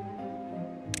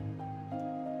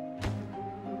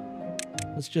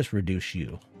 Let's just reduce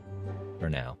you for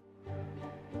now.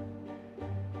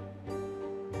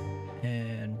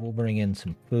 And we'll bring in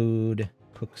some food,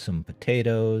 cook some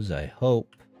potatoes, I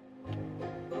hope.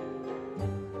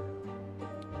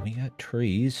 We got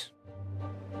trees,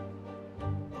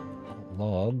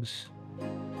 logs,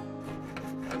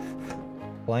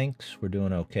 planks, we're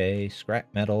doing okay. Scrap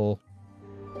metal,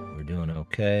 we're doing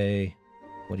okay.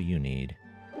 What do you need?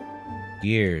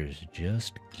 Gears,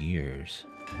 just gears.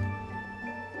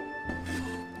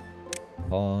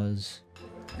 Pause.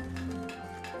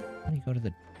 Let me go to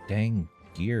the dang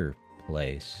gear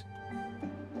place.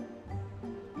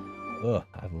 Ugh,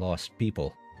 I've lost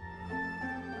people.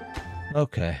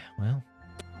 Okay, well.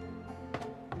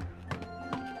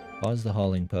 Pause the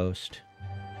hauling post.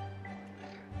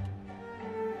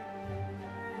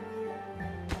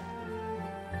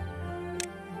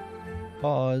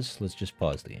 Pause. Let's just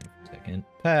pause the game for a second.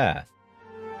 Path.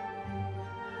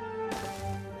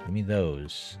 Give me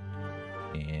those.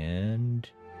 And...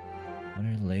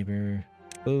 honor, labor,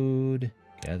 food,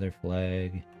 gather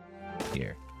flag.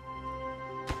 Here.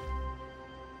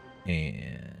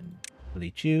 And...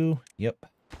 delete you. Yep.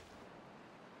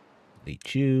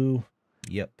 Delete you.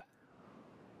 Yep.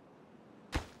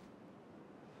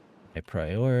 My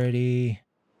priority.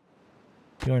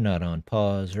 You're not on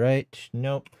pause, right?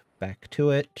 Nope. Back to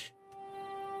it.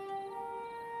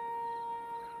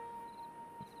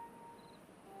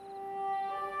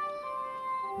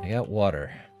 I got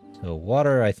water. So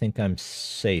water I think I'm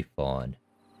safe on.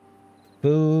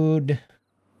 Food.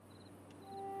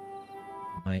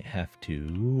 Might have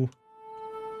to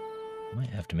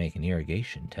make an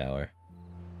irrigation tower.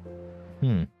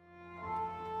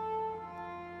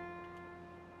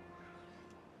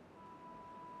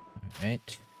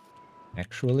 Alright.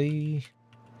 Actually,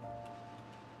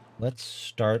 let's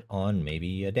start on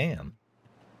maybe a dam.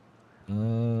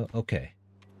 Okay.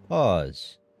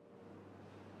 Pause.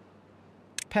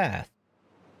 Path.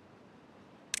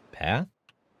 Path?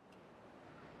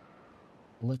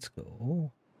 Let's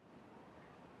go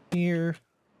here,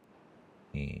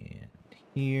 and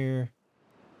here,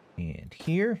 and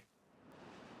here.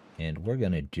 And we're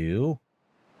gonna do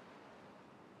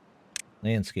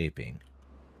landscaping.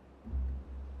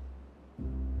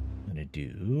 I'm gonna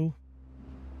do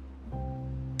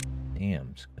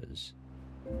dams, because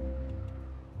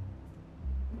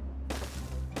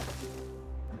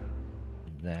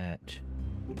that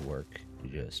would work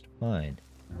just fine.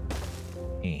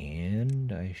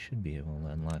 And I should be able to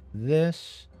unlock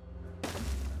this.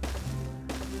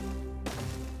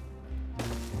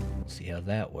 Let's see how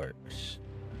that works.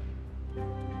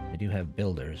 I do have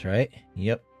builders, right?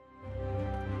 Yep.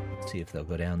 Let's see if they'll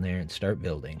go down there and start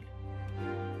building.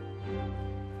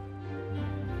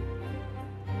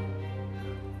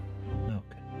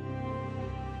 Okay.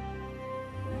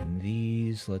 And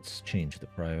these, let's change the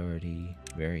priority.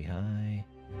 Very high.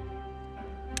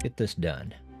 Get this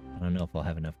done. I don't know if I'll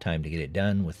have enough time to get it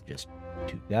done with just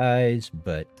 2 guys,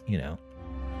 but, you know.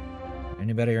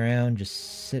 Anybody around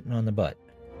just sitting on the butt?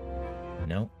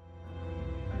 Nope.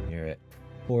 You're at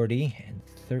 40 and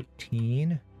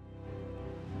 13.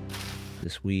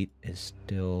 This wheat is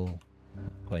still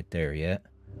not quite there yet.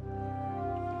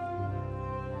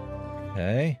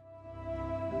 Okay.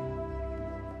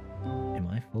 Am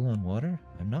I full on water?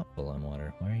 I'm not full on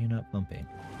water. Why are you not pumping?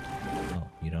 Oh,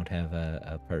 you don't have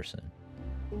a person.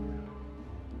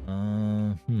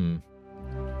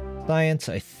 Science,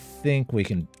 I think we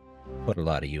can put a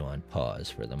lot of you on pause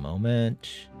for the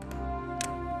moment.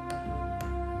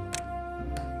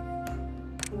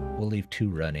 We'll leave 2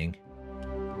 running.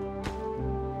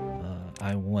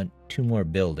 I want 2 more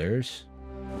builders.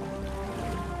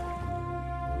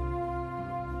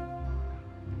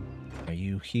 Are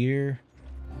you here?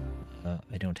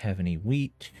 I don't have any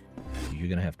wheat. You're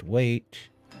gonna have to wait.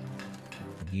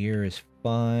 Gear is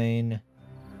fine.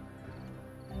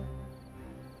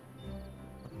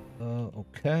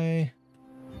 Okay.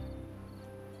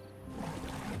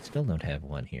 I still don't have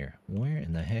one here. Where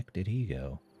in the heck did he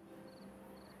go?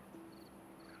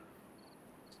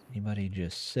 Anybody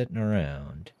just sitting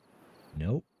around?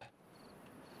 Nope.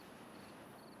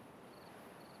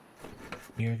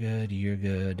 You're good, you're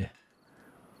good.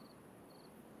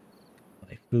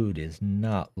 My food is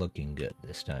not looking good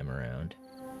this time around.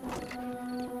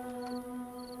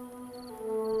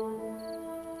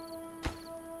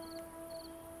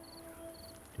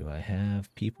 Do I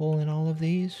have people in all of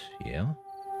these? Yeah.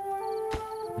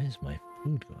 Why is my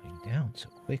food going down so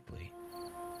quickly?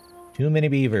 Too many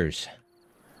beavers.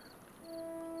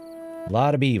 A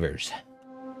lot of beavers.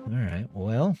 Alright,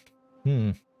 well.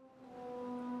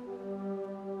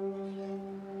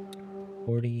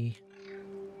 40.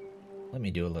 Let me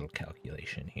do a little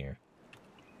calculation here.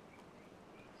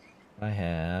 I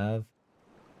have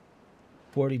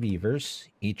 40 beavers,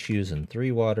 each using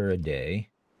 3 water a day.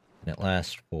 And it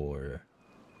lasts for,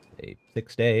 say,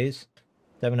 6 days.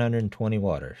 720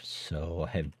 water. So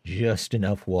I have just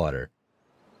enough water.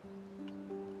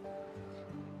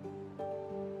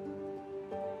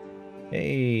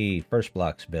 Hey, first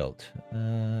block's built.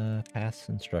 Paths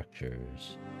and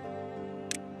structures.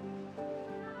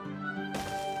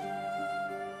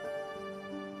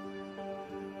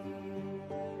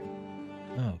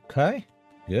 Okay,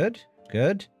 good,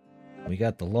 good. We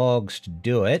got the logs to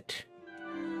do it.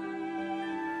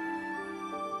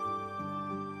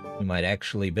 We might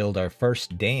actually build our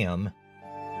first dam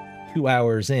 2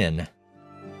 hours in.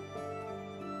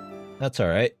 That's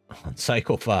alright, on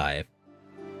cycle 5.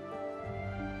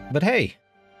 But hey,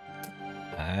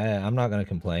 I'm not going to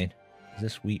complain. Is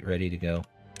this wheat ready to go?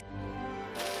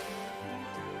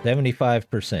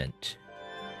 75%.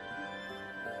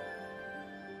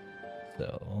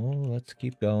 So, let's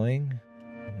keep going.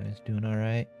 You guys doing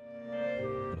alright?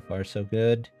 So far, so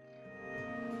good.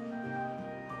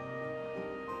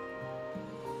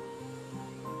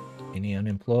 Any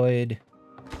unemployed?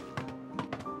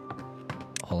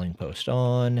 Hauling post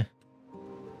on.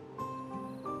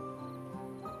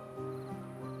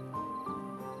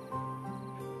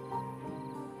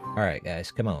 Alright,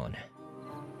 guys, come on.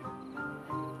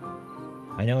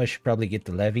 I know I should probably get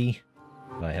the levee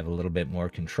if I have a little bit more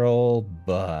control,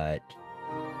 but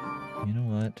you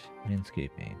know what?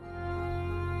 Landscaping.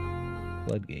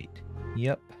 Floodgate.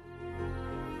 Yep.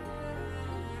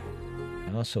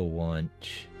 I also want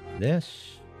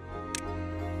this,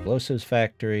 explosives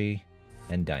factory,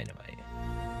 and dynamite.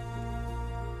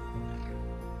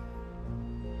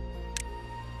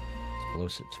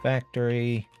 Explosives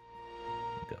factory.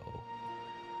 Go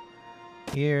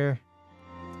here.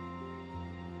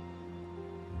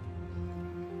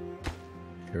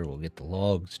 Sure, we'll get the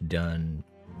logs done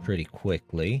pretty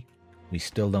quickly. We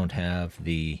still don't have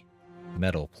the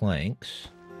metal planks.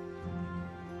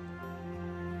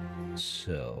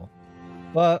 So,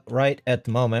 but right at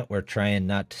the moment, we're trying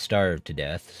not to starve to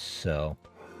death, so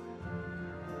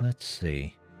let's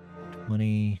see.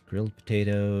 20 grilled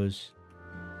potatoes.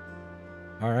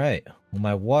 All right, well,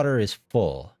 my water is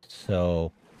full,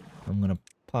 so I'm going to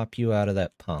pop you out of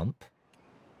that pump.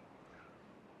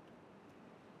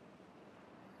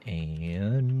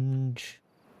 And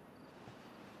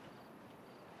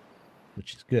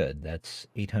which is good. That's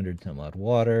 800 some odd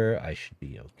water. I should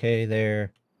be okay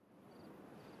there.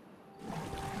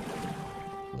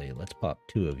 Let's pop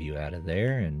 2 of you out of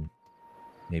there, and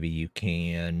maybe you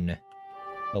can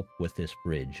help with this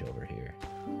bridge over here.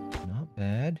 Not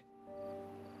bad.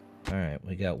 All right,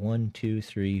 we got 1, 2,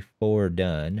 3, 4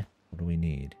 done. What do we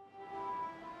need?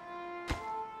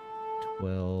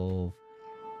 12,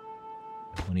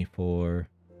 24,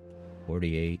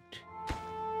 48.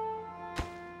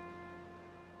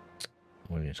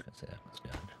 We're just gonna say that one's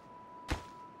done.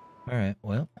 All right,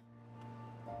 well.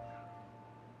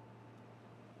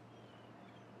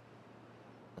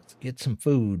 Let's get some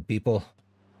food, people.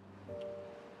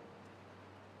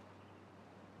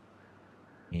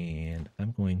 And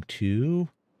I'm going to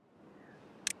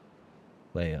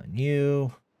play on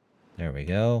you. There we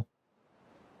go.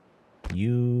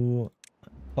 You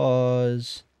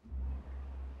pause.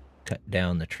 Cut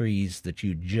down the trees that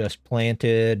you just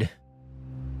planted.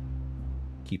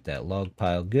 Keep that log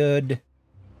pile good.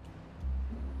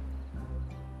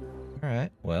 All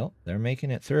right, well, they're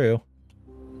making it through.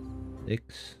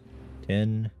 6,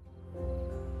 10.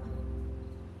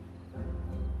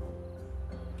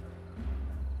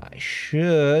 I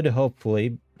should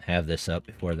hopefully have this up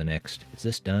before the next. Is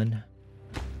this done?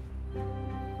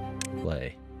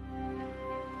 Play.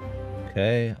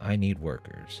 Okay, I need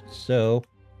workers. So,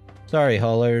 sorry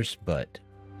haulers, but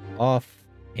off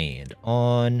and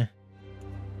on.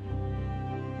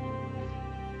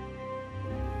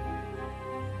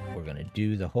 We're gonna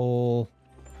do the whole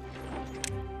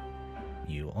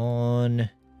you on,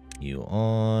 you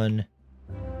on.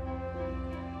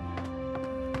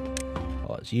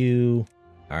 Pause you.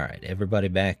 All right, everybody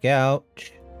back out.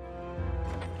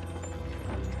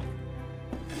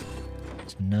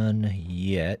 It's none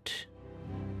yet.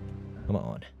 Come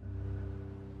on.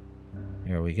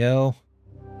 There we go.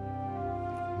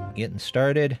 Getting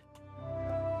started.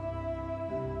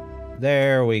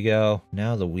 There we go.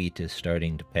 Now the wheat is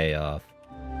starting to pay off.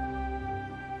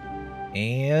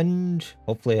 And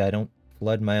hopefully I don't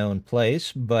flood my own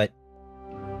place, but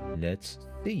let's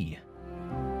see.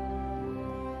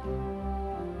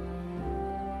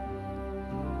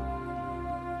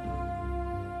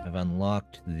 I've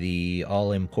unlocked the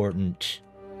all-important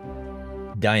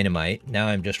dynamite. Now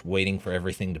I'm just waiting for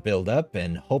everything to build up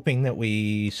and hoping that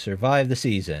we survive the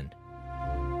season.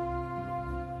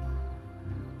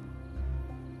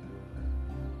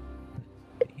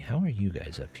 How are you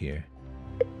guys up here?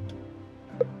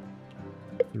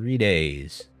 3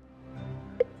 days.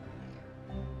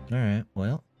 Alright,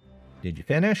 well, did you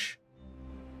finish?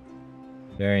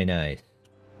 Very nice.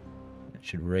 That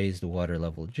should raise the water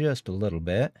level just a little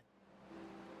bit.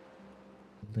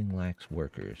 Building lacks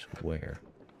workers. Where?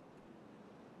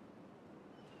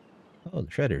 Oh,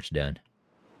 the shredder's done.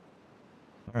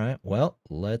 Alright, well,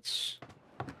 let's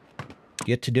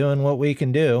get to doing what we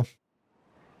can do.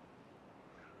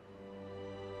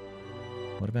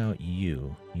 What about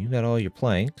you? You got all your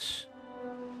planks.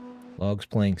 Logs,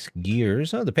 planks,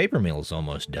 gears. Oh, the paper mill's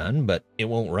almost done, but it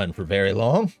won't run for very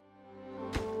long.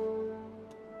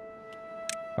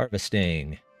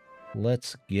 Harvesting.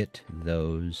 Let's get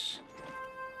those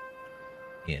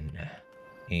in.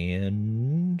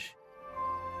 And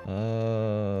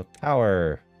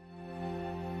power.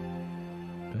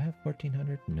 Do I have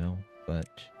 1400? No, but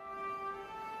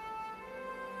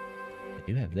I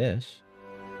do have this.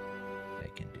 I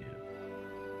can do.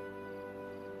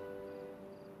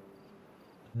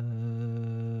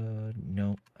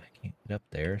 No, I can't get up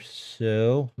there.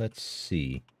 So, let's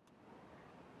see.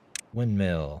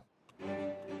 Windmill.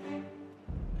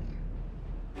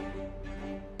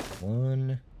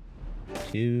 1,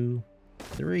 2,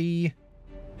 3,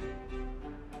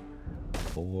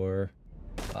 4,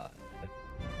 5,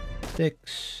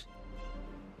 6.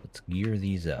 Let's gear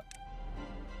these up.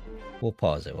 We'll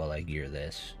pause it while I gear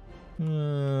this.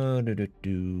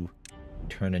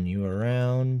 Turning you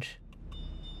around.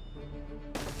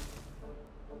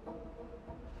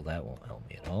 Well, that won't help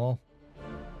me at all.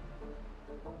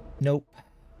 Nope.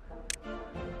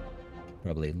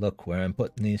 Probably look where I'm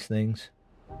putting these things.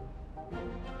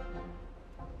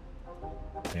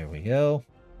 There we go.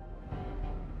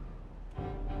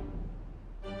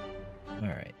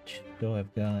 Alright, so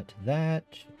I've got that.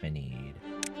 I need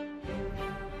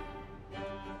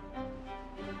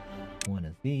one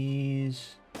of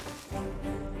these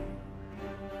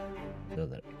so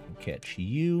that I can catch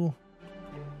you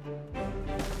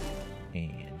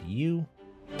and you.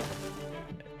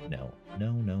 No,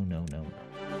 no, no, no, no,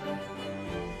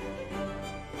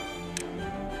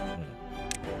 no.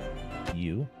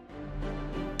 You.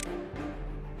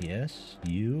 Yes,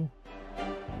 you.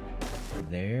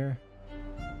 There.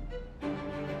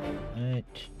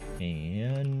 Right.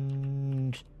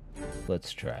 And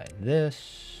let's try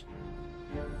this.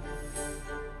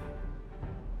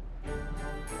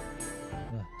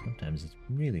 Sometimes it's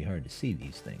really hard to see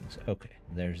these things. Okay,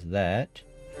 there's that.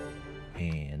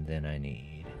 And then I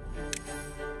need...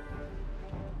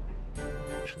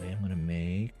 Actually, I'm going to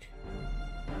make...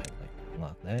 I'd like to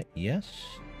unlock that. Yes.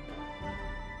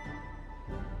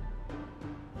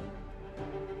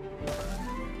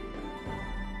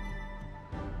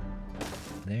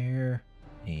 There.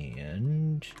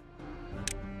 And...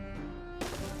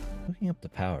 hooking up the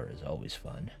power is always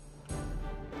fun.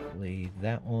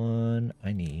 That one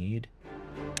I need.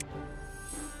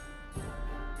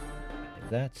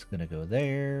 That's gonna go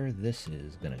there. This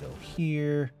is gonna go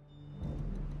here.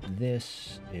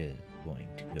 This is going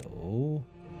to go...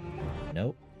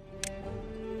 Nope.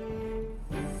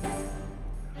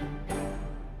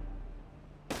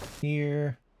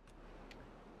 Here.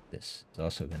 This is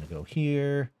also gonna go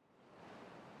here.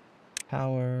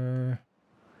 Power.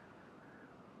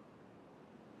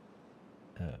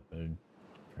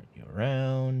 Turn you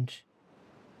around.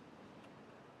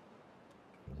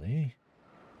 Really?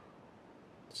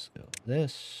 Let's go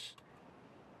this.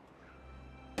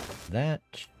 That.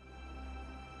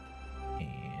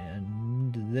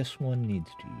 And this one needs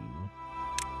to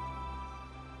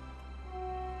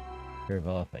curve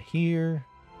off of here.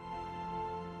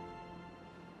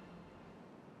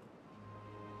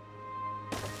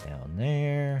 Down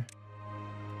there.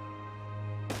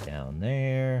 Down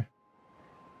there.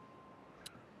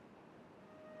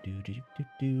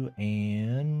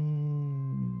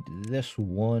 And this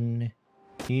one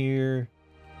here,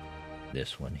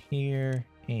 this one here,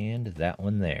 and that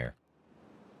one there.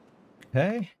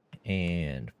 Okay,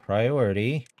 and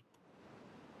priority.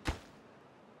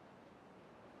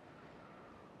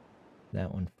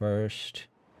 That one first.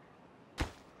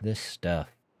 This stuff.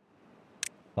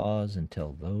 Pause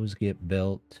until those get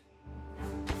built.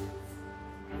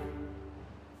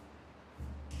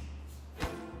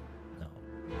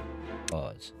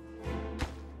 Pause.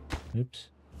 Oops.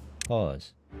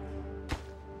 Pause.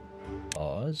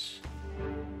 Pause.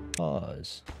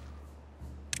 Pause.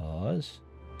 Pause.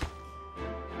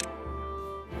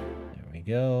 There we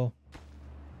go.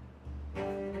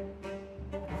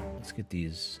 Let's get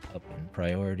these up in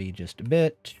priority just a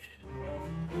bit.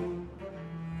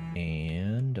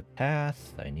 And a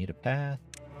path. I need a path.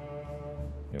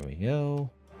 There we go.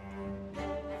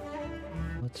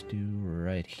 Let's do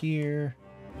right here.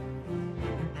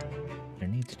 There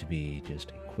needs to be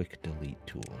just a quick delete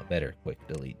tool, a better quick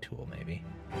delete tool maybe.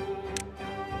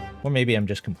 Or maybe I'm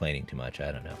just complaining too much,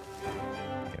 I don't know.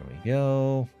 There we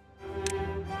go.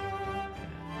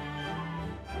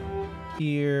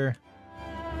 Here.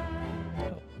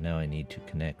 Oh, now I need to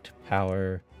connect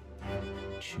power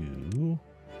to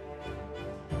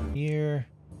here.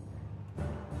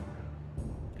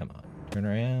 Come on, turn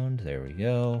around, there we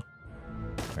go.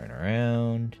 Turn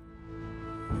around.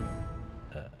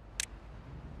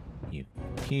 You can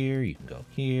go here, you can go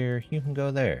here, you can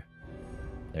go there.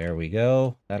 There we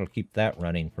go. That'll keep that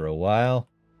running for a while.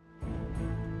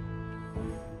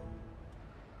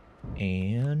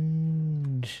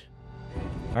 And...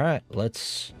 alright,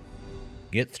 let's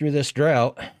get through this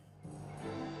drought.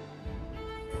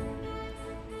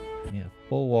 Yeah,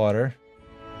 full water.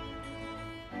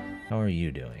 How are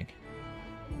you doing?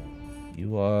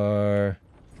 You are...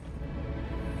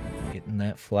 getting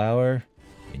that flour.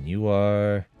 And you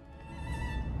are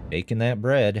baking that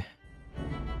bread.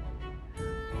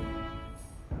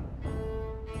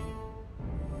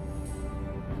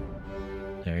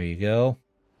 There you go.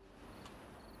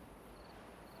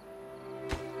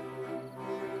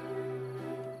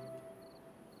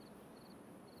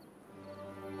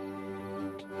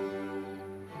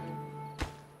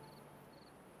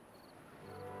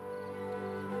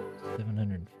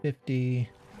 $750.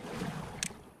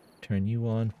 Turn you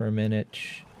on for a minute.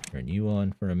 Turn you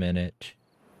on for a minute.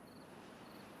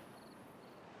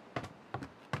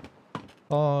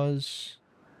 Pause.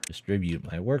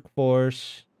 Distribute my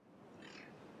workforce.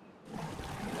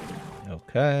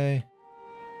 Okay.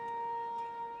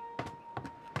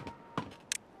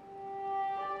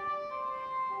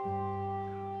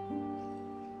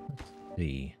 Let's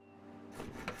see.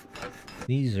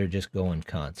 These are just going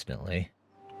constantly.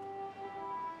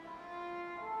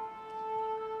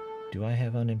 Do I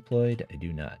have unemployed? I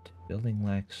do not. Building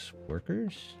lacks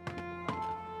workers? No,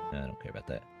 I don't care about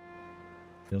that.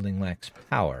 Building lacks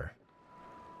power.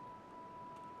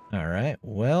 Alright,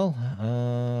 well,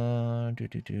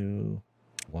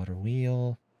 water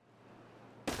wheel.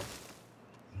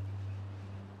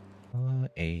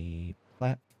 A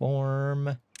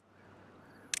platform.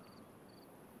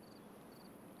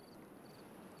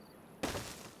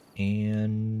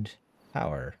 And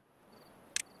power.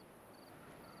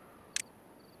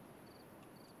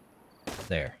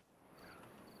 There.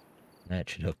 That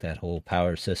should hook that whole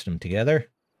power system together.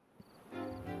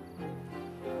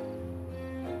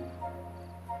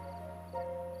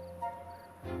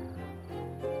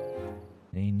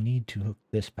 They need to hook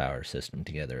this power system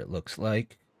together, it looks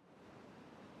like.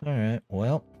 Alright,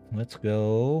 well, let's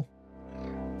go.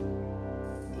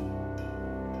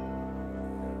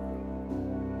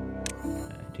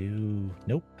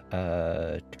 Nope.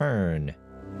 Turn.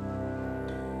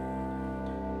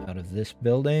 Out of this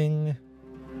building.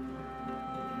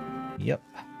 Yep.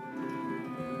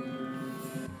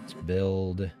 Let's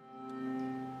build.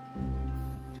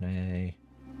 Can I?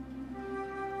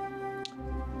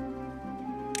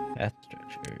 Path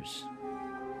structures.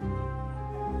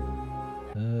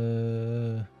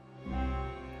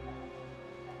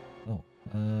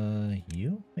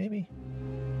 You maybe?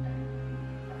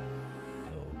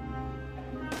 Oh.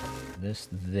 This,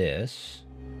 this,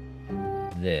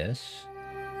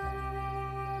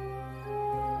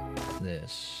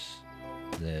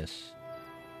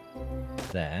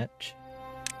 that,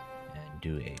 and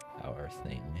do a power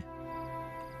thing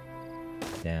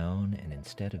down, and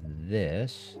instead of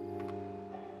this,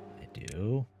 I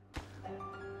do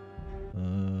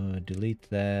delete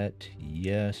that,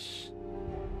 yes,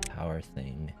 power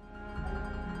thing,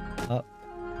 up,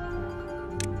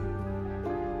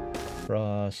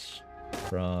 frost,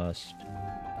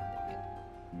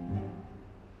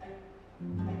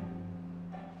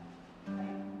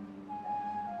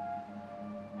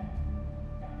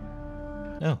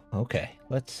 oh, okay,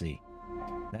 let's see.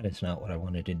 That is not what I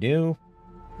wanted to do.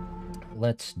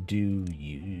 Let's do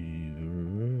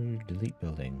you delete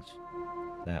buildings.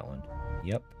 That one.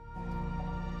 Yep.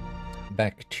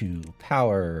 Back to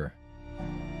power.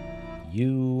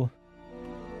 You,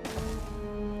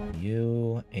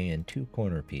 and 2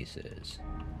 corner pieces.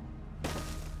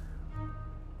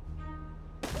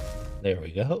 There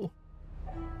we go.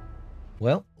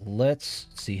 Well, let's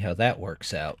see how that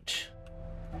works out.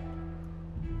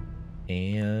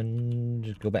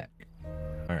 And go back.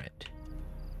 All right.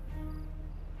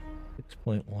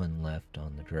 6.1 left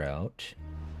on the drought.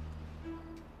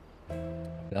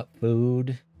 I've got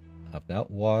food. I've got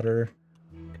water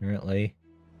currently.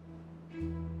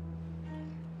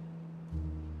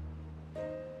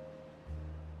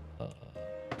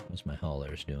 How's my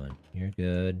haulers doing? You're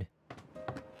good.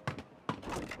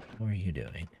 How are you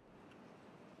doing?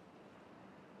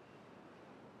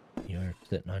 You're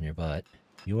sitting on your butt.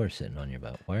 You are sitting on your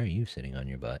butt. Why are you sitting on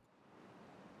your butt?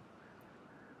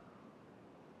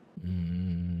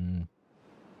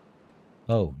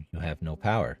 Oh, you have no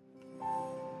power.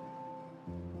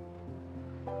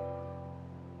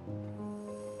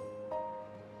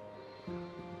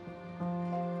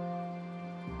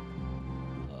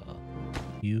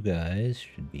 You guys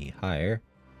should be higher.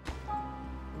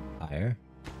 Higher.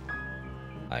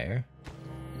 Higher.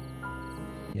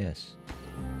 Yes.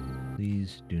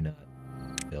 Please do not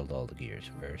build all the gears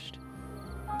first.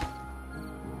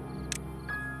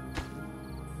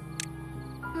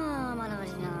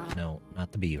 No,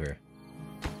 not the beaver.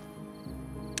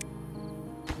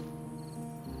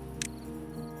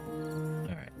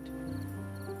 Alright.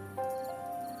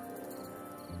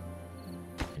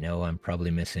 I know I'm probably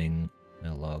missing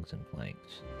logs and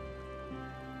planks.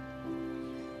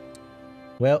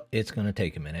 Well, it's going to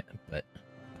take a minute, but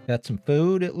got some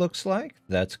food, it looks like.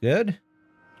 That's good.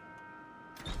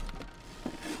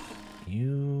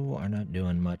 You are not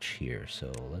doing much here,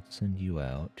 so let's send you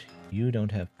out. You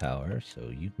don't have power, so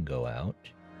you can go out.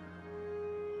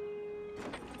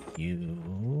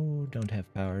 You don't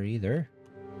have power either.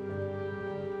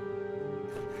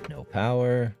 No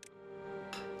power.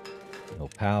 No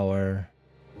power.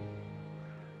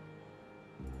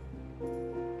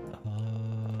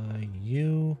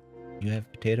 You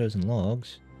have potatoes and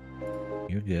logs.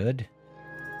 You're good.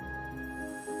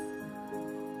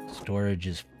 Storage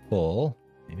is full.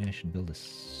 Maybe I should build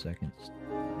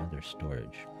another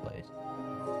storage place.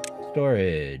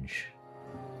 Storage.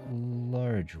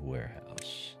 Large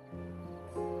warehouse.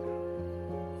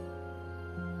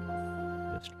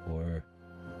 Just for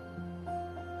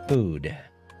food.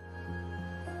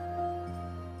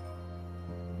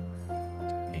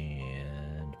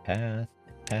 And path.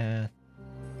 I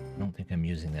don't think I'm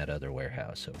using that other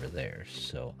warehouse over there,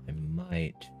 so I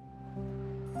might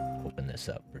open this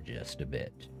up for just a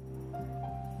bit.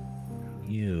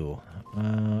 You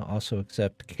also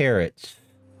accept carrots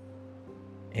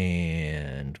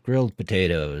and grilled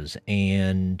potatoes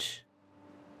and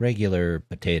regular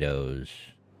potatoes.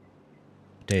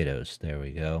 There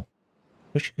we go.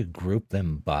 Wish you could group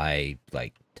them by,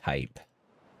 like, type.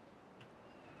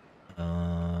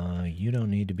 You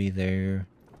don't need to be there.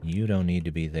 You don't need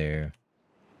to be there.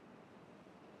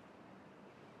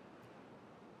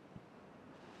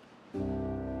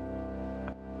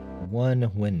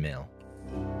 One windmill.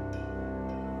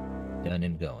 Done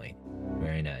and going.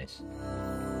 Very nice.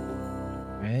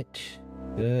 Alright.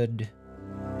 Good.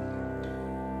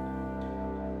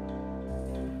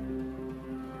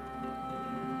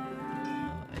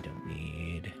 I don't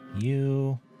need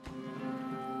you.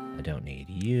 I don't need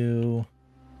you.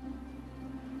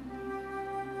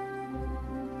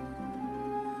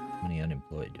 How many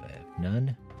unemployed do I have?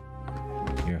 None.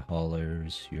 You're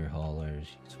haulers. You're haulers.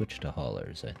 Switch to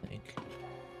haulers, I think.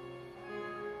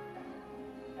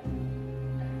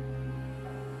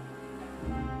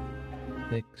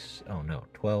 Oh no,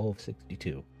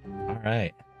 1262.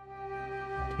 Alright.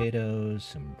 Potatoes,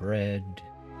 some bread.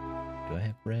 Do I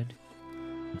have bread?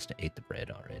 Must have ate the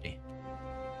bread already.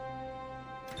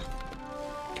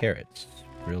 Carrots,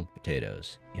 grilled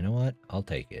potatoes. You know what? I'll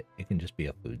take it. It can just be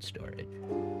a food storage.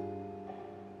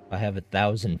 If I have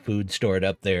 1,000 food stored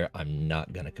up there, I'm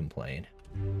not gonna complain.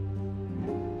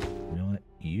 You know what?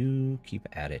 You keep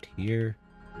at it here.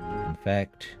 In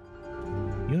fact,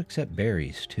 you accept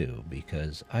berries too,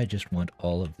 because I just want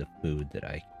all of the food that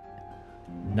I...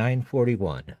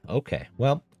 941. Okay,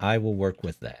 well, I will work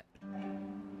with that.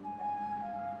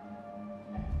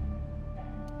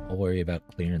 I'll worry about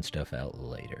clearing stuff out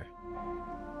later.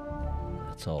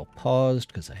 It's all paused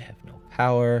because I have no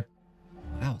power.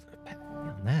 Wow, the capacity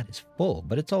on that is full,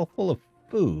 but it's all full of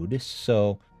food,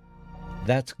 so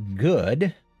that's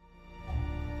good.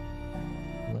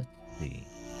 Let's see.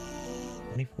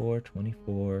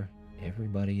 24.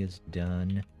 Everybody is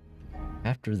done.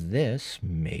 After this,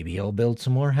 maybe I'll build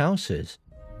some more houses.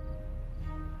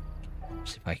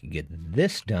 See if I could get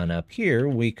this done up here,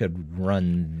 we could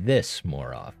run this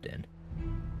more often,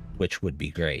 which would be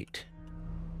great.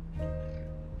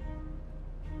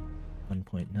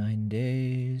 1.9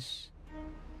 days.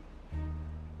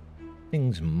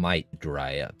 Things might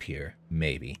dry up here,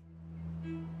 maybe.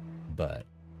 But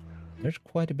there's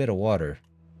quite a bit of water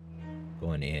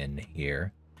going in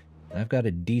here. I've got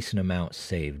a decent amount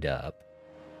saved up.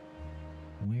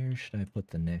 Where should I put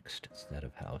the next set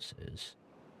of houses?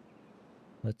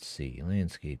 Let's see,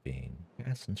 landscaping,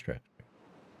 gas and structure.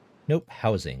 Nope,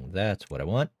 housing, that's what I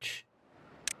want.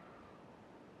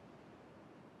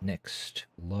 Next,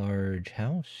 large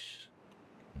house.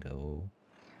 Go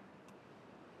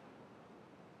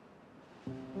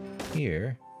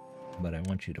here, but I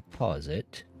want you to pause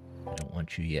it. I don't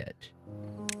want you yet.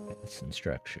 Gas and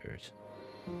structures.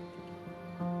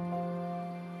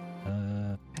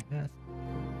 Path.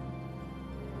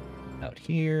 Out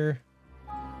here.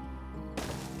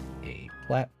 A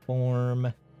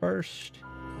platform first.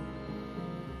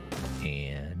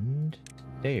 And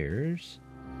stairs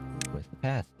with the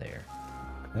path there.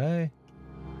 Okay.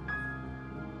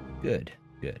 Good.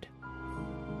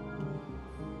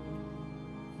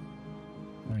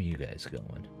 How are you guys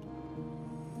going?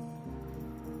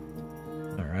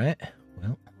 Alright,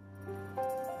 well.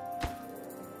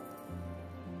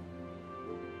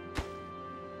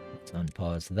 Let's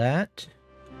unpause that.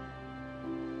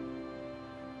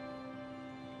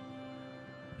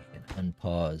 We can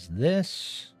unpause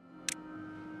this.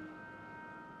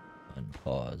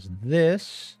 Unpause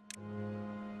this.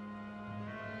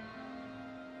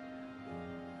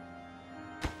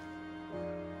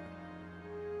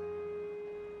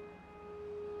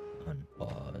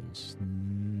 unpause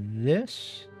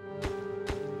this.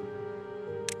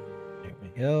 There we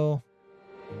go.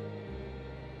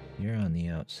 You're on the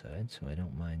outside, so I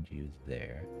don't mind you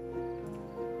there.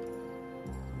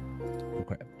 Oh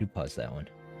crap, do pause that one,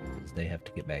 because they have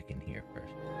to get back in here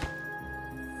first.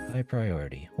 High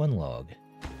priority, 1 log.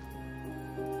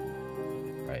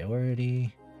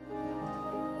 Priority.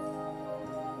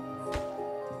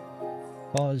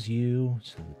 Pause you,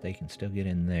 so that they can still get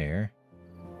in there.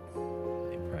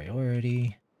 High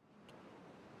priority.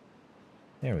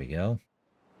 There we go.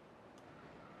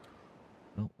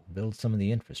 Well, we'll build some of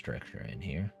the infrastructure in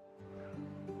here.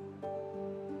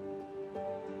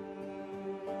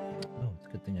 Oh, it's a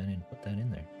good thing I didn't put that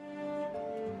in there.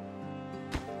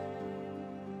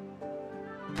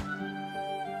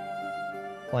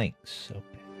 Planks.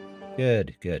 Okay.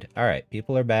 Good, good. All right,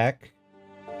 people are back.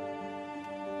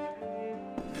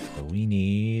 So we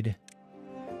need...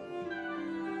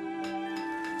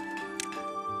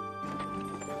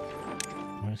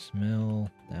 Mill.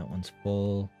 That one's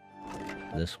full.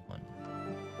 This one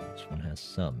has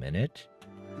some in it.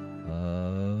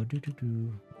 All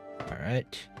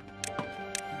right.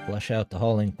 Flush out the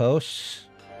hauling posts.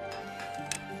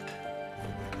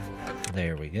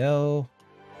 There we go.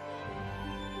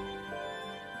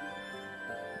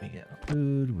 We got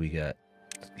food. We got...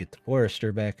 Let's get the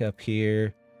forester back up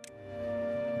here.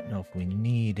 I don't know if we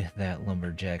need that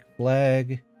lumberjack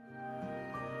flag,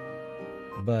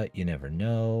 but you never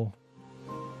know.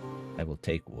 I will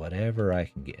take whatever I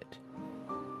can get.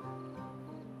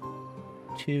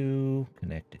 2,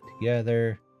 connect it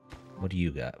together. What do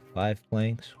you got? 5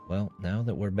 planks? Well, now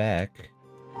that we're back,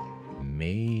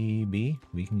 maybe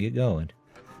we can get going.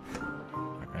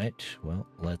 Alright, well,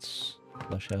 let's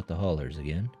flush out the haulers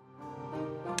again.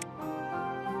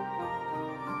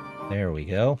 There we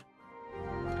go.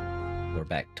 We're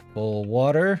back to full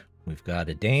water. We've got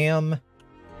a dam.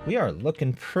 We are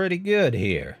looking pretty good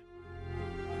here.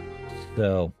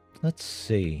 So, let's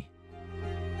see.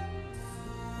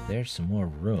 There's some more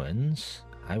ruins.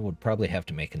 I would probably have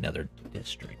to make another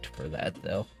district for that,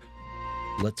 though.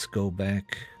 Let's go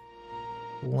back.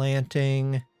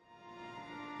 Planting.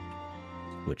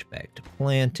 Switch back to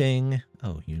planting.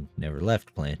 Oh, you never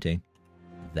left planting.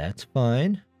 That's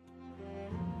fine.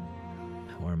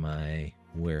 How are my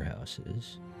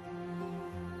warehouses?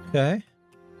 Okay.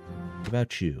 What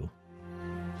about you?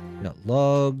 You got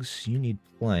logs. You need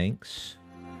planks.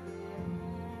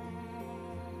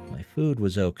 My food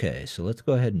was okay, so let's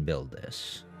go ahead and build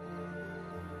this.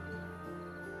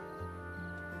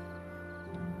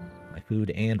 My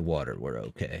food and water were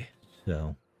okay,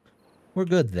 so we're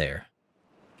good there.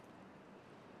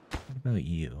 What about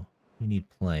you? You need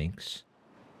planks.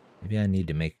 Maybe I need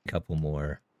to make a couple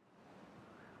more.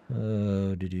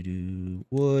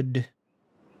 Wood.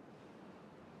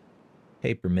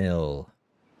 Paper mill.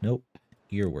 Nope.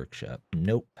 Gear workshop.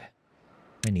 Nope.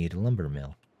 I need a lumber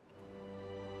mill.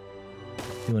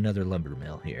 Do another lumber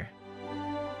mill here.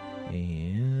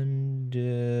 And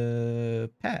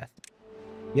path.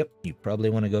 Yep, you probably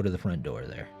want to go to the front door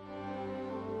there.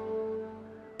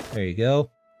 There you go.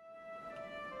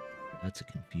 That's a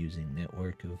confusing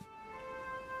network of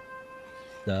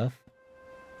stuff.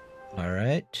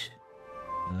 Alright.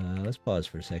 Let's pause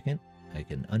for a second. I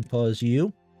can unpause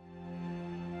you.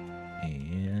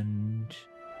 And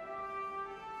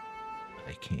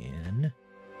I can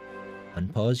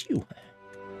unpause you.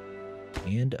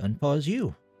 And unpause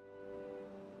you.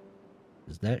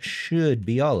 Because that should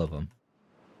be all of them.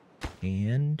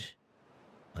 And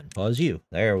unpause you.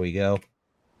 There we go.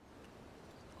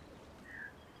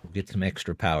 We'll get some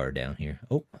extra power down here.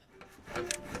 Oh.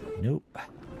 Nope.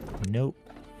 Nope.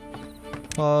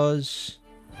 Pause.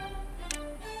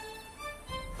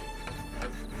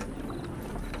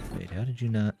 Wait, how did you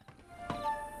not?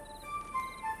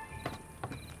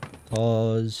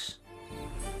 Pause.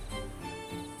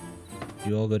 Did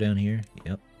you all go down here?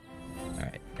 Yep.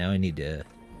 Alright, now I need to...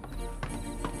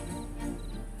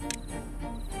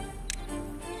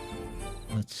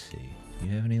 Let's see. Do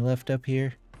you have any left up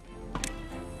here?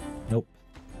 Nope.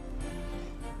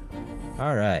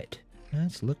 Alright.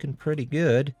 That's looking pretty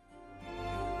good.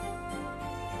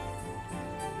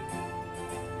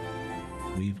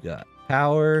 We've got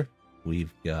power.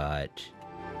 We've got...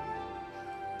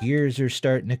 Gears are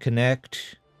starting to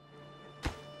connect.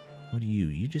 What do you?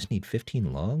 You just need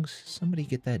 15 logs? Somebody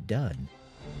get that done.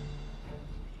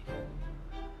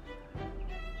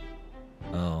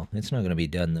 Oh, it's not going to be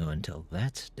done, though, until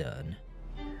that's done.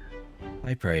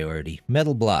 High priority.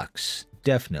 Metal blocks.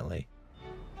 Definitely.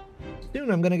 Soon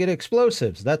I'm going to get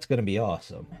explosives. That's going to be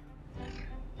awesome.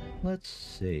 Let's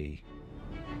see.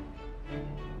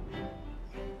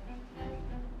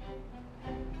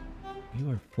 You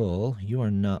are full. You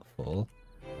are not full.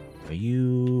 Are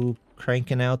you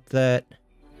cranking out that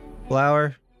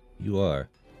flour? You are.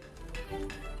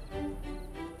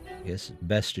 I guess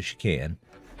best as you can.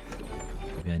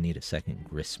 Maybe I need a second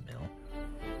grist mill.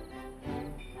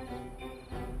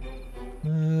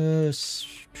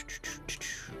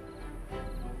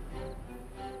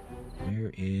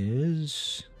 Where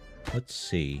is... Let's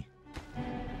see.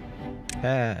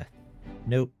 Path.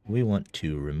 Nope, we want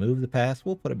to remove the path.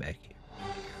 We'll put it back here.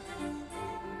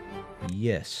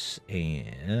 Yes,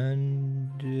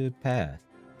 and path.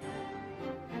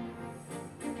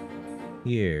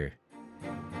 Here.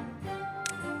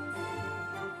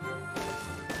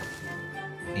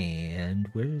 And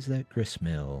where's that grist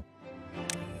mill?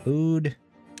 Food,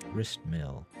 grist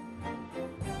mill.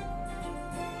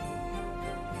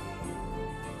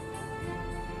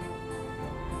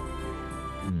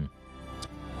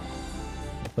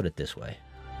 Put it this way.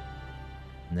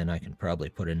 And then I can probably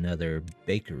put another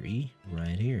bakery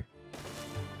right here.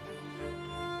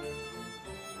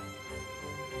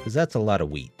 Because that's a lot of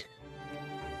wheat.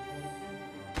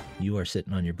 You are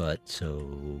sitting on your butt,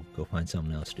 so go find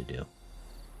something else to do.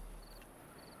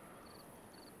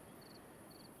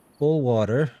 Full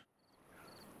water.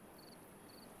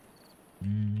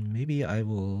 Maybe I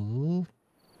will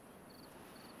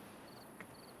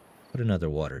put another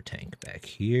water tank back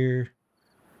here.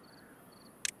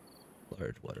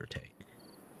 Large water tank.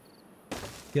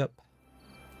 Yep.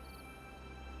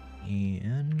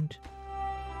 And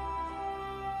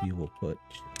we will put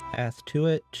path to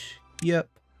it. Yep.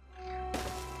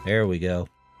 There we go.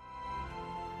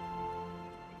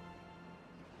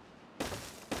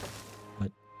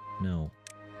 What? No.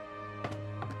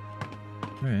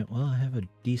 Alright, well, I have a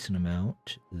decent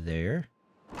amount there.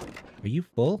 Are you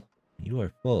full? You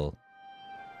are full.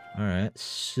 Alright,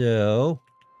 so...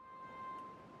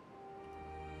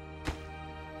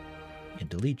 and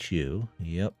delete you.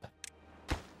 Yep.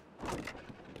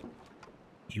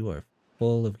 You are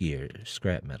full of gear.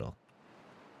 Scrap metal.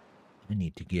 I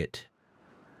need to get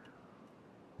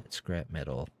that scrap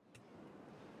metal.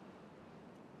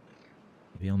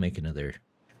 Maybe I'll make another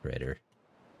shredder.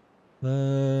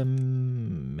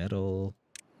 Metal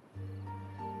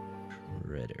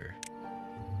shredder.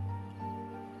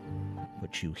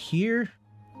 Put you here.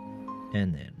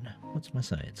 And then, what's my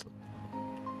science look?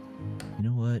 You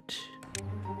know what?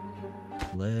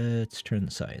 Let's turn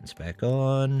the science back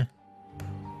on.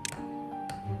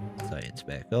 Science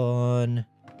back on.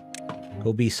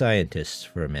 Go be scientists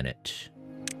for a minute.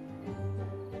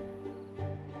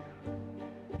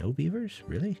 No beavers?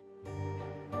 Really?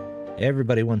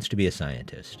 Everybody wants to be a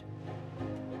scientist.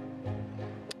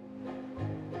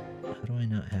 How do I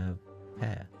not have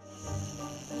path?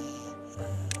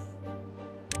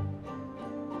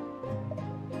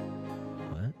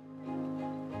 What?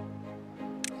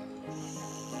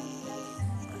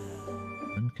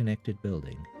 Unconnected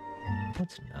building. No,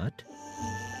 it's not.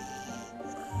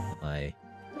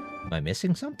 Am I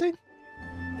missing something?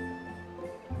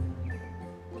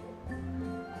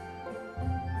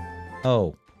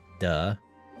 Oh, duh.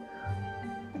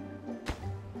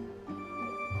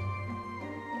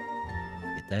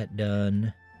 Get that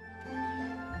done.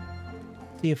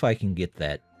 See if I can get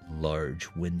that large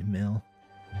windmill.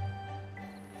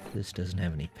 This doesn't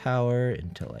have any power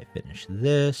until I finish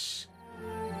this.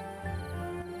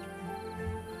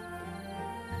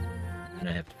 And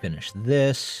I have to finish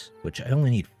this, which I only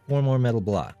need 4 more metal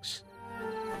blocks.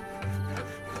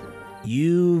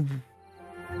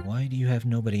 Why do you have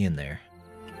nobody in there?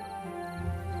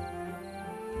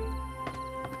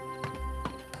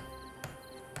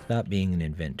 Stop being an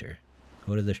inventor.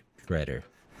 Go to the shredder.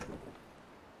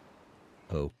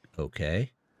 Oh, okay.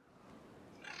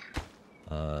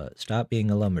 Stop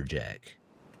being a lumberjack.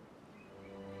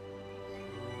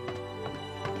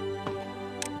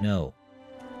 No.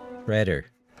 Shredder.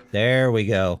 There we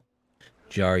go.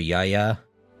 Jar Yaya.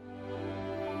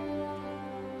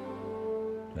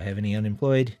 Do I have any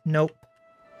unemployed? Nope.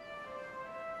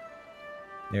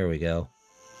 There we go.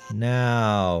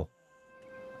 Now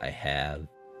I have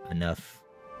enough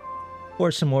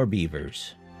for some more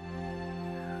beavers.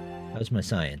 How's my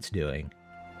science doing?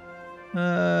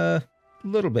 A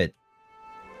little bit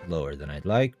lower than I'd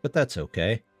like, but that's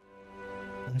okay.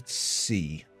 Let's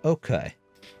see. Okay.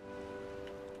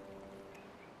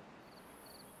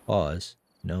 Pause.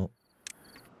 No.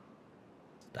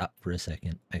 Stop for a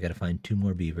second. I gotta find 2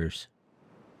 more beavers.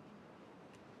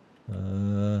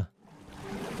 Unpause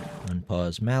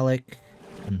Malik.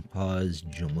 Unpause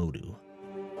Jomodu.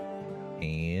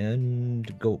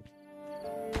 And go.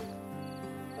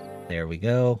 There we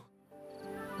go.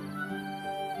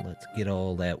 Let's get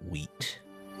all that wheat.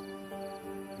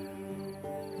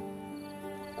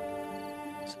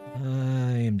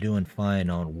 I am doing fine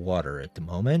on water at the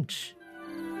moment.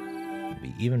 It'll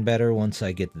be even better once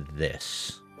I get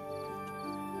this.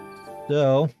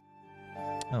 So,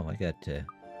 oh, I got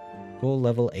goal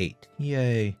level 8.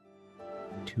 Yay.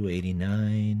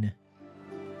 289.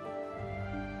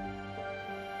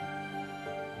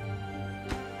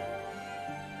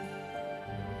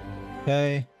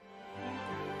 Okay.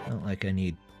 Not like I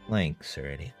need planks or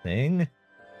anything.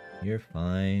 You're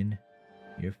fine.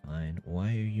 You're fine. Why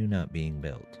are you not being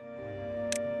built?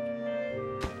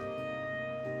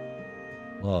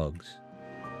 Logs.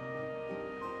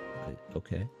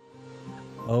 Okay.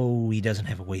 Oh, he doesn't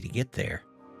have a way to get there.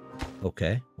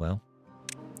 Okay, well.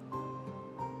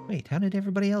 Wait, how did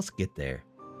everybody else get there?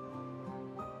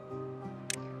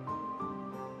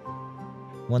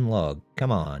 One log.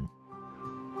 Come on.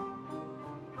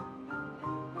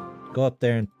 Go up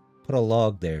there and put a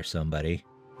log there, somebody.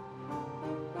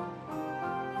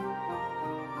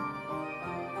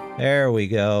 There we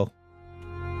go.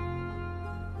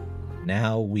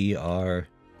 Now we are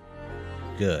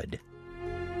good.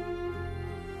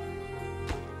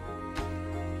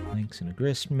 Planks in a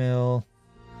grist mill.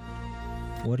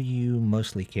 What are you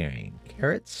mostly carrying?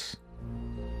 Carrots?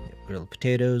 Grilled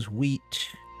potatoes, wheat.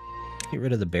 Get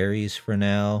rid of the berries for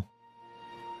now.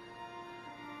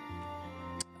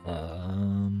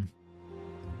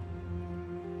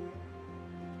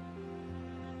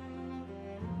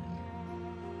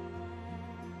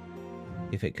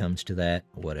 If it comes to that,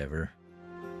 whatever.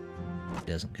 If it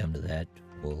doesn't come to that,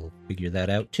 we'll figure that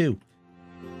out too.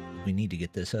 We need to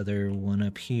get this other one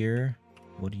up here.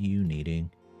 What are you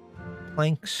needing?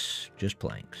 Planks, just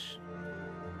planks.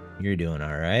 You're doing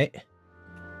all right.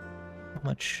 How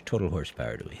much total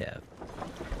horsepower do we have?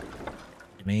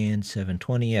 Demand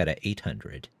 720 out of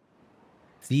 800.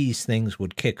 If these things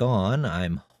would kick on,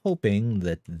 I'm hoping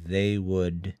that they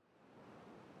would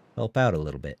help out a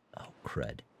little bit. Oh,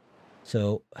 crud.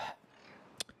 So,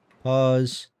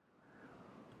 pause.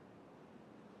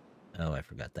 Oh, I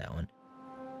forgot that one.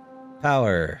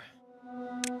 Power.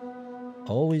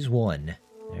 Always one.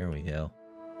 There we go.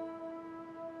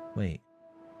 Wait.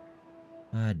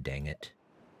 Ah, dang it.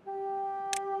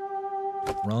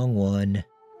 Wrong one.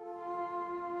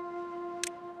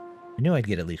 I knew I'd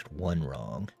get at least one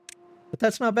wrong. But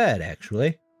that's not bad,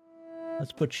 actually.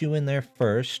 Let's put you in there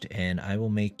first, and I will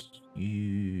make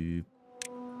you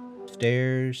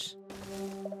stairs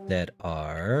that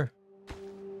are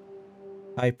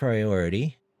high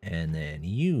priority, and then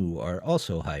you are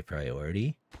also high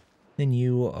priority, then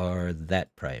you are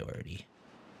that priority.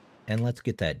 And let's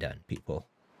get that done, people.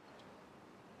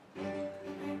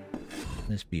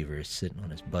 This beaver is sitting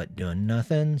on his butt doing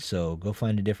nothing, so go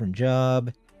find a different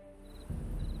job.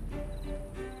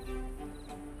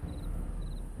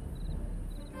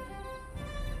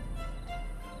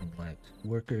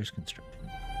 Workers, construction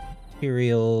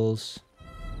materials,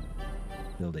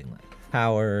 building like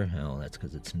power. Oh, that's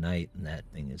because it's night and that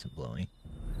thing isn't blowing.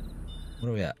 What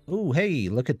do we got? Oh, hey,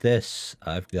 look at this.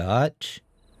 I've got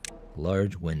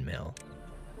large windmill.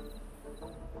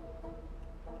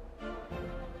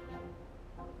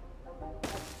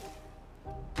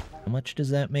 How much does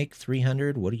that make?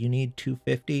 300? What do you need?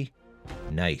 250?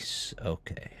 Nice.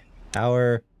 Okay.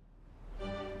 Power.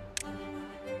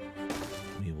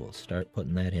 We will start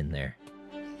putting that in there.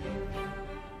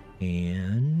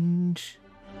 And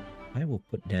I will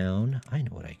put down, I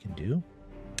know what I can do.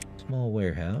 Small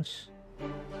warehouse.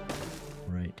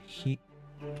 Right here.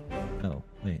 Oh,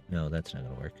 wait, no, that's not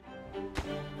going to work.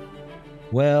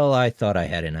 Well, I thought I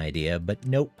had an idea, but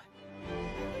nope.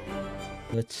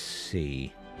 Let's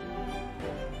see.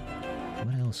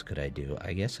 What else could I do?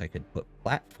 I guess I could put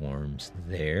platforms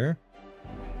there.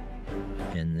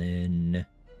 And then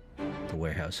the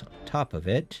warehouse on top of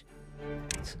it.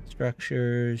 Some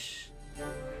structures.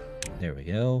 There we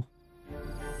go.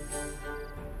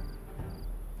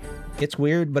 It's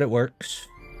weird, but it works.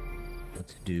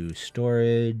 Let's do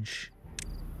storage.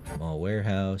 Small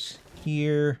warehouse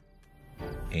here.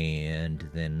 And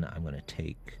then I'm going to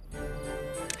take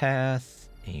path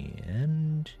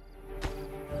and...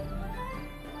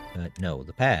 no,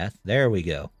 the path. There we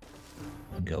go.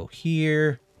 Go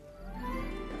here.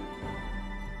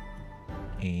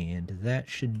 And that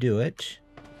should do it.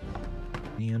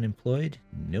 Any unemployed?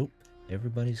 Nope.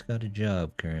 Everybody's got a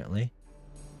job currently.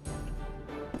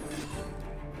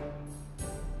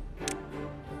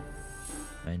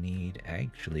 I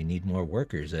actually need more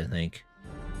workers, I think.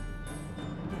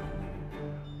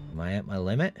 Am I at my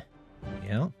limit?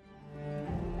 Yeah.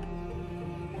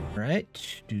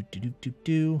 Right.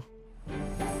 Do.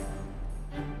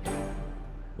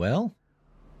 Well,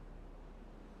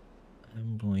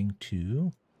 I'm going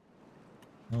to...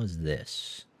 How is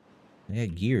this? I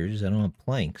got gears, I don't have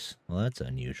planks. Well, that's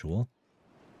unusual.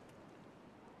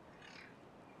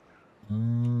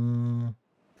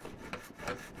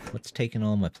 What's taking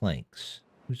all my planks?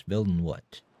 Who's building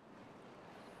what?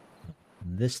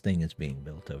 This thing is being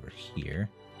built over here.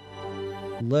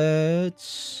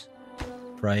 Let's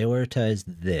prioritize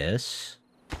this.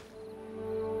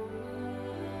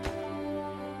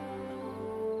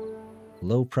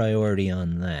 Low priority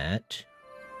on that.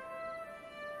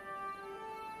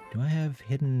 Do I have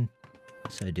hidden?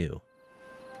 Yes, I do.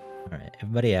 Alright,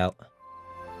 everybody out.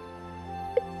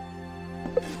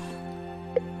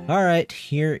 Alright,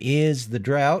 here is the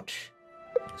drought.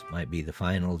 This might be the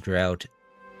final drought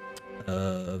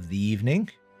of the evening.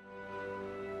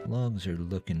 Logs are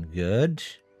looking good.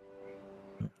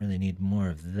 Don't really need more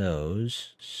of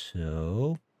those,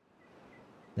 so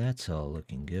that's all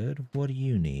looking good. What do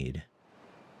you need?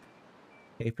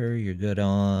 Paper, you're good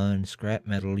on. Scrap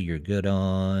metal, you're good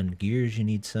on. Gears, you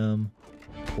need some.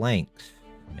 Planks.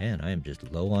 Man, I am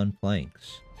just low on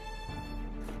planks.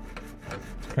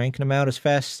 It's cranking them out as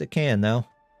fast as it can, though.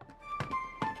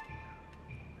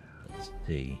 Let's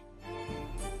see.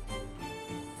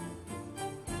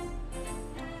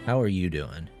 How are you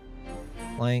doing?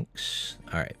 Planks.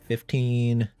 Alright,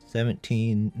 15,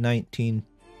 17, 19.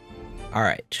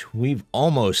 Alright, we've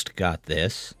almost got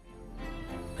this.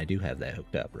 I do have that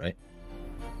hooked up, right?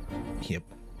 Yep.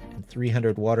 And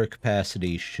 300 water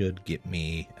capacity should get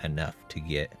me enough to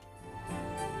get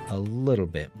a little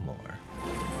bit more.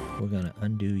 We're gonna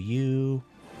undo you,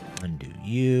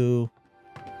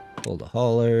 pull the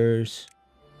haulers,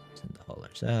 send the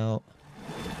haulers out.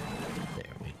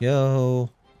 There we go.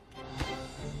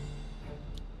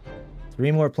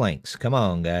 3 more planks. Come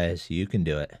on, guys. You can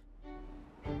do it.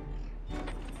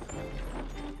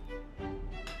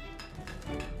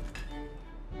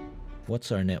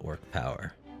 What's our network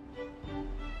power?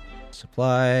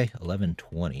 Supply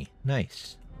 1120.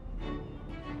 Nice.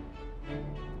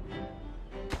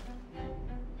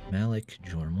 Malik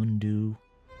Jormundu.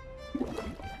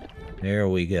 There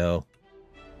we go.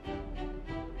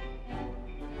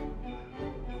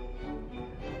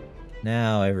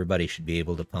 Now everybody should be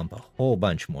able to pump a whole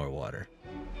bunch more water.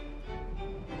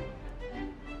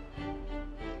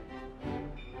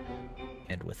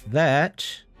 And with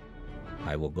that,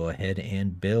 I will go ahead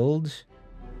and build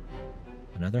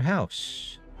another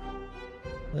house.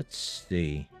 Let's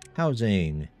see.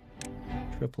 Housing.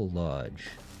 Triple lodge.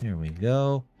 There we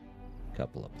go.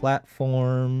 Couple of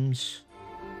platforms.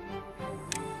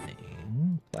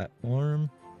 Platform.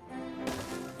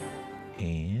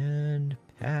 And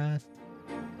path.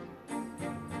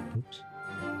 Oops.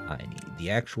 I need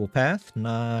the actual path,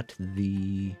 not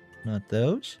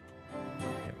those.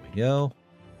 There we go.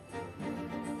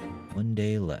 1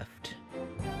 day left.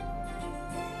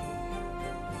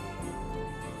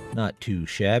 Not too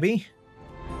shabby.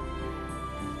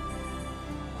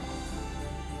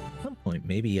 At some point,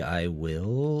 maybe I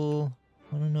will...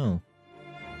 I don't know.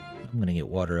 I'm gonna get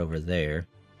water over there.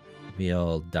 Maybe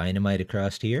I'll dynamite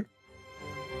across here.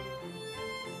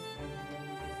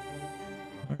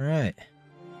 Alright.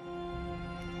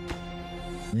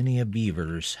 Plenty of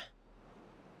beavers.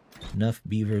 Enough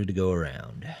beaver to go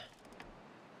around.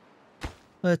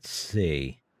 Let's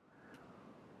see.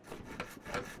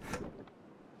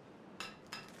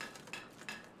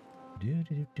 Do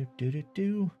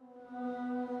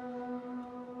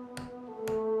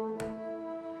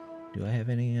I have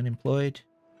any unemployed?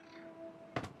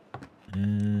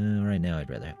 Right now I'd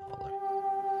rather have hauler.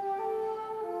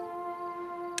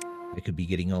 I could be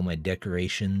getting all my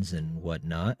decorations and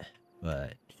whatnot,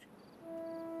 but...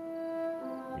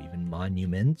 or even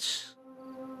monuments.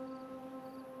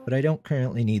 But I don't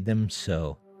currently need them,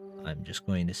 so I'm just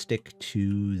going to stick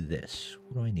to this.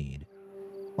 What do I need?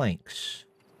 Planks.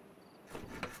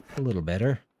 A little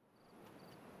better.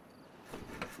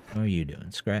 How are you doing?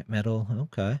 Scrap metal?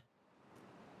 Okay.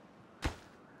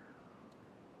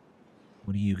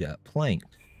 What do you got?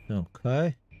 Planks.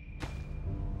 Okay.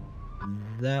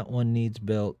 That one needs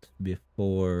built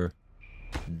before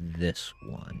this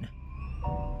one.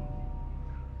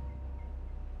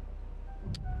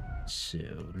 So,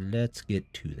 let's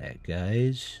get to that,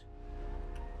 guys.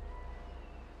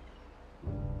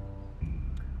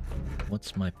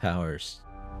 What's my powers?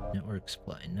 Network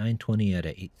supply. 920 out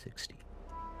of 860.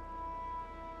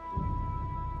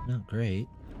 Not great.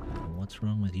 What's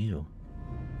wrong with you?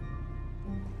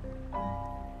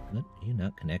 What? Are you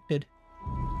not connected?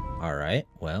 Alright,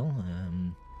 well,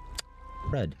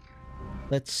 Fred.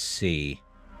 Let's see.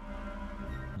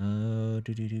 I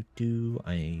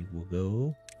will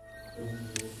go.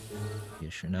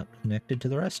 Guess you're not connected to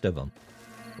the rest of them.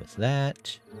 With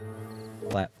that,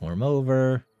 platform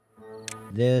over.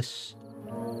 This.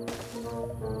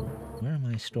 Where am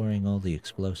I storing all the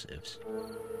explosives?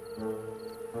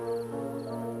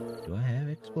 Do I have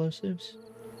explosives?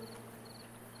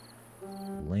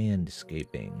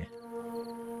 Landscaping.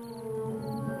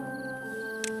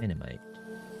 Dynamite.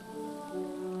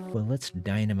 Well, let's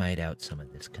dynamite out some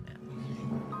of this canal.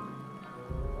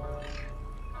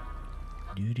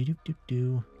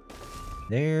 Do.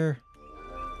 There.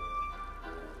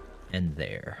 And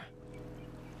there.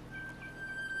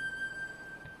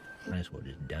 Might as well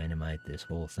just dynamite this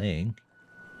whole thing.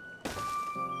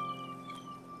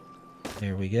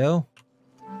 There we go.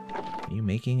 Are you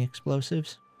making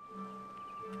explosives?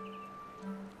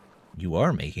 You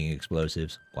are making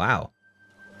explosives. Wow.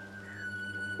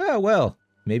 Oh, well.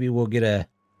 Maybe we'll get a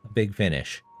big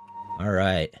finish. All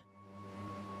right.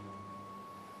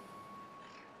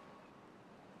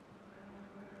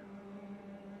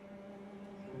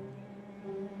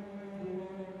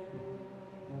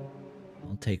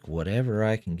 I'll take whatever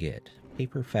I can get.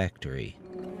 Paper factory.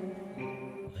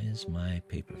 Where's my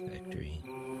paper factory?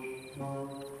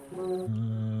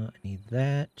 I need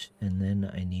that, and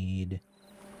then I need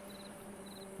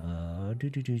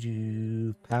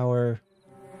power.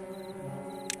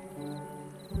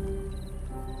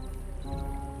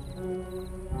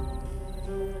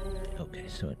 Okay,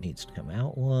 so it needs to come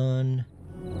out one.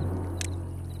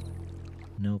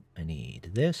 Nope, I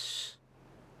need this.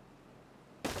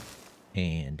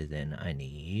 And then I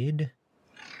need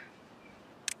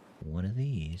one of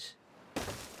these.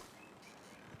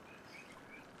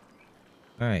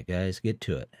 Alright, guys, get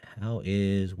to it. How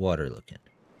is water looking?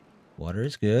 Water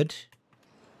is good.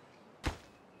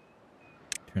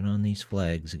 Turn on these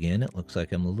flags again. It looks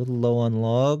like I'm a little low on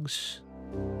logs.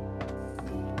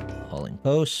 Hauling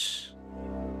posts.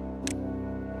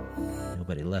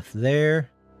 Nobody left there.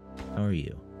 How are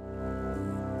you?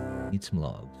 Need some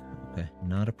logs. Okay,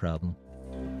 not a problem.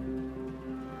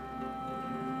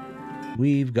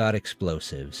 We've got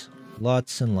explosives.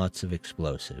 Lots and lots of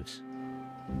explosives.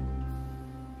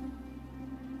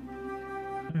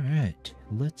 Alright,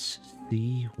 let's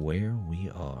see where we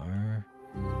are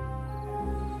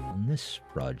on this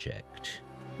project.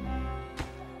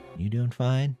 You doing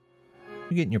fine?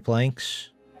 You getting your planks?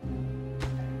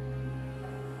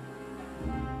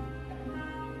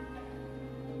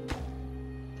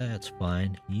 That's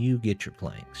fine. You get your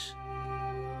planks.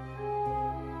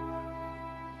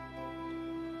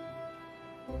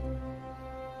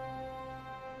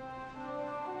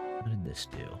 What did this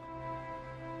do?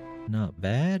 Not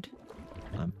bad.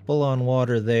 I'm full on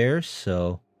water there,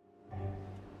 so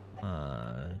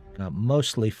got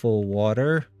mostly full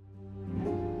water.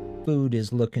 Food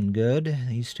is looking good.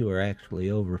 These two are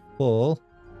actually over full.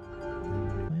 I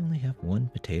only have one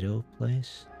potato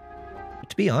place. But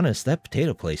to be honest, that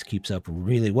potato place keeps up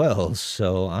really well,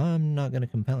 so I'm not going to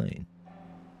complain.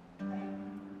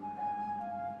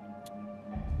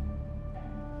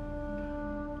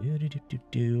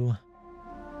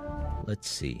 Let's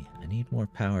see. I need more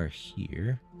power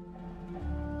here.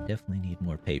 Definitely need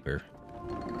more paper.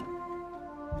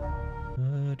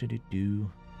 How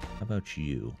about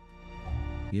you?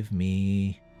 Give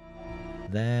me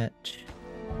that,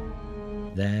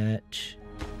 that,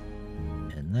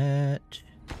 and that,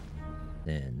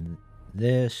 then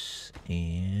this,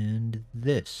 and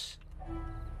this.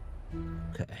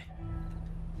 Okay.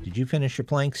 Did you finish your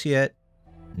planks yet?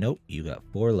 Nope, you got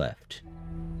 4 left.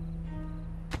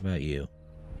 What about you?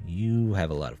 You have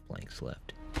a lot of planks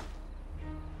left.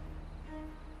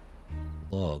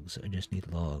 Logs. I just need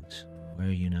logs. Why are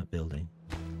you not building?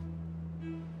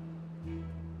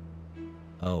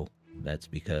 Oh, that's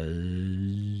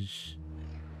because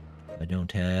I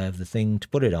don't have the thing to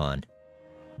put it on.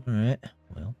 Alright,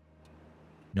 well.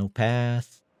 No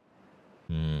path.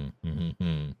 Okay,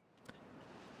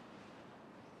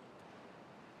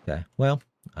 well,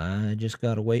 I just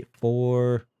gotta wait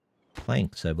for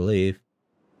planks, I believe.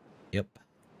 Yep.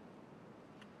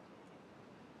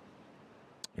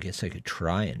 I guess I could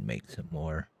try and make some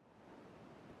more.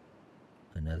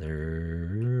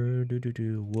 Another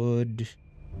wood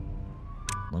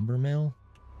lumber mill.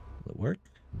 Will it work?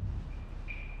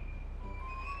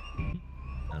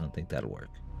 I don't think that'll work.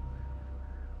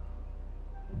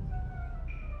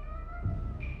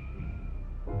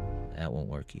 That won't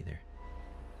work either.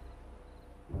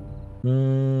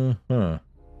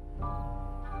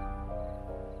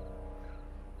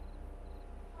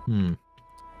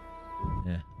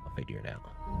 Yeah, I'll figure it out.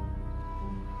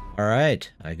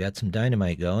 Alright, I got some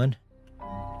dynamite going.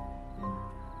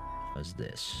 How's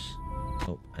this?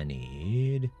 Oh, I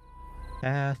need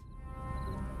path.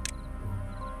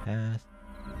 Path.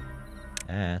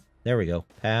 Path. There we go.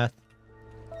 Path.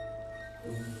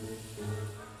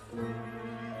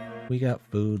 We got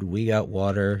food. We got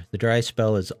water. The dry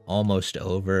spell is almost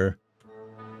over.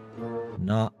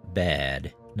 Not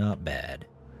bad. Not bad.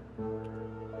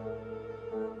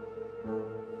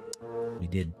 We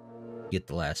did get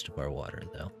the last of our water,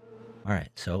 though.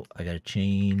 Alright, so I gotta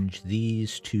change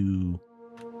these to...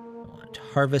 I want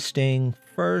harvesting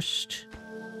first.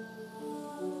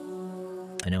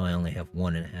 I know I only have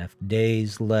 1.5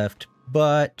 days left,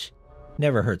 but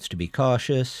never hurts to be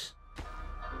cautious,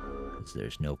 because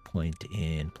there's no point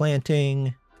in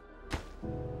planting.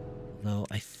 Although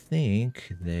I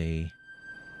think they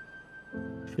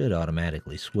should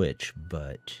automatically switch,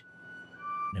 but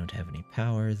I don't have any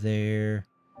power there.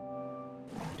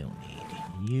 I don't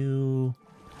need you.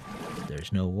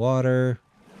 There's no water.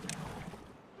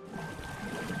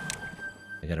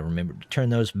 I gotta remember to turn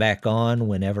those back on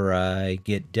whenever I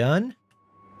get done.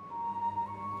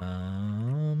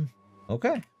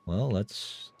 Okay. Well,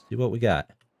 let's see what we got.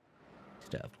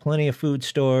 Still have plenty of food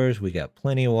stores. We got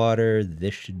plenty of water.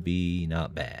 This should be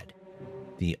not bad.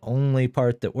 The only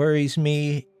part that worries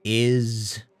me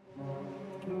is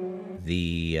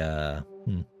the, oh,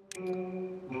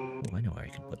 I know where I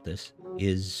can put this,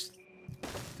 is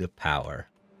the power.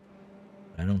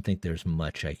 I don't think there's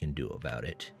much I can do about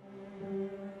it.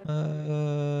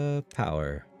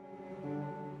 Power.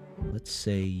 Let's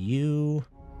say you.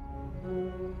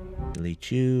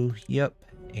 Delete you. Yep.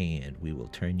 And we will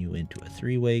turn you into a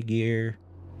 3-way gear.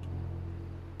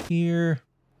 Here.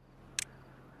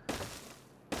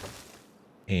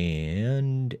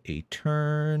 And a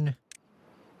turn.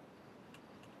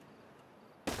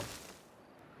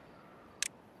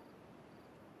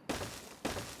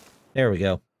 There we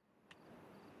go.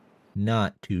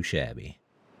 Not too shabby.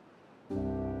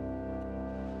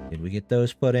 Did we get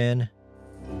those put in?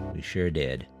 We sure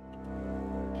did.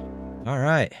 All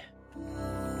right.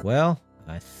 Well,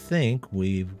 I think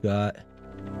we've got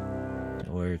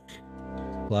our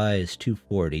supply is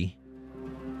 240.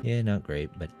 Yeah, not great,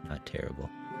 but not terrible.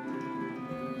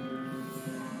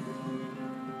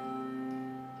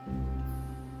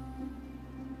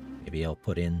 Maybe I'll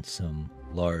put in some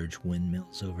large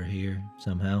windmills over here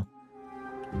somehow.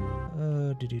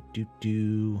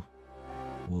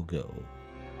 We'll go.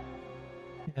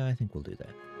 Yeah, I think we'll do that.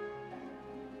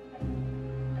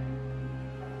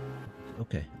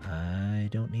 Okay, I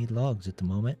don't need logs at the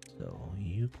moment, so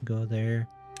you can go there,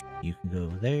 you can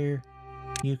go there,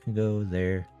 you can go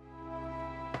there.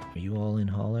 Are you all in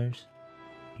haulers?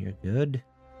 You're good?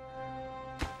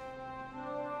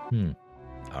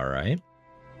 Alright.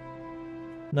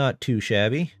 Not too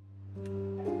shabby.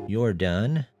 You're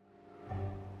done.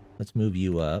 Let's move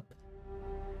you up.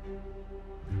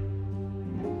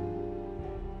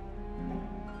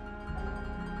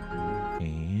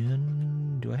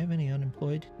 And do I have any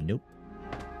unemployed? Nope.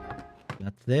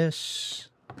 Got this.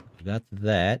 Got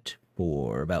that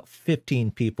for about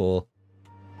 15 people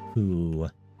who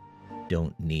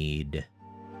don't need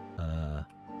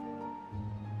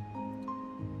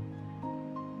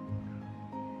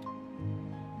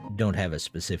don't have a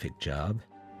specific job.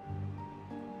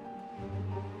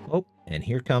 Oh, and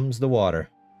here comes the water.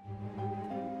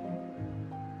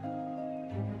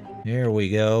 There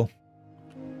we go.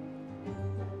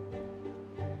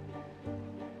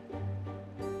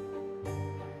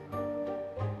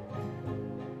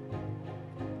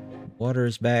 Water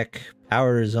is back.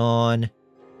 Power is on.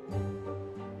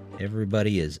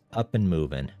 Everybody is up and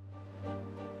moving.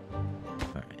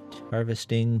 Alright,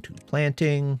 harvesting to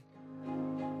planting.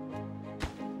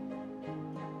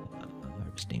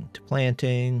 Harvesting to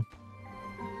planting.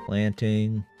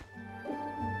 Planting.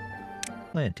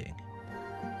 Planting.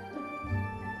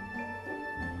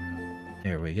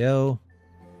 There we go.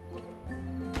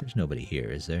 There's nobody here,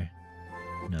 is there?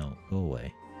 No, go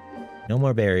away. No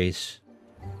more berries.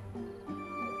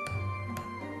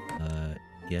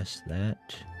 Yes,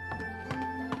 that.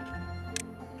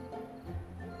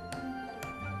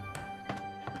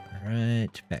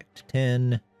 Alright, back to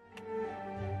 10.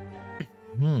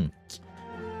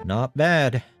 Not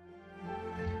bad.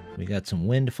 We got some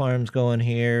wind farms going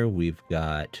here. We've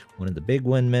got one of the big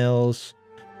windmills.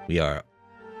 We are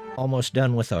almost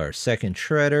done with our second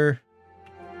shredder.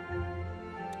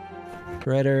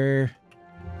 Shredder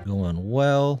going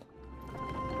well.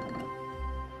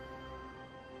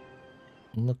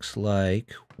 Looks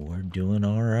like we're doing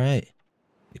all right.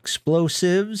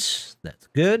 Explosives, that's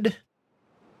good.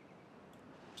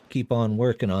 Just keep on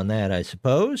working on that, I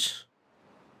suppose.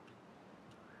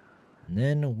 And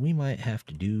then we might have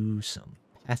to do some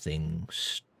pathing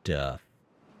stuff.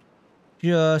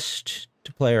 Just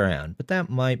to play around. But that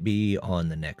might be on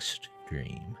the next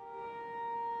stream.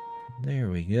 There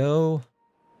we go.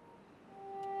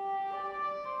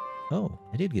 Oh,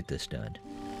 I did get this done.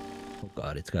 Oh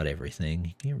god, it's got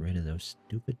everything. Get rid of those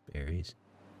stupid berries.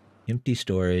 Empty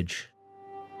storage.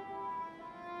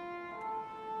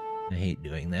 I hate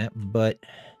doing that, but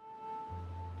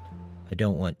I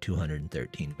don't want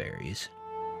 213 berries.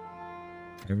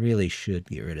 I really should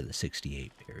get rid of the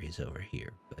 68 berries over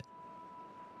here, but...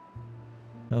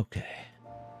 Okay.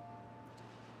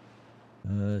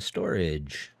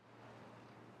 Storage.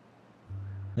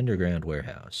 Underground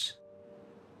warehouse.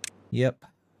 Yep.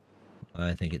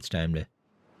 I think it's time to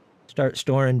start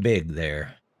storing big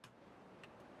there.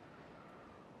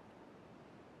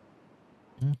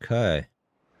 Okay.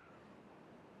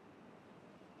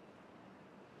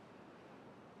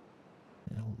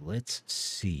 Well, let's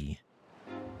see.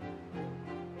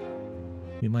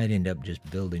 We might end up just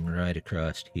building right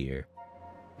across here.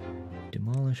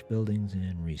 Demolish buildings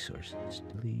and resources.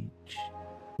 Delete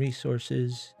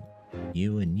resources.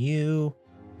 You and you.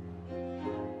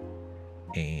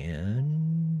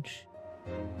 And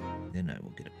then I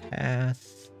will get a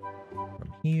path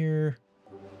from here.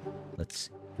 Let's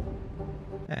see.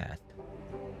 Path.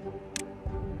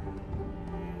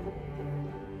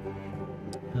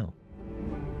 Oh.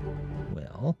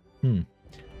 Well,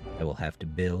 I will have to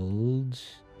build,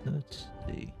 let's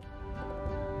see.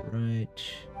 Right.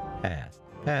 Path.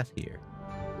 Path here.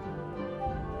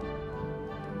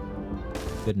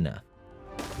 Good enough.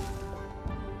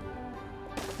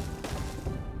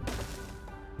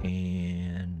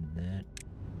 And that,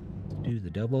 let's do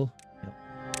the double. Yep.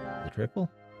 The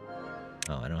triple.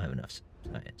 Oh, I don't have enough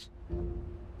science.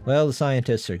 Well, the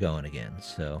scientists are going again,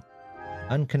 so.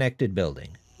 Unconnected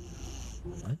building.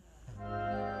 What?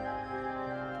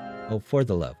 Oh, for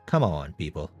the love. Come on,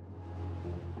 people.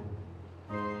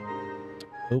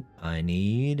 Oh, I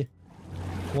need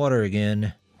water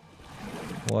again.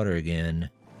 Water again.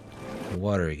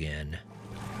 Water again.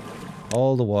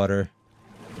 All the water.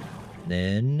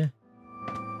 Then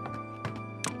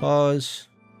pause.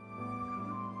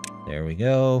 There we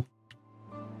go.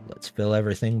 Let's fill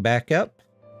everything back up.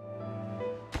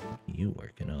 What are you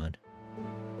working on?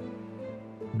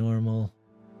 Normal.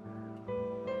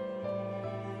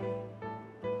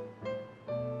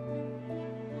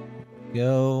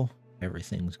 Go.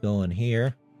 Everything's going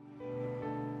here.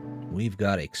 We've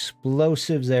got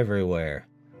explosives everywhere.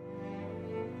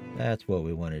 That's what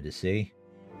we wanted to see.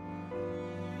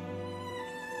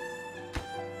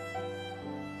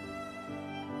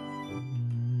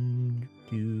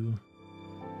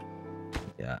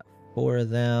 Got 4 of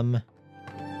them.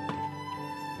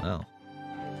 Wow.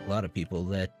 A lot of people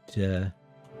that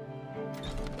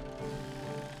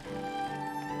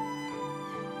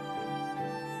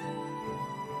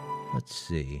let's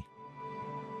see.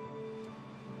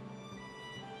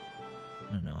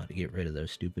 I don't know how to get rid of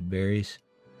those stupid berries.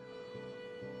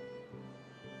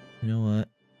 You know what?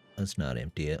 Let's not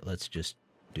empty it. Let's just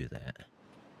do that.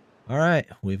 Alright,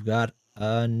 we've got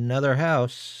another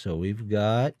house, so we've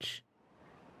got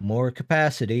more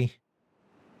capacity.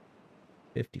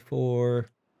 54.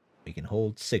 We can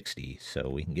hold 60, so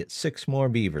we can get 6 more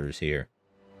beavers here.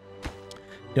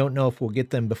 Don't know if we'll get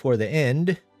them before the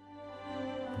end,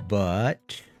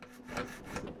 but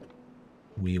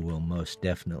we will most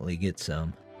definitely get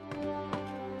some.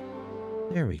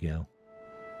 There we go.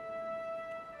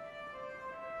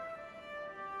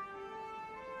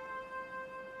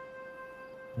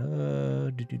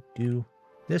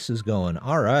 This is going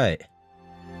all right.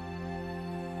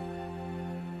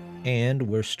 And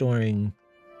we're storing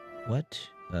what?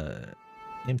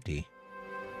 Empty.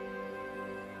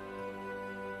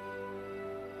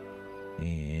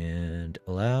 And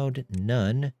allowed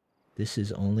none. This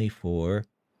is only for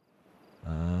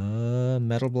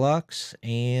metal blocks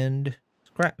and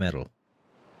scrap metal.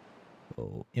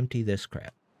 So empty this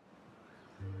crap.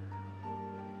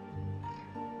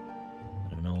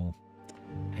 I don't know.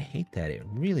 I hate that. I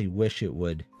really wish it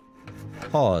would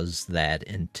pause that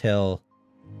until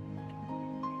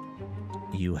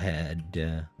you had...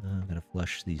 I'm gonna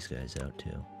flush these guys out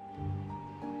too.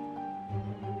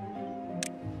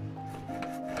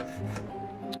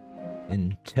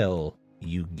 Until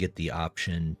you get the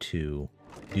option to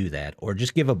do that. Or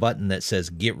just give a button that says,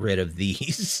 get rid of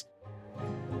these.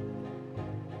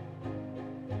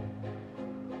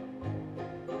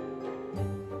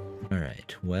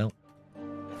 Alright, well.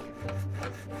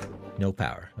 No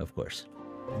power, of course.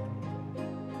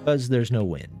 Because there's no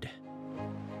wind.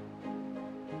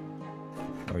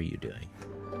 How are you doing?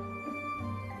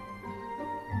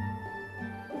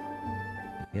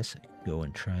 Guess I could go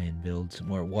and try and build some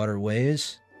more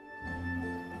waterways.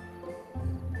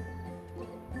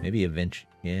 Maybe eventually,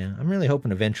 yeah, I'm really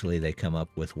hoping eventually they come up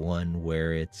with one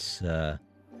where it's,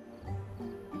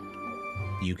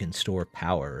 you can store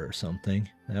power or something.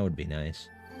 That would be nice.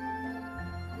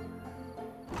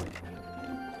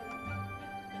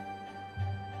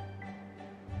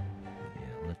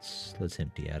 Yeah, let's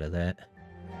empty out of that.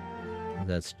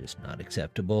 That's just not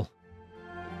acceptable.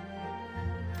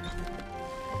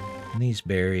 And these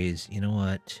berries, you know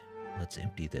what? Let's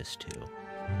empty this too.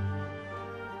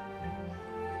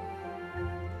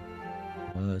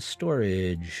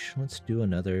 Storage. Let's do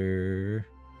another...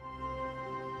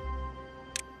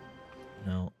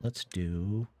 No, let's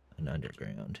do an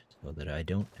underground so that I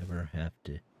don't ever have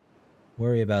to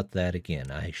worry about that again.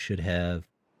 I should have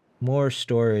more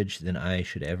storage than I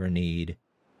should ever need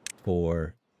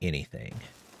for anything.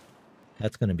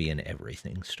 That's going to be an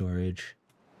everything storage.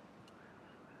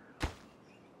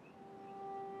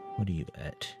 What are you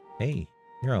at? Hey,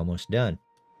 you're almost done.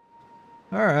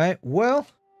 All right, well,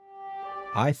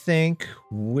 I think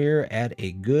we're at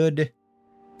a good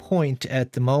point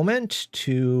at the moment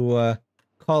to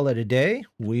call it a day.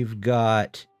 We've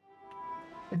got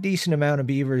a decent amount of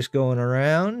beavers going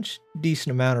around,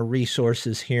 decent amount of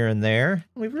resources here and there.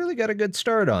 We've really got a good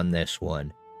start on this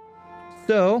one.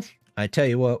 So, I tell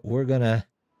you what, we're going to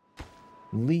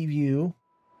leave you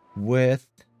with...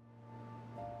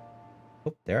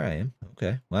 Oh, there I am.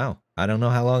 Okay, wow. I don't know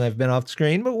how long I've been off the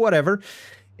screen, but whatever.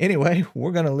 Anyway,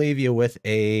 we're going to leave you with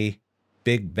a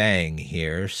big bang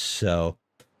here. So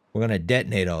we're going to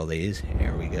detonate all these.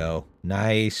 Here we go.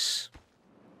 Nice.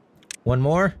 One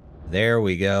more. There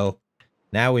we go.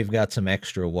 Now we've got some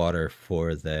extra water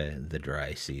for the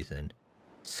dry season.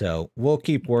 So we'll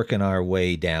keep working our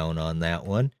way down on that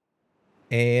one.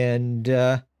 And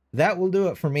that will do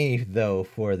it for me, though,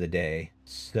 for the day.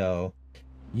 So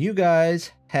you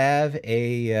guys have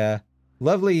a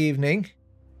lovely evening.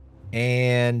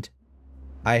 And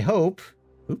I hope...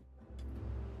 Oop,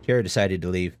 Kara decided to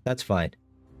leave. That's fine.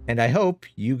 And I hope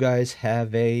you guys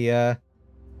have a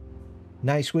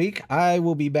nice week. I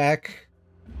will be back,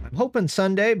 I'm hoping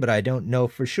Sunday, but I don't know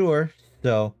for sure.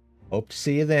 So, hope to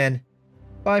see you then.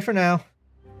 Bye for now.